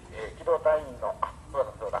GDP、機動隊員の、そ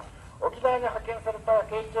うだ、沖縄に派遣された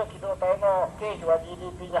警視庁機動隊の経費は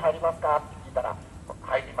GDP に入りますかって聞いたら、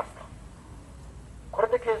入りますと。これ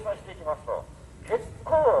で計算していきますと、結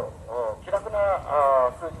構気楽な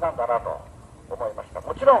数字なんだなと思いました。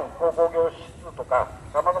もちろん鉱工業指数とか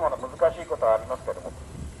さまざまな難しいことはありますけれども、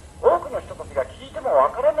多くの人たちが聞いてもわ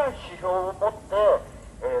からない指標を持って、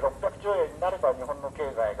600兆円になれば日本の経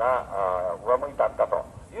済が上向いたんだと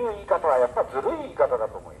いう言い方はやっぱりずるい言い方だ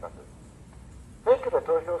と思います。選挙で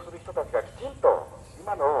投票する人たちがきちんと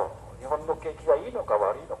今の日本の景気がいいのか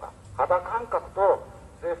悪いのか、肌感覚と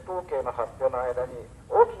政府統計の発表の間に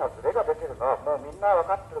大きなズレが出ているのはもうみんな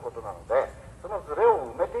分かっていることなので、そのズレ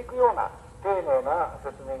を埋めていくような丁寧な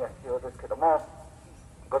説明が必要ですけども、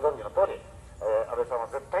ご存知の通り、安倍さんは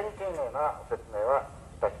絶対に丁寧な説明は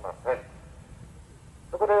いたしません。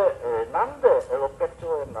そこで、なんで600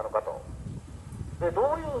兆円なのかと、でど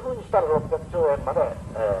ういうふうにしたら600兆円まで、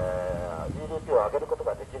GDP を上げること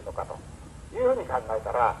ができるのかというふうに考え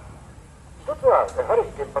たら、一つはやはり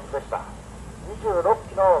原発でした。26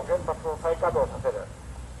基の原発を再稼働させる、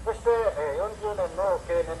そして、40年の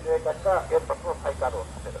経年齢化した原発を再稼働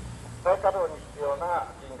させる。再稼働に必要な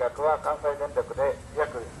金額は関西電力で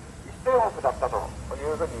約1000億だったとい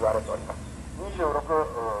うふうに言われております。26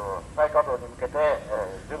再稼働に向けて、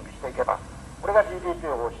準備していけば、これが GDP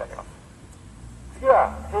を押し上げます。次は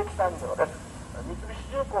兵器産業です。三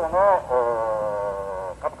菱重工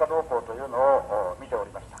の株価動向というのを見てお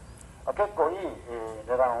りました。結構いい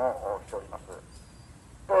値段をしております。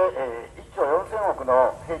で、1兆4000億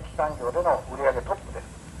の兵器産業での売上トップです。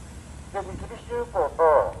で、三菱重工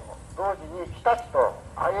と同時に日立と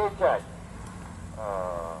IHI、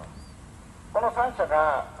この3社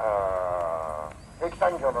が兵器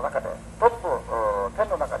産業の中でトップ10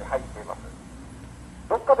の中に入っています。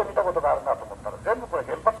どっかで見たことがあるなと思ったら、全部これ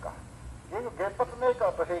原発か。原発メーカ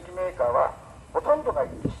ーと兵器メーカーはほとんどが一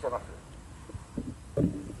致してます。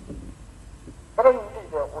さらに見てい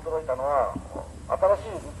て驚いたのは、新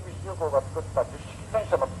しい三菱重工が作った10式戦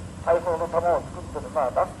車の大砲の弾を作っている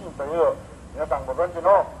ダスキンという皆さんご存知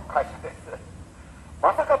の会社です。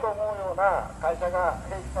まさかと思うような会社が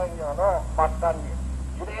兵器産業の末端に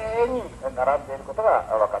きれいに並んでいることが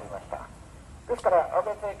分かりました。ですから安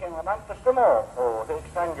倍政権は何としても兵器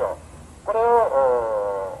産業、これ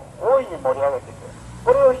を大いに盛り上げていく、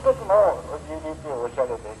これを一つの GDP を押し上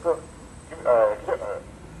げていく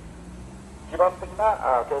基盤的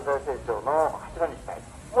な経済成長の柱にしたい。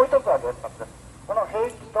もう一つは原発です。この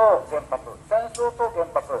兵器と原発、戦争と原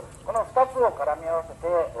発、この2つを絡み合わせて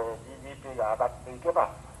GDP が上がっていけ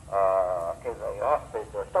ば経済が成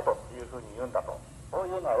長したというふうに言うんだと、そう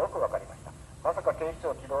いうのはよく分かりました。まさか警視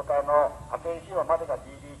庁機動隊の派遣費用までが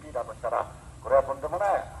GDP だとしたら、これはとんでもな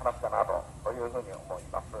い話だなというふうに思い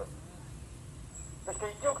ます。そして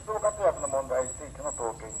1億総活躍の問題についての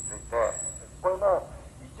統計について、これも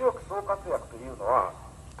1億総活躍というのは、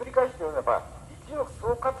ひっくり返して言えば1億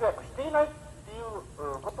総活躍していないっていう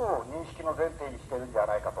ことを認識の前提にしているんじゃ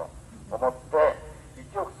ないかと思って、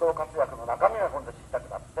1億総活躍の中身が今度知りたく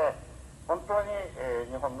なって、本当に、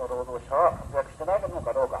日本の労働者は活躍してないの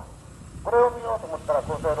かどうか、これを見ようと思ったら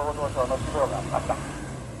厚生労働省の資料がありました。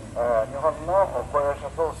日本の雇用者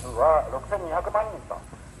総数は6200万人と。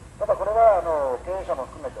ただこれは経営者も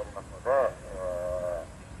含めておりますので、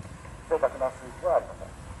正確な数字はありませ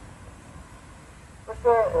ん。そして、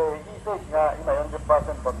非正規が今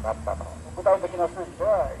 40% になったと。具体的な数字で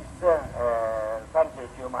は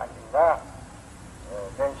1039万人が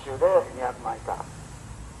年収で200万以下、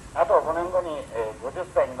あと5年後に50 90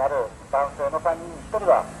歳になる男性の3人に1人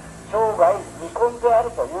は生涯未婚である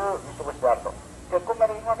という見過ごしであると、結婚が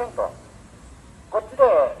できませんと、こっちで、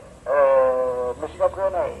飯が食え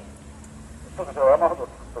ない人たちを山ほど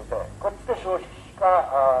作っておいて、こっちで少子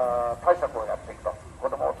化対策をやっていくと、子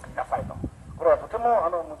供を作りなさいと、これはとても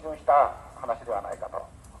矛盾した話ではないかと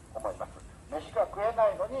思います。飯が食えな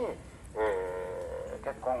いのに、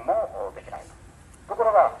結婚もできないと。とこ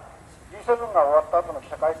ろが G7 が終わった後の記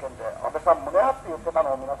者会見で安倍さん胸張って言ってた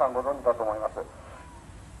のを皆さんご存知だと思います。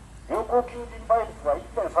有効求人倍率が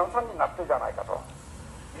 1.33 になってるじゃないかと、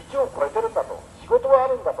1を超えてるんだと、仕事はあ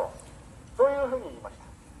るんだと、そういうふうに言いました。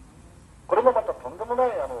これもまたとんでもな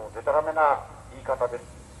いデタラメな言い方です。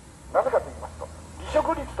なぜかと言いますと、離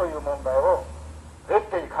職率という問題を徹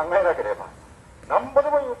底に考えなければなんぼで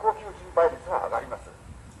も有効求人倍率は上がります。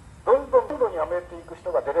どんどん辞めていく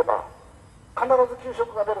人が出れば必ず休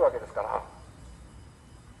職が出るわけですから、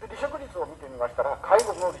で離職率を見てみましたら介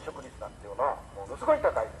護の離職率なんていうのはものすごい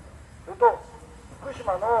高いです。それと福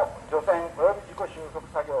島の除染および自己収束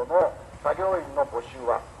作業の作業員の募集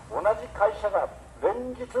は同じ会社が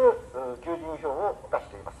連日求人票を出し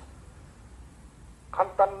ています。簡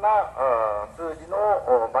単な数字の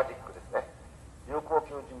マジックですね。有効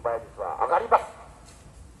求人倍率は上がります。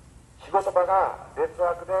仕事場が劣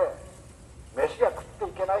悪で飯が食って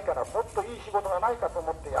いけないからもっといい仕事がないかと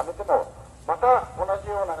思って辞めてもまた同じ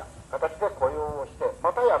ような形で雇用をして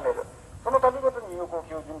また辞める。その度ごとに有効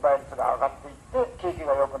求人倍率が上がっていって景気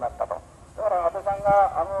が良くなったと。だから安倍さん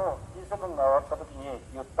がG7 が終わった時に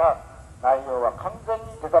言った内容は完全に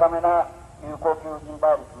デタラメな有効求人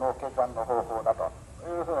倍率の計算の方法だと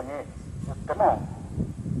いうふうに言っても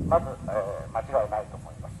まず、間違いないと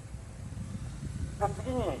思います。で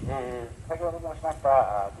次に、先ほど申しました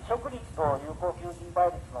離職率と有効求人倍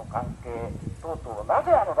率の関係等々をな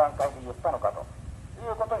ぜ段階で言ったのかとい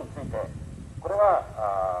うことについて、これ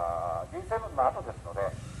はG7 の後ですので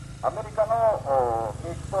アメリカの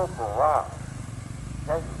景気動向は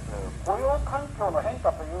雇用環境の変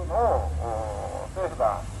化というのを政府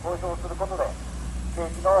が公表することで景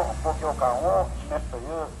気の公共感を示すとい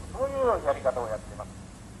うそういうやり方をやっています。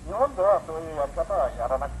日本ではそういうやり方はや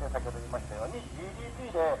らなくて、先ほど言いましたように GDP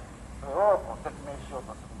でそれを説明しよう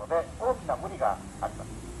とするので大きな無理があります。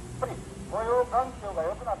やっぱり雇用環境が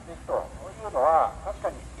良くなっていくというのは確か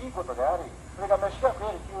にいいことであり、それが飯が食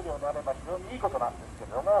える給料であれば非常にいいことなんですけ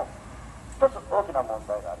れども、一つ大きな問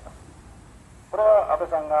題があります。これは安倍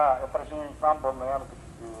さんがやっぱり新3本の矢の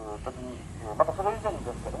時にまたそれ以前にで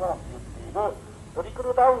すけども言っているトリク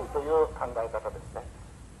ルダウンという考え方ですね。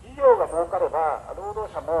企業が儲かれば労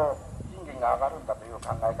働者も賃金が上がるんだという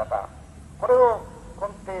考え方、これを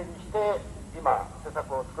根底にして今施策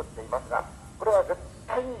を作っていますが、これは絶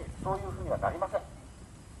対にそういうふうにはなりません。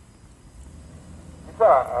実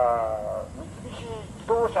は三菱自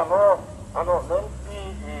動車の燃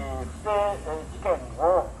費不正事件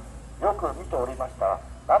をよく見ておりました。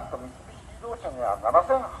なんと三菱自動車には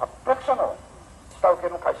7800社の下請け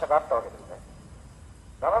の会社があったわけですね。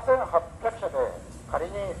7800社で仮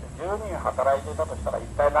に10人働いていたとしたら一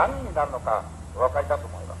体何人になるのかお分かりだと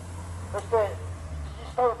思います。そして1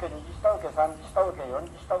次下請け、2次下請け、3次下請け、4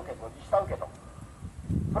次下請け、5次下請けと、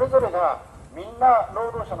それぞれがみんな労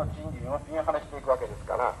働者の賃金をピンハネしていくわけです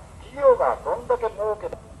から、企業がどんだけ儲け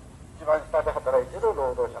一番下で働いている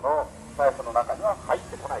労働者の財布の中には入っ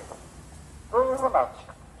てこないと、そういうふうな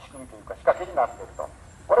仕組みというか仕掛けになっていると。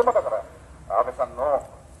これもだから安倍さんの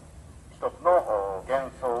一つの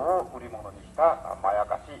幻想を売り物にしたまや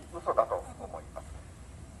かし嘘だと思います。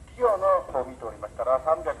企業のを見ておりましたら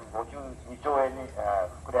352兆円に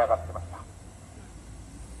膨れ上がってました。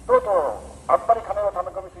とうとうあんまり金を溜め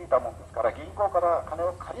込みすぎたもんですから、銀行から金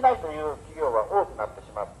を借りないという企業が多くなって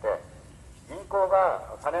しまって、銀行が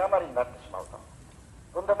金余りになってしまうと、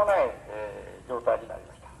とんでもない、状態になり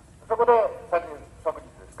ました。そこで昨日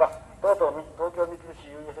ですか、とうとう東京三菱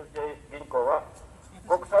UFJ 銀行は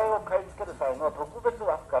国債を買い付ける際の特別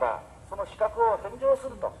枠からその資格を返上す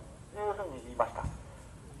るというふうに言いました。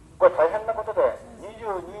これ大変なことで、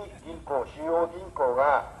22銀行、主要銀行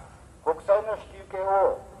が国債の引き受け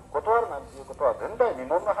を断るなんていうことは前代未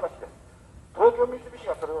聞の話です。東京三菱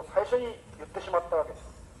がそれを最初に言ってしまったわけです。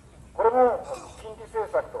これも金利政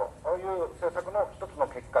策という政策の一つの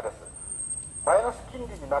結果です。マイナス金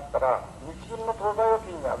利になったら日銀の当座預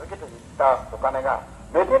金に預けていったお金が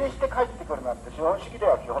目減りして帰ってくるなんて資本主義で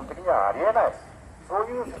は基本的にはありえない、そう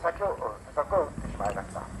いう施策を打ってしまいま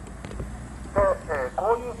した。で、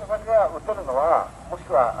こういう施策が打てるのは、もし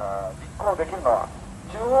くは実行できるのは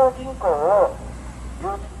中央銀行を牛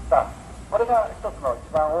耳った、これが一つの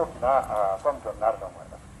一番大きな根拠になると思い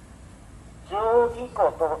ます。中央銀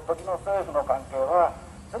行と時の政府の関係は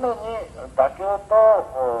常に妥協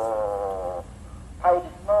と対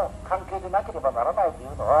立の関係でなければならないと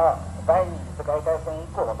いうのは第二次世界大戦以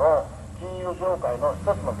降の金融業界の一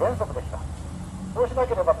つの原則でした。そうしな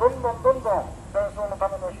ければどんどん戦争の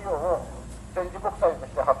ための費用を戦時国債と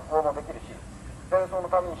して発行もできるし、戦争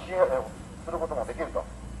のために支援をすることもできると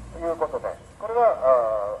いうことで、これは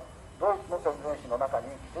ドイツの戦前史の中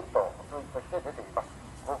にきちんと数字として出ています。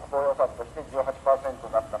国防予算として 18%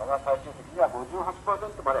 だったのが最終的には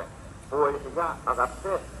 58% まで防衛費が上がっ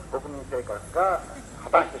て国民生活が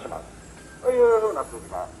破綻してしまうというふうな数字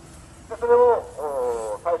がある。でそれ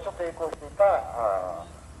を最初抵抗していた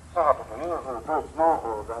サハトというドイツ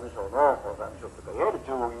の財務省というかいわゆる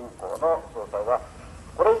中央銀行の総裁は、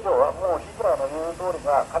これ以上はもうヒトラーの言う通り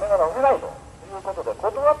が金が出せないということで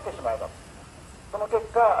断ってしまいます。その結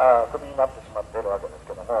果クビになってしまっているわけです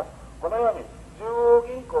けども、このように中央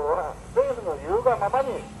銀行は政府の言うがまま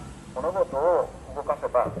に物事を動かせ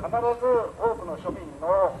ば必ず多くの庶民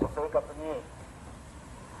の生活に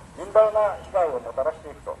甚大な被害をもたらして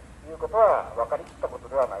いくということは分かりきったこと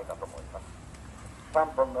ではないかと思います。3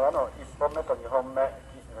本の矢の1本目と2本目、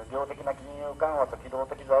量的な金融緩和と機動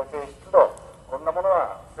的財政出動、こんなもの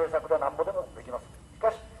は政策でなんぼでもできます。しか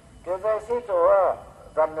し経済成長は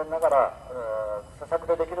残念ながら施策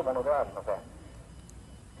でできるものではありません。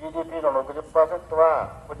 GDP の 60%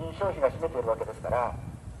 は個人消費が占めているわけですから、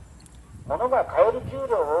物が買える給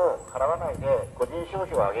料を払わないで個人消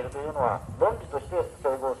費を上げるというのは論理として整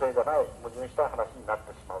合性がない矛盾した話になっ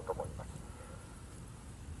てしまうと思います。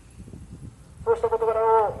そうした事柄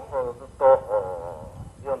をずっと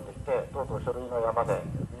読んできて、とうとう書類の山で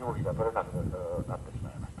身動きが取れなくなってしま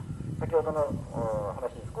いました。先ほどの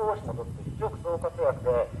話に少し戻って一億総活躍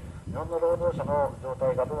で日本の労働者の状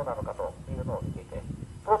態がどうなのかというのを見ていて、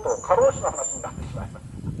とうとう過労死の話になってしまいまし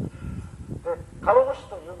た。で過労死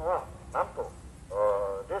というのはなんと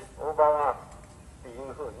レスオーバーワークってい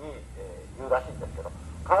うふうに言うらしいんですけど、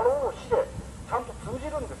過労死でちゃんと通じ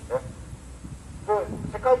るんですね。で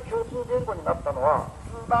世界共通言語になったのは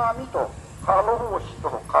津波と過労死と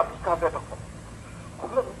カビ風と、こ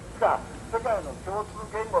の3つが世界の共通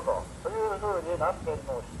言語というふうになっている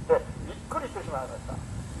のを知ってびっくりしてしまいました。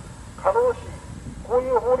過労死、こうい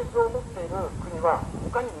う法律を持っている国は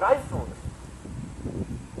他にないそうです。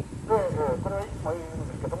でこれはいつも言うん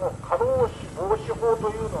ですけども、過労死防止法と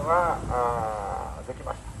いうのができ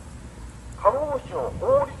ました。過労死を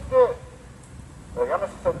法律でやめ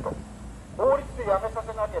させると、法律でやめさせ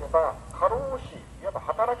なければ過労死、いわば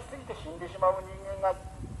働きすぎて死んでしまう人間が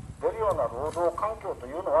出るような労働環境と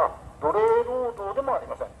いうのは奴隷労働でもあり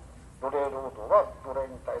ません。奴隷労働は奴隷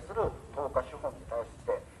に対する投下資本に対し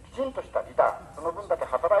てきちんとした利他、その分だけ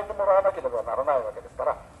働いてもらわなければならないわけですか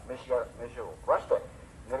ら、飯を食わして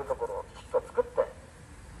寝るところをきちっと作って、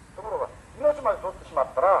ところが命まで取ってしま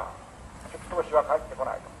ったら出頭しは返ってこ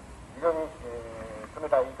ないと、非常に、冷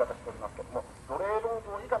たい言い方しておりますけども、奴隷労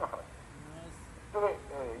働以下の話で、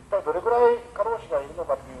一体どれぐらい過労死がいるの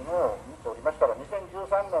かというのを見ておりましたら、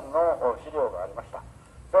2013年の資料がありました。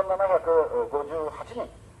1758人、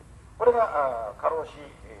これが過労死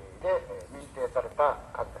で認定された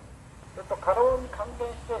数です。過労に関連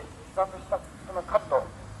して自殺した人の数と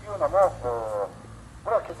いうのも、こ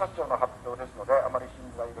れは警察庁の発表ですのであまり信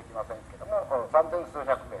頼できませんけれども、3000数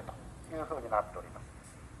百名というふうになっております。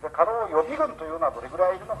で過労予備軍というのはどれぐら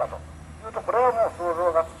いいるのかというと、これはもう想像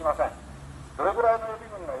がつきません。どれぐらいの予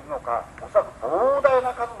備軍がいるのか、おそらく膨大な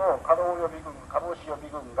数の過労予備軍、過労死予備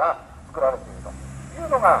軍が作られているという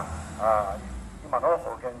のが今の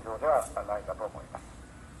現状ではないかと思います。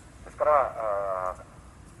ですから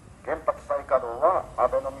原発再稼働はア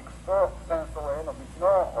ベノミクスと戦争への道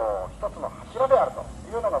の一つの柱であると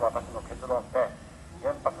いうのが私の結論で、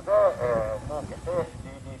原発で儲けて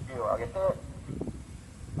GDP を上げて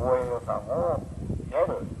防衛予算をいわ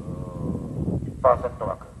ゆる 1%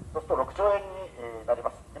 枠、そうすると6兆円になり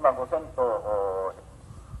ます。今5000と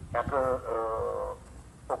100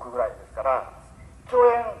億ぐらいですから、1兆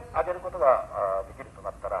円上げることができるとな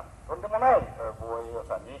ったらとんでもない防衛予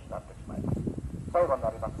算になってしまいます。最後にな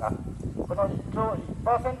りますが、この1兆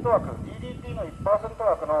 1% 枠、 GDP の 1%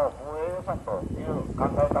 枠の防衛予算という考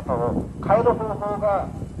え方を変える方法が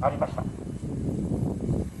ありました。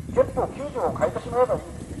憲法9条を変えてしまえばいいん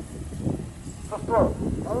です。そうすると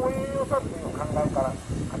防衛予算という考え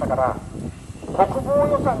方から国防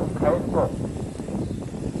予算に変えると、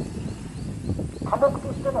科目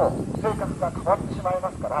としての性格が変わってしまい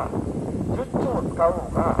ますから、10兆を使う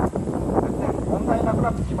方が全然問題なく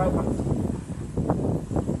なってしまいます。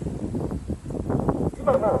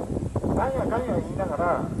今もなんやかんや言いなが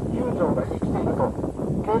ら9条が生きていると、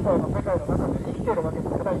経済の世界の中きているわけです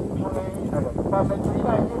から、去年2%以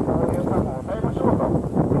内に防衛予算を抑えましょうという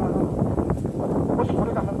ふうに、もしこ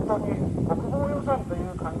れが本当に国防予算とい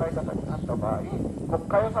う考え方になった場合、国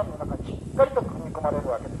家予算の中にしっかりと組み込まれる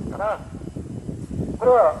わけですから、こ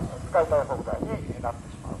れは使いたい放題になって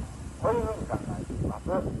しまう、こういうふうに考えています。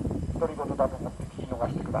独り言だと思って聞き逃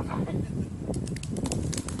してください。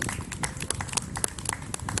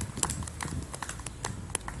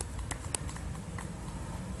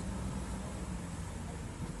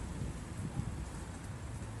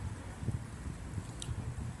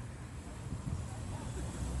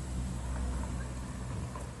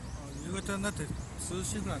夕方になって涼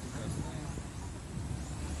しくなってきたですね。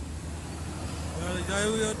だい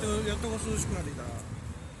ぶやっとこ涼しくなってきた。皆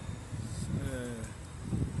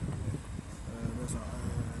さん、た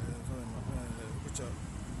だいま、こっちは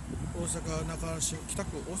大阪中島北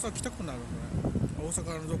区、大阪北区になるのね。大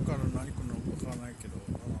阪のどっかの何区のかわからないけど、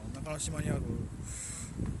中之島にある、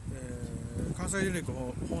関西電力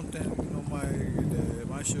本店の前で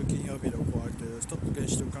毎週金曜日で行われているストップ原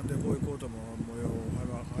子力関電包囲行動の模様を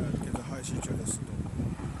現在配信中です。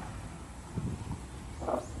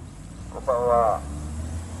こんばんは。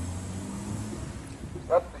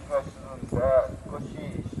やっと日が沈んで少し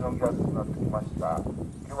しのぎやすくなってきました。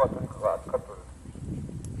今日はとにかく暑かったで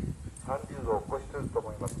す。30度を超していると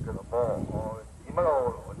思いますけども、今の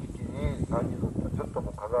時期に30度ってちょっと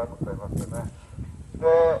もう風がございましてね。で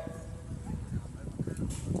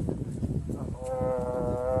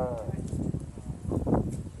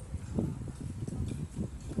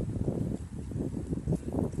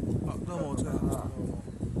どうもお疲れ様です。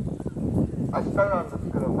明日なんです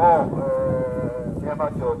けども、美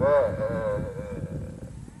浜町で、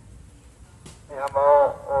美浜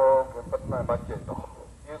を原発内町へと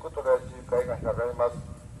いうことで集会が開かれます。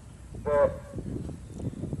で、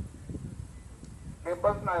原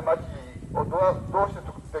発内町をどうして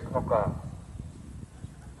作っていくのか、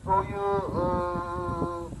そういう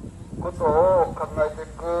ことを考えてい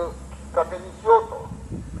くきっかけにしようと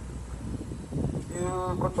い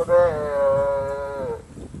うことで、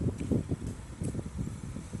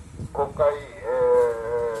今回、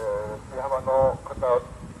美浜の方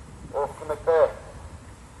を含めて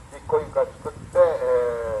実行委員会を作って、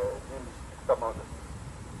準備してきたものです。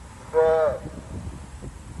で、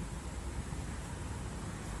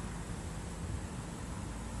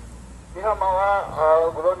美浜は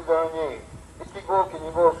ご存知のように1号機、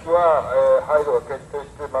2号機は、廃炉が決定し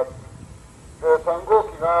ています。で、3号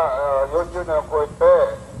機が40年を超えて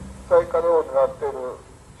再稼働を狙っている。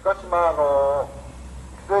しかし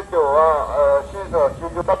規制庁は審査は終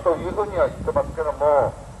了だというふうには言ってますけど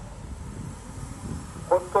も、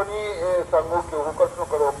本当に3号機を動かすの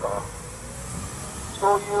かどうか、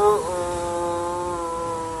そういう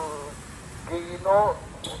疑義の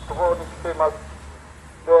ところに来ています。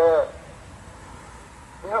で、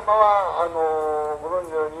美浜はご存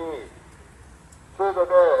知のように制度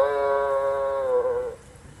で、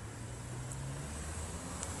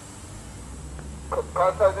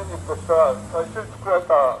関西電力としては最初に作られ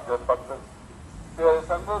た原発です。で、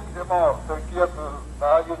3号機でも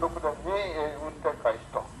1976年に運転開始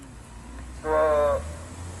と。で、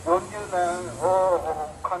40年を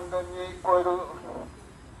完全に超える、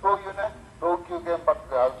そういうね、老朽原発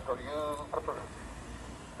であるということです。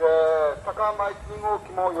で、高浜1、2号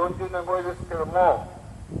機も40年超えですけれども、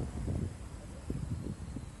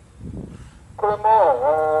これ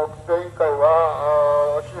も規制委員会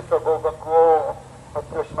は審査合格を発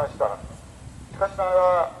表しました。しかしなが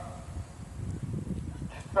ら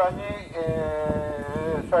実際に、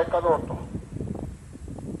再稼働とい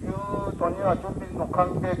うのには準備の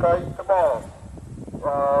関係から言っても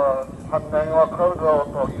3年はかかるだろう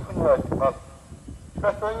というふうに言われています。し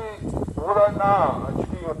かしそれに膨大な資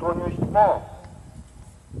金を投入しても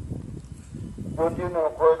40年を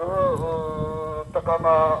超える高浜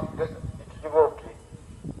1号機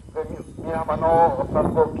で美浜の3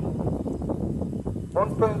号機、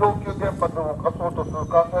本当に老朽原発を動かそうとする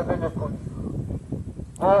関西電力を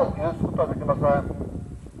許すことはできません。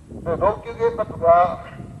で、老朽原発が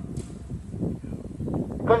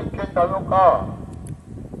いかに危険であるのか、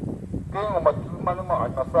原因を待つまでもあ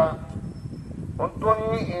りません。本当に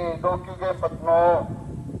老朽原発の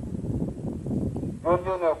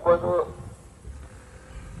40年を超える、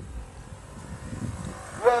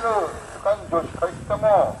いわゆる世界の常識から言っても、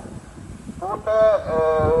到底、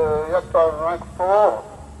やってはないことを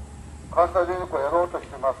関西電力はやろうとし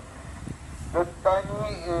ています。絶対に、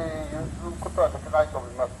譲ることはできないと思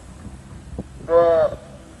います。で、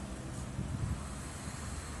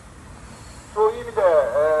そういう意味で、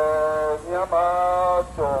美浜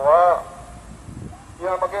町は美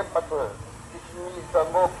浜原発、123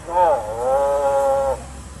号機の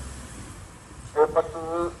原発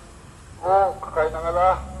を抱えなが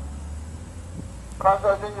ら、関西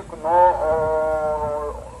電力の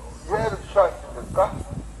いわゆる地下室ですか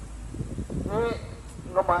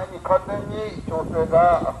の前に完全に調整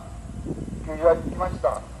が切り上げてきまし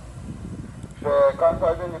た。関西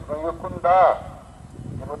電力の組んだ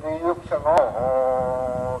自分で有力者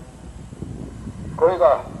の声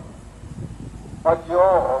が町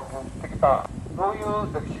を牛耳ってきた、そういう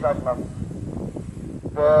歴史があります。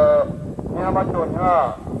美浜町に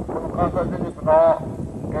はこの関西電力の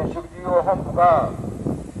原子力事業本部が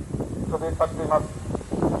それに立っています。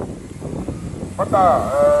また、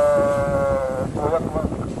条約の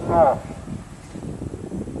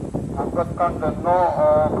原発関連の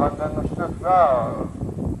施設が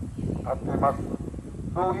立っています。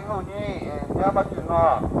そういうふうに美浜というのは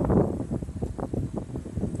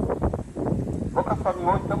若さにお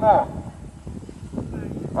いても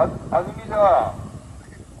ある意味では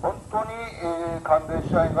本当に関連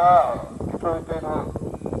支配が受け取れている、そ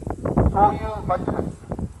ういう町です。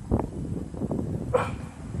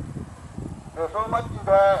その町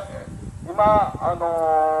で今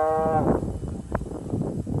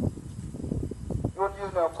40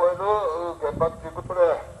年を超える原発ということで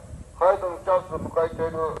ハイドのチャンスを迎えてい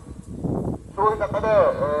る、そういう中で、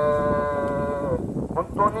本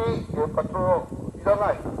当に原発をいら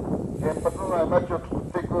ない、原発のない町を作っ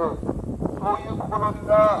ていく、そういう試み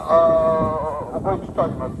が起こりつつあり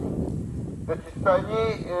ます。で、実際に、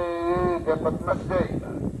原発なしで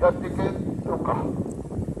やっていけるのか、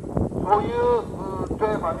そういうテ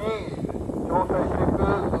ーマに挑戦していく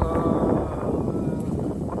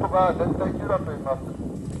ことが絶対必要だと思います。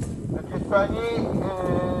で、実際に、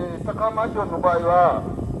高浜町の場合は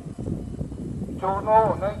町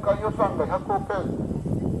の年間予算が100億円、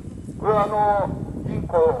これは人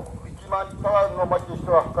口1万人の町とし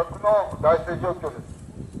ては破格の財政状況です。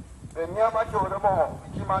で、美浜町でも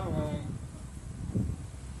1万人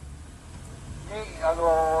1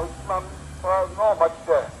万の町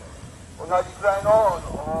で同じくらいの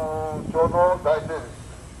町の財政です。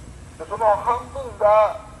で、その半分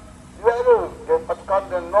がいわゆる原発関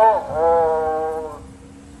連の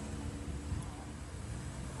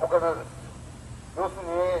お金です。要するに、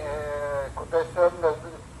固定資産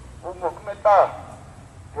を含めた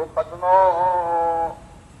原発の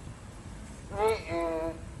に、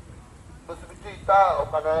結びついたお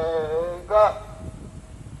金が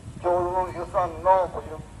町の予算の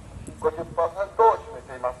 50% を占め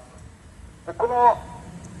ています。で、この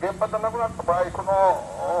原発がなくなった場合、この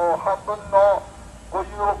半分の50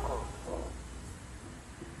億、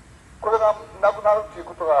これがなくなるという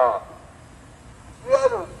ことがいわゆ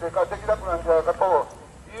る生活できなくなるんじゃないかと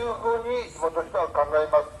いうふうに地元の人は考え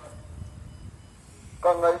ます。考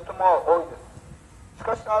える人も多いです。し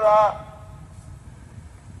かしながら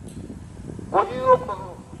50億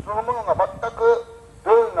そのものが全くゼ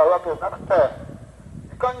ロになるわけじゃなくて、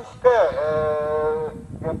いかにして、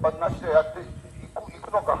原発なしでやってい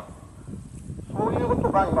くのか、そういうこ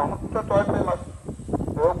とが今本当に問われています。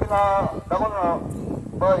沖縄、名古屋の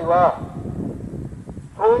場合は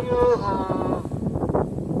そういう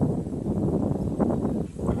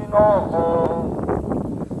国の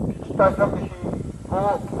基地対策費を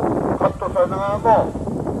カットされながらも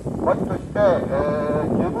町として、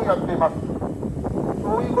十分やっています。そ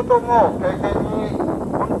ういうことも経験に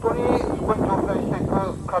本当にそこに挑戦していく、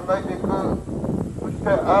考えていく、そして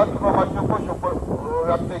アートの町おこしを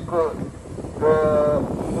やっていく、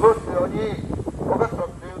どうしてよりオーケストラ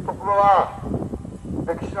というところは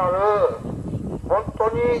歴史のある本当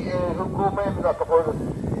に風光明媚なところです。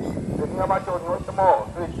美浜町においても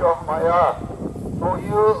水晶浜やそうい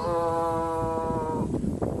う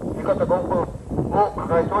見方を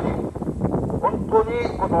抱えており、本当に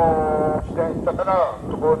この自然豊かな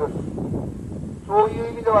ところです。そうい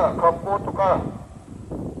う意味では観光とか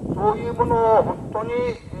そういうものを本当に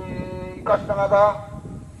生かしながら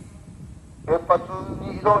原発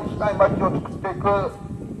に依存しない町を作っていく、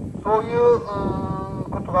そういう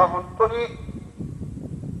ことが本当に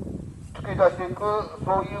作り出していく、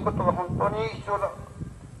そういうことが本当に必要な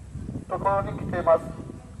ところに来ています。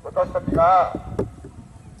私たちが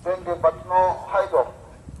全原発の廃炉、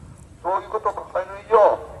そういうことを抱える以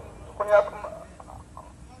上、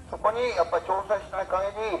そこにやっぱり挑戦しない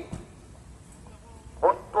限り、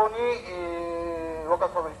本当に、若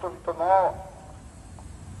さの人々の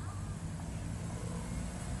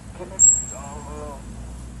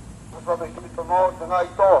若さの人々の願い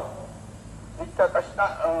と立体化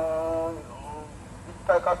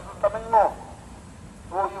するためにも、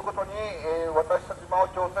そういうことに、私たちも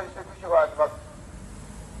挑戦していく必要があります。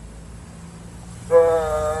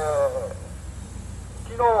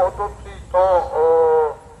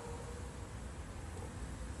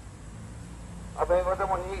名簿デ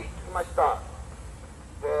モに行きました。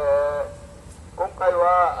で、今回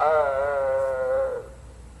は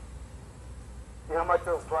美浜町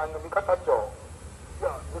の隣の三方町、い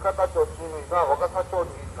や三方町チームが若狭町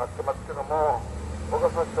になってますけども、若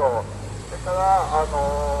狭町、それから小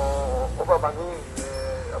浜に、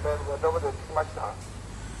アベルがデモで行ってきました。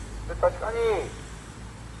で、確かに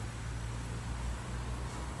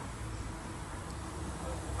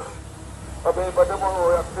アベルバデモ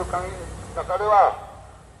をやってる限りの中では、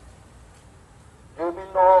住民の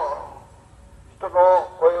人の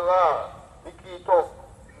声が生き生きと、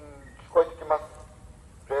聞こえてきます。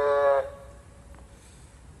で、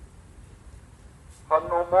反応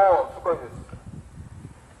もすごいです。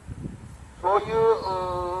そういう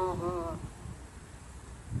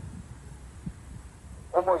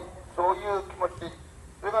思い、そういう気持ち、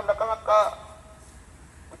それがなかなか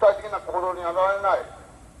具体的な行動に現れない、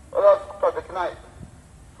表すことはできない、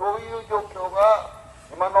そういう状況が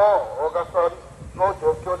今の小笠原の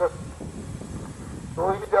状況です。そ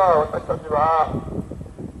ういう意味では私たちは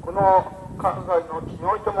この関西の地に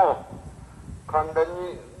おいても関連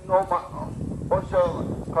の本社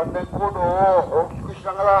関連行動を大きくし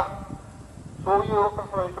ながら、そういう小笠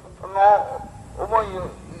原の人々の思いを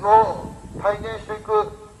体現してい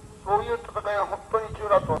く、そういう戦いが本当に重要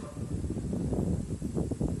だと。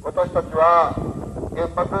私たちは原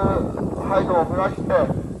発廃炉を目指して、あ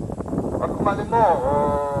くまで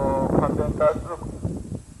も関連に対する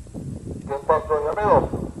原発をやめろ、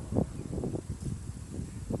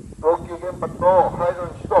老朽原発を廃炉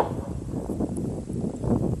にしろ、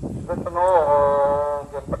すべての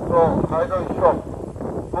原発を廃炉にしろ、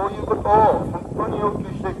そういうことを本当に要求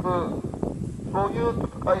していく、そういう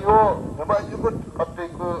戦いを粘り強く使ってい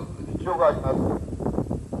く必要があります。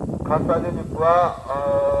関西電力は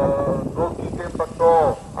老朽原発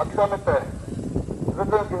を諦めて、すべて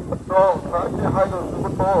の原発を直ちに廃炉するこ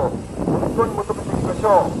とを本当に求めていきまし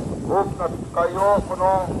ょう。大きな戦いをこ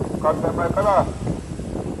の関連前から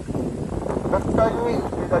絶対に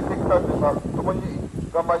繰り出していきたいと思います。共に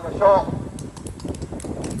頑張りましょう。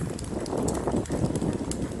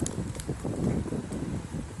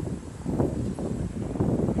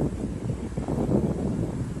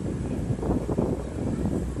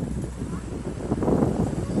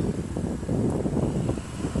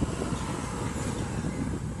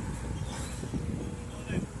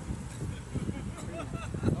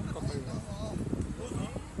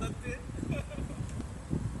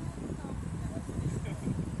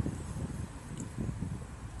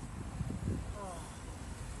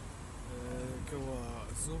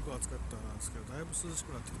すごく暑かったんですけど、だいぶ涼し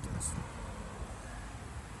くなってきてますね。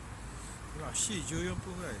今7時14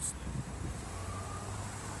分ぐらいですね。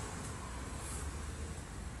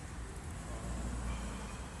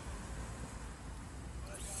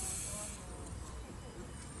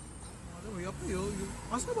でもやっぱり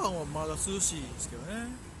朝晩はまだ涼しいですけど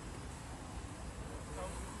ね。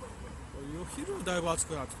お昼はだいぶ暑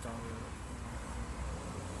くなってきたので。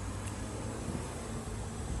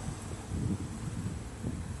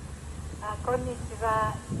こんにち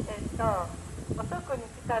は。遅くに来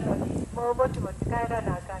たのにもうぼちぼち帰ら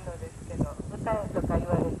なあかんのですけど、歌えとか言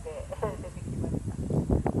われて出てきました。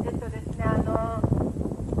ですね、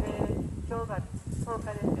今日が10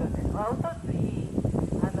日ですよね。おとつい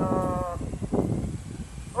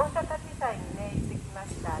大阪地裁にね行ってきま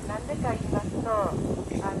した。なんでか言いますと、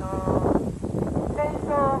戦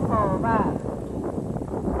争法は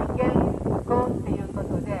違憲無効っていうこ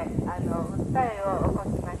とで訴えを起こ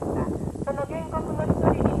しました。その原告の一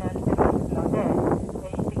人になってますので、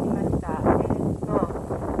行ってきました。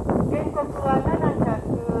原告は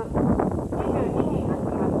722人集まっ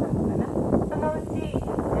たのかな。そのうち、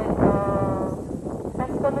差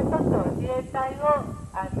し止め訴訟、自衛隊を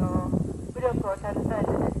武力を携えて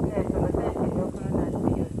ですね、その戦地に送るなんて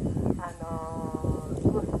いう差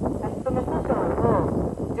し止め訴訟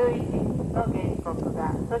を11人の原告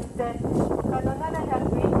が、そして他の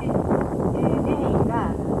701人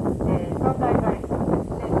が損害賠償で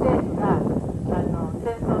すね、政府が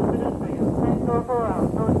戦争するという戦争法案を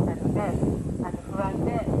通したので、不安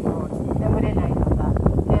で眠れないとか、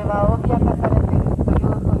平和を脅かされているという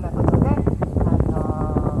ふうなことで、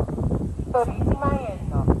1人1万円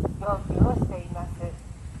の要求をしています。で、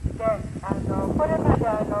これまで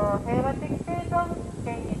平和的生存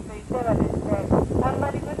権についてはですね、あんま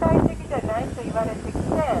り具体的じゃないと言われてきて、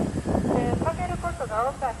下げることが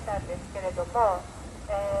多かったんですけれども、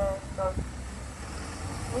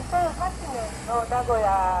2008年の名古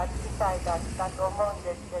屋地裁だったと思うん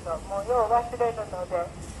ですけど、もうよう忘れるので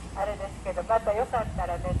あれですけど、またよかった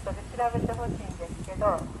らネットで調べてほしいんですけ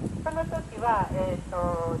ど、その時は、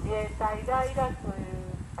自衛隊がイラク、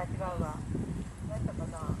違うわ、なんだか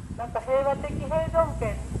な、なんか平和的生存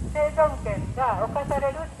権が侵さ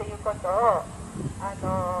れるっていうことを、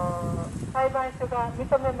裁判所が認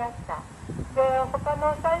めました。で、他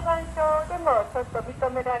の裁判所でもちょっと認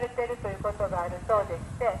められているということがあるそうでし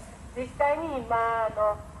て、実際に今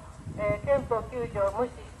憲法9条を無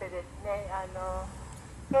視してですね、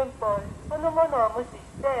憲法そのものを無視し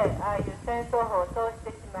てああいう戦争法を通し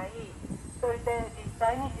てしまい、それで実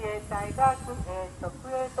際に自衛隊がクウェ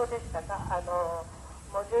ートでしたか、も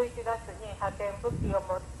う11月に派遣武器を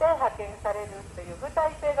持って派遣されるという具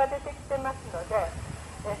体性が出てきてますので、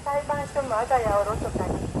裁判所もあだやおろそか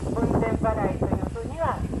に分前払いというふうに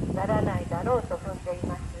はならないだろうと踏んでい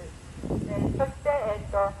ます。そして、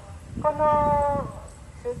この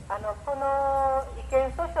違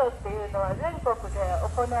憲訴訟っていうのは全国で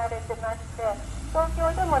行われてまして、東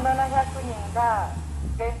京でも700人が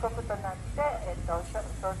原告となって、訴訟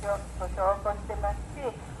を起こしてますし、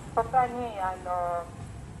他に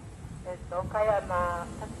岡山、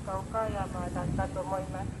確か岡山だったと思い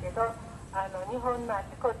ますけど、日本のあ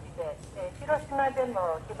ちこちで、広島で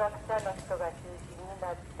も被爆者の人が中心に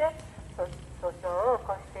なって訴訟を起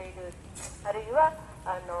こしている、あるいは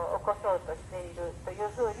起こそうとしているという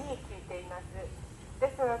ふうに聞いています。で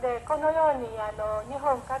すので、このように日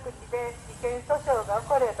本各地で違憲訴訟が起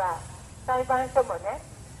これば、裁判所もね、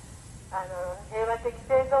平和的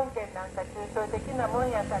生存権なんか抽象的なもん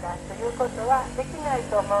やからということはできない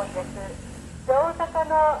と思うんです。で、大阪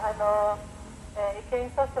の違憲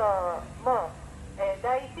訴訟も、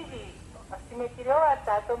第一次締め切り終わっ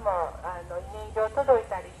た後も委任状届い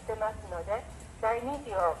たりしてますので、第二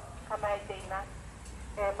次を構えています。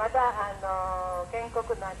まだ原告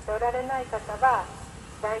なっておられない方は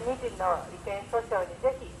第二次の違憲訴訟に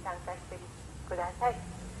ぜひ参加してください。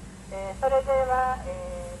それでは、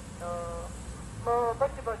もうぼ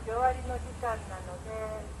ちぼち終わりの時間なので、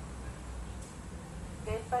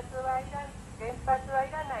原発はい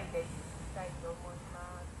らないでいきたいと思いま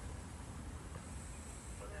す。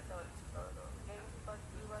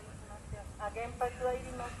原発はい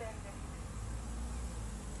りませんです。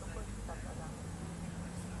どこ行ったかな。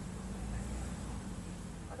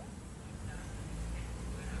あれ？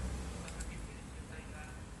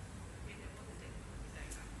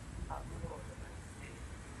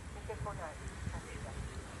出てこない。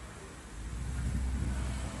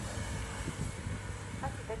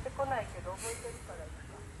出てこないけど覚えてるからいい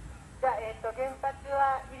か。じゃあ、原発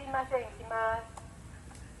はいりません。いきます。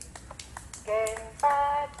原発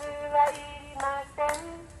はいりません。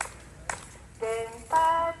原発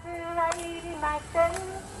はいりません。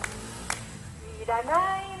いらな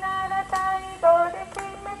いなら態度で決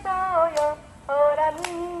めそうよ。ほらみ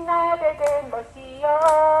んなでデモしよ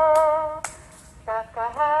う。高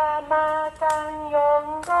浜345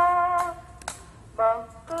ボッ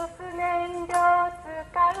クス燃料使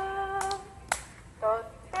う。とっ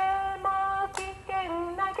ても危険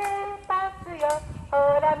な原発よ。ほ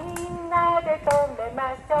らみんなで止めま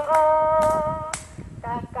しょう。高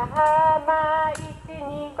浜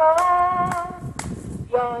125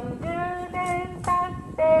 40年経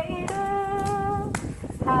っている。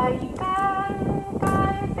配管変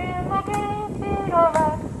えても原子炉は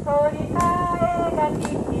取り替えがき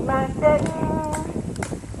きません。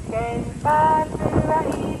原発はい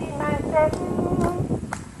りません。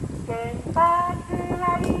原発は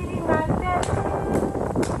いりません。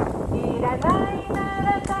いらないなら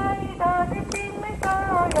態度で決めそ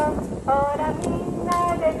うよ。ほらみんな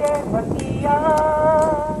でデモしよう。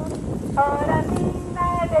ほらみんな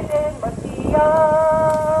でデモしよう。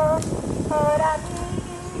ほらみ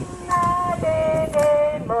んなでデ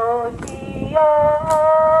モしよう。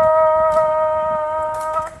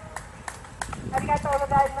ありがとうご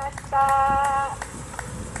ざいました。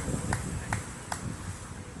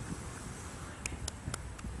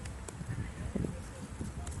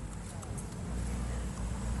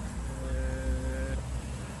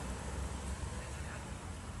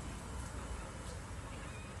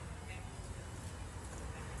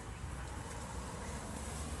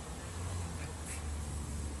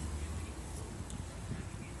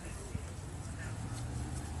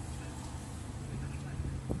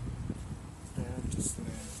ですね。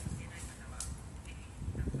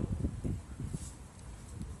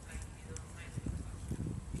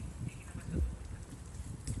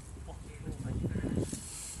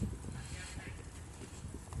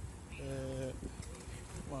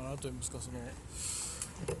まあなんと言いますか、その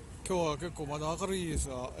今日は結構まだ明るいです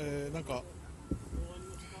が、なんか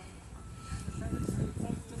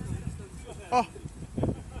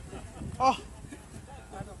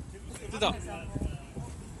出た。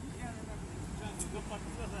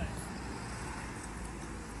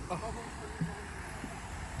こ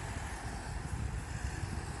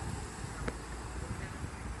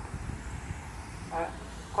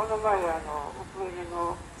の前ウクレレ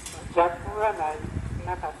のジャックが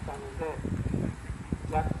なかったので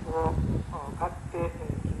ジャックを買って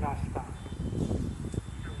きました。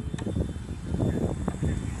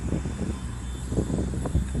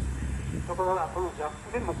ところがこのジャッ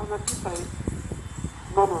クでもこんな小さい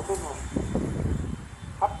ものでも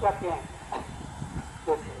800円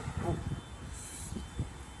です。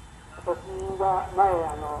私が前視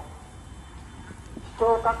聴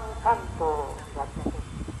覚担当だった時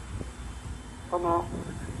この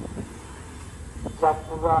ジャッ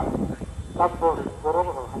クが段ボールにゴロ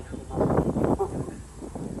ゴロ入っています。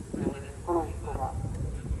この人が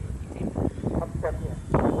800円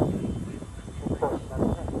発行しますね。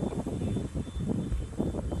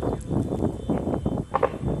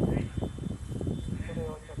それを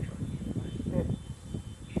ちょっとして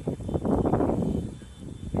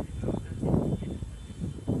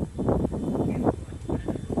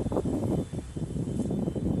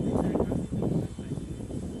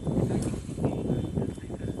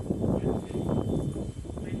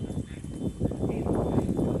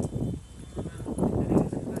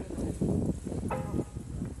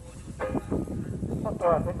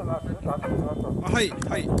出てます。はい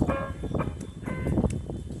はい。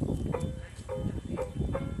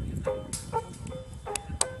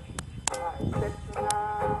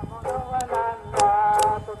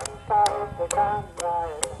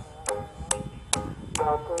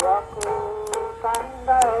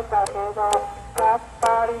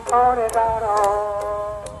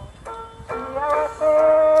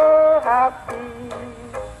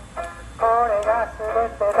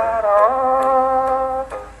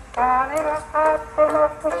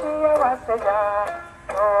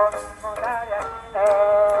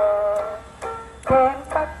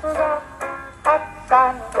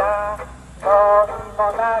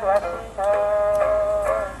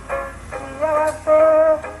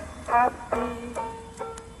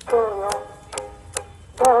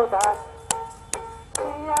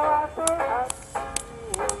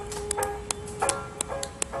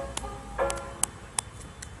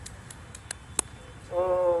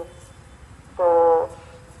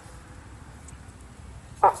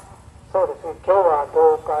そうですね、今日は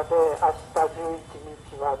10日で明日11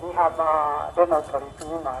日は美浜での取り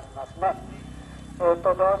組みもありますね。同時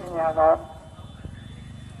に11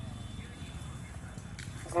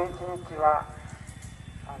日は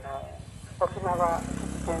沖縄基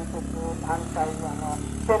地建設反対普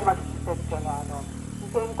天間基地撤去の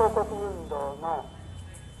意見広告運動の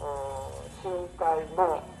集会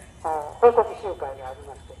の報告集会があり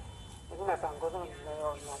まして、皆さんご存知の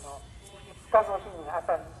ように2日の日に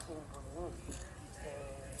朝日新聞に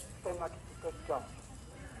普天間基地撤去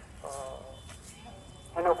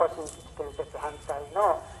辺野古新基地建設反対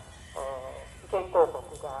の意見広告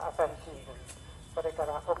が朝日新聞、それか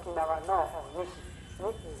ら沖縄の西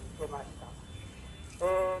に出ました。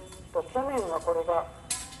去年はこれが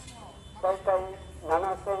大体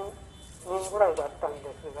7000人ぐらいだったん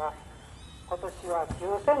ですが、今年は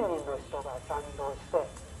9000人の人が賛同して、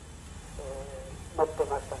持って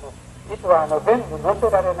ましたね。実は全部載せ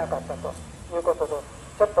られなかったということで、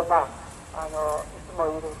ちょっといつも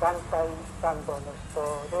いる団体賛同の人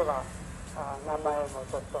では名前も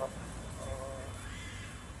ちょっと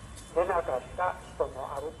出なかった人も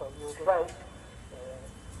あるというぐらい、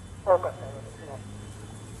多かったようですね。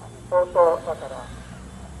相当だから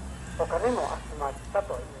お金も集まった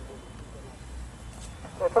というふうに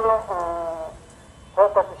聞いてます。でその報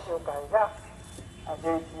告集会が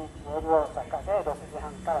11日夜大阪で6時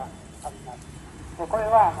半からあります。でこれ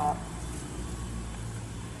は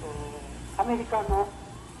アメリカの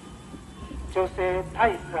女性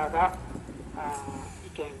大佐が意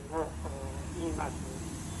見を言います。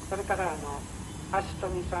それから橋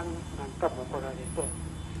富さんなんかも来られて、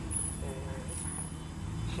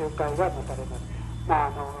集会が持たれます。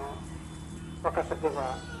若狭で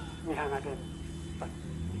は美浜原発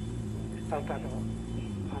再稼働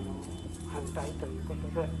反対ということ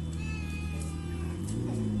で、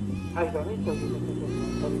態度にということでの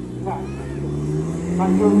取り組みがありま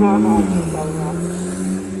す。いろんな集会が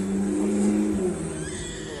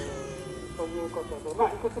ということで、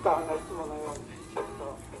いくつかいつものようにちょっと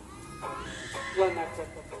いろんな人た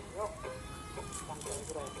ちを3回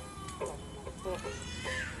ぐらいでやりまして。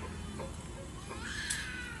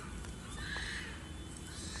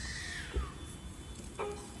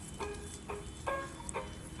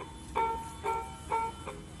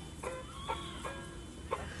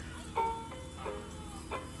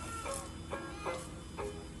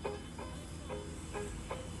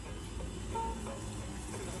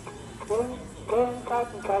原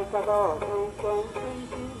発再稼働点検推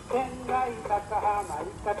進仙台高浜行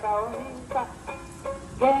き方を認可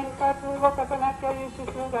原発動かさなきゃ輸出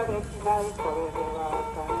ができないこれでは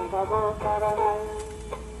金が儲からない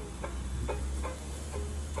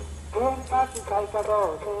原発再稼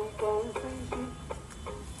働点検推進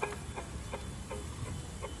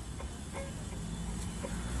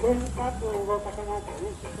原発動かさなきゃ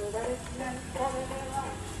輸出ができないこれで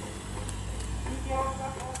は企業が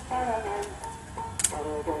儲からないこ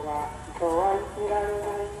れでは人は生きられな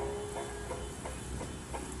い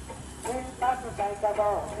原発再稼働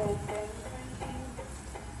点検推進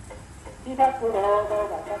被爆労働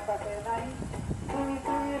が欠かせない次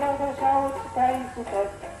々労働者を使い捨て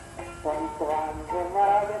ポイント安全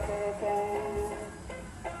は上げてけ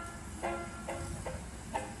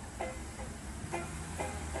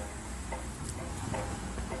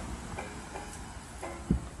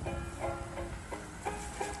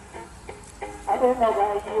安倍の外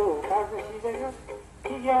遊を隠しで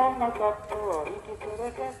企業のトップを引き連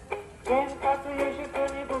れて原発輸出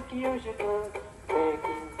に武器輸出税金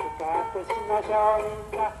使ってしましょうみ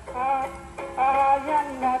んな嫌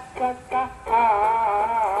になっちゃった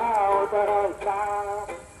驚いた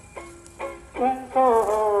戦争法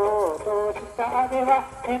を通した安倍は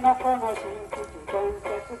辺野古の新基地建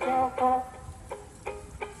設強行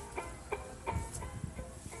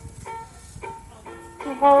地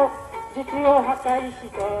方実を破壊し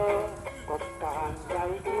て国家犯罪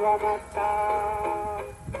極まった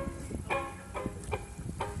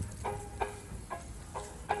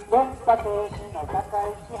原発停止の高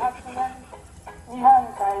市発言日本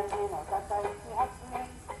海事の高市発言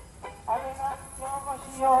あれが擁護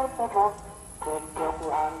しようとも電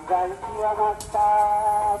力犯罪極まった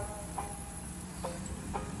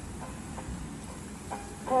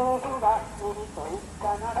政府が無理と言っ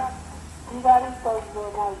たなら左と言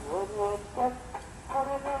えないようにしてこ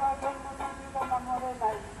れでは全部の自が守れな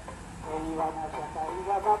い平和な社会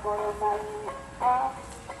が守れない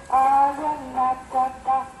嫌になっちゃった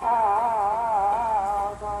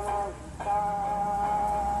驚いた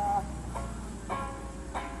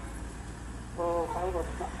最後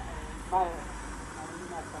前に言い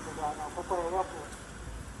ましたけどここへよく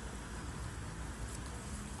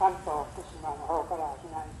関東福島の方から避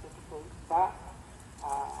難してきていた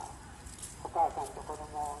お母さんと子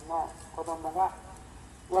供が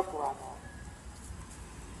よく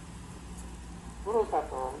ふるさ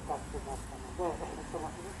とを歌ってましたので、その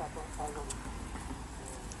ふるさとを最後に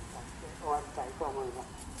歌って終わりたいと思いま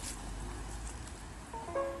す。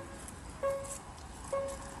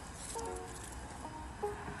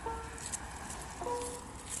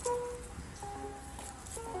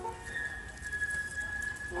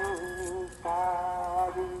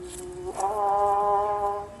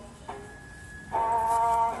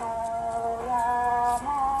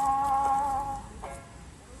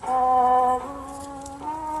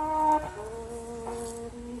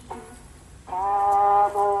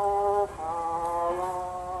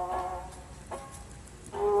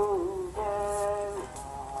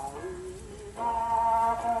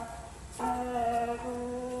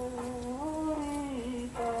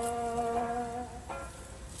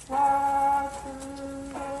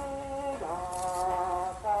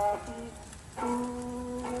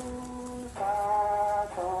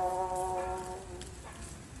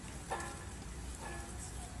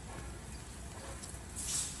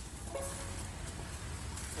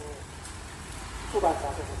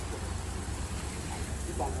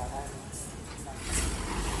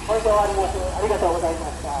これで終わります。ありがとうございま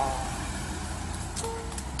した。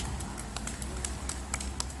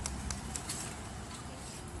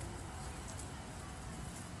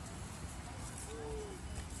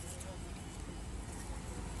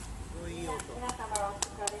皆様お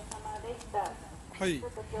疲れ様でした。はい。ちょ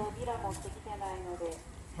っと今日ビラ持ってきてないので、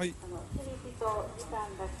はい。日にちと時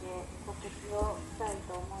間だけ告知をしたい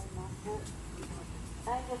と思います。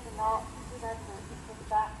来月の4月5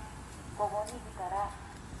日午後2時から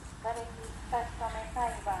がれき差し止め裁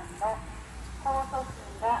判の控訴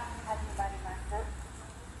審が始まります。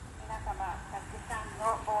皆様たくさん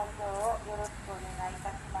のご協をよろしくお願いいた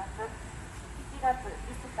します。4月5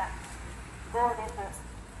日号です。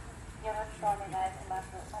よろしくお願いしま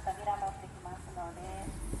す。またビラ持ってきますの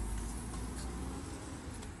で。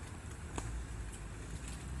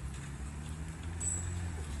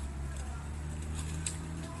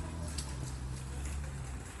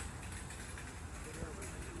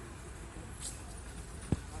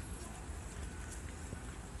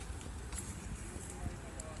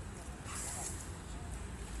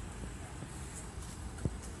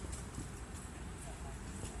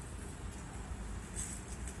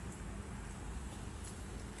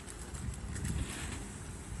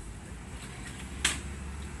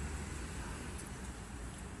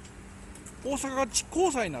大阪が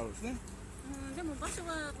高裁になるんですね。でも場所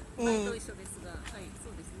は前と一緒ですが、はい、そ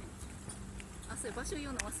うですね。あ、そういう場所言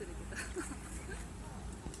うの忘れてた。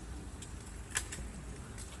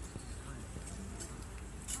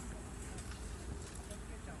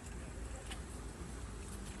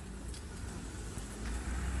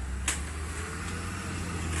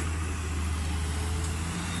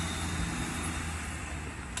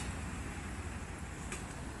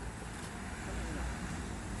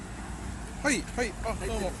はい、はい、あ、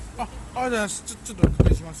どうも、ありがとうございます。ちょっと確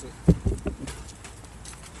認します。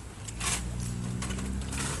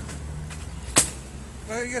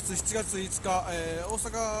来月7月5日、大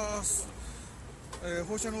阪、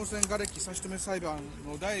放射能線瓦礫差し止め裁判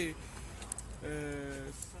の控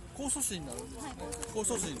訴審になるんですね。控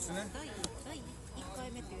訴審ですね。第1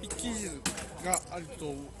回目という一記事があると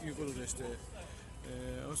いうことでして、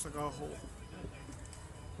大阪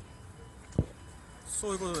そ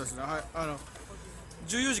ういうことですね。はい、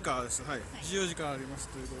14時からです。はい、14時からあります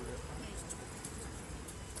ということで。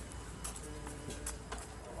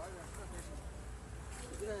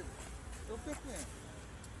600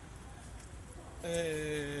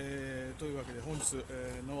円。というわけで本日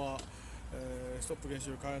のは、ストップ原子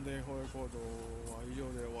力関電包囲行動は以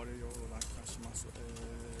上で終わるような気がします。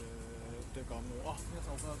というかもう皆さ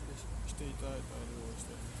んお片付けしていただいたようでし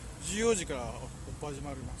て14時から始ま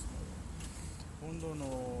りますので。今度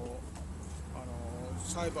の、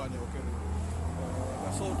裁判における、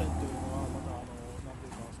争点というのはまたなんていう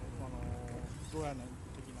かどうやねん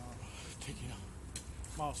的な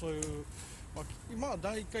まあそういう、今は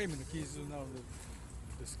第1回目の期日なの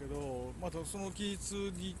ですけど、またその期日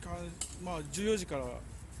に14時から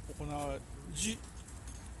行わ4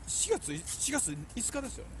月5日で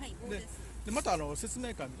すよね。はい、でまた説明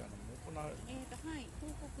会みたいなのも行われる、はい、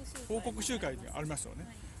報告集会にありますよね。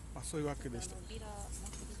はい、そういうわけでした。ビラ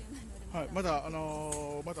はい、また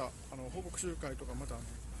報告集会とかまた、ちょ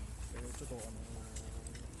っと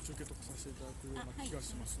中継とかさせていただくような気が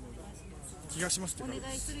しますので、気がしますっていうか、お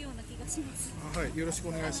願いするような気がします。はい、よろしく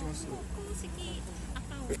お願いします。公式ア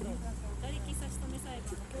カウント、瓦礫差し止め裁判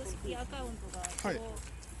の公式アカウントが、はい、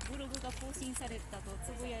ブログが更新されたと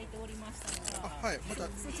つぶやいておりましたので、はい、また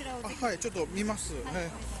そちらをはい、ちょっと見ます。はい、はい、あり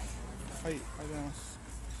がとうはい、ございます。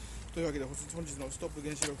というわけで本日のストップ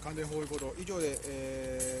原子力関電包囲行動以上で、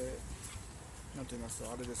なんと言いますと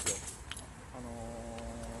あれですよ。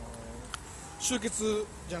終結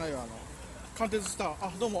じゃないわ貫徹した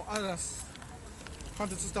どうもありがとうございます。貫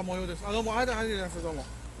徹した模様です。どうもありがとうございます。どうも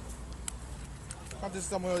貫徹し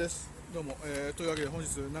た模様です。どうも、というわけで本日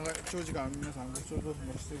長時間皆さんご視聴どう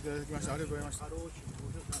もしていただきましてありがとうございました。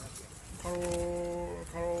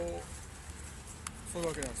そういう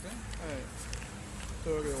わけなんですね。はい、と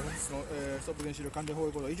いうわけで本日の、ストップ原子力関電包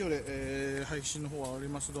囲行動以上で、配信の方は終わり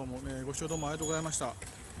ます。どうも、ご視聴どうもありがとうございました。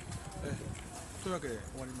というわけで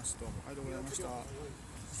終わります。どうもありがとうございました。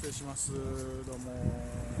失礼します。どうも。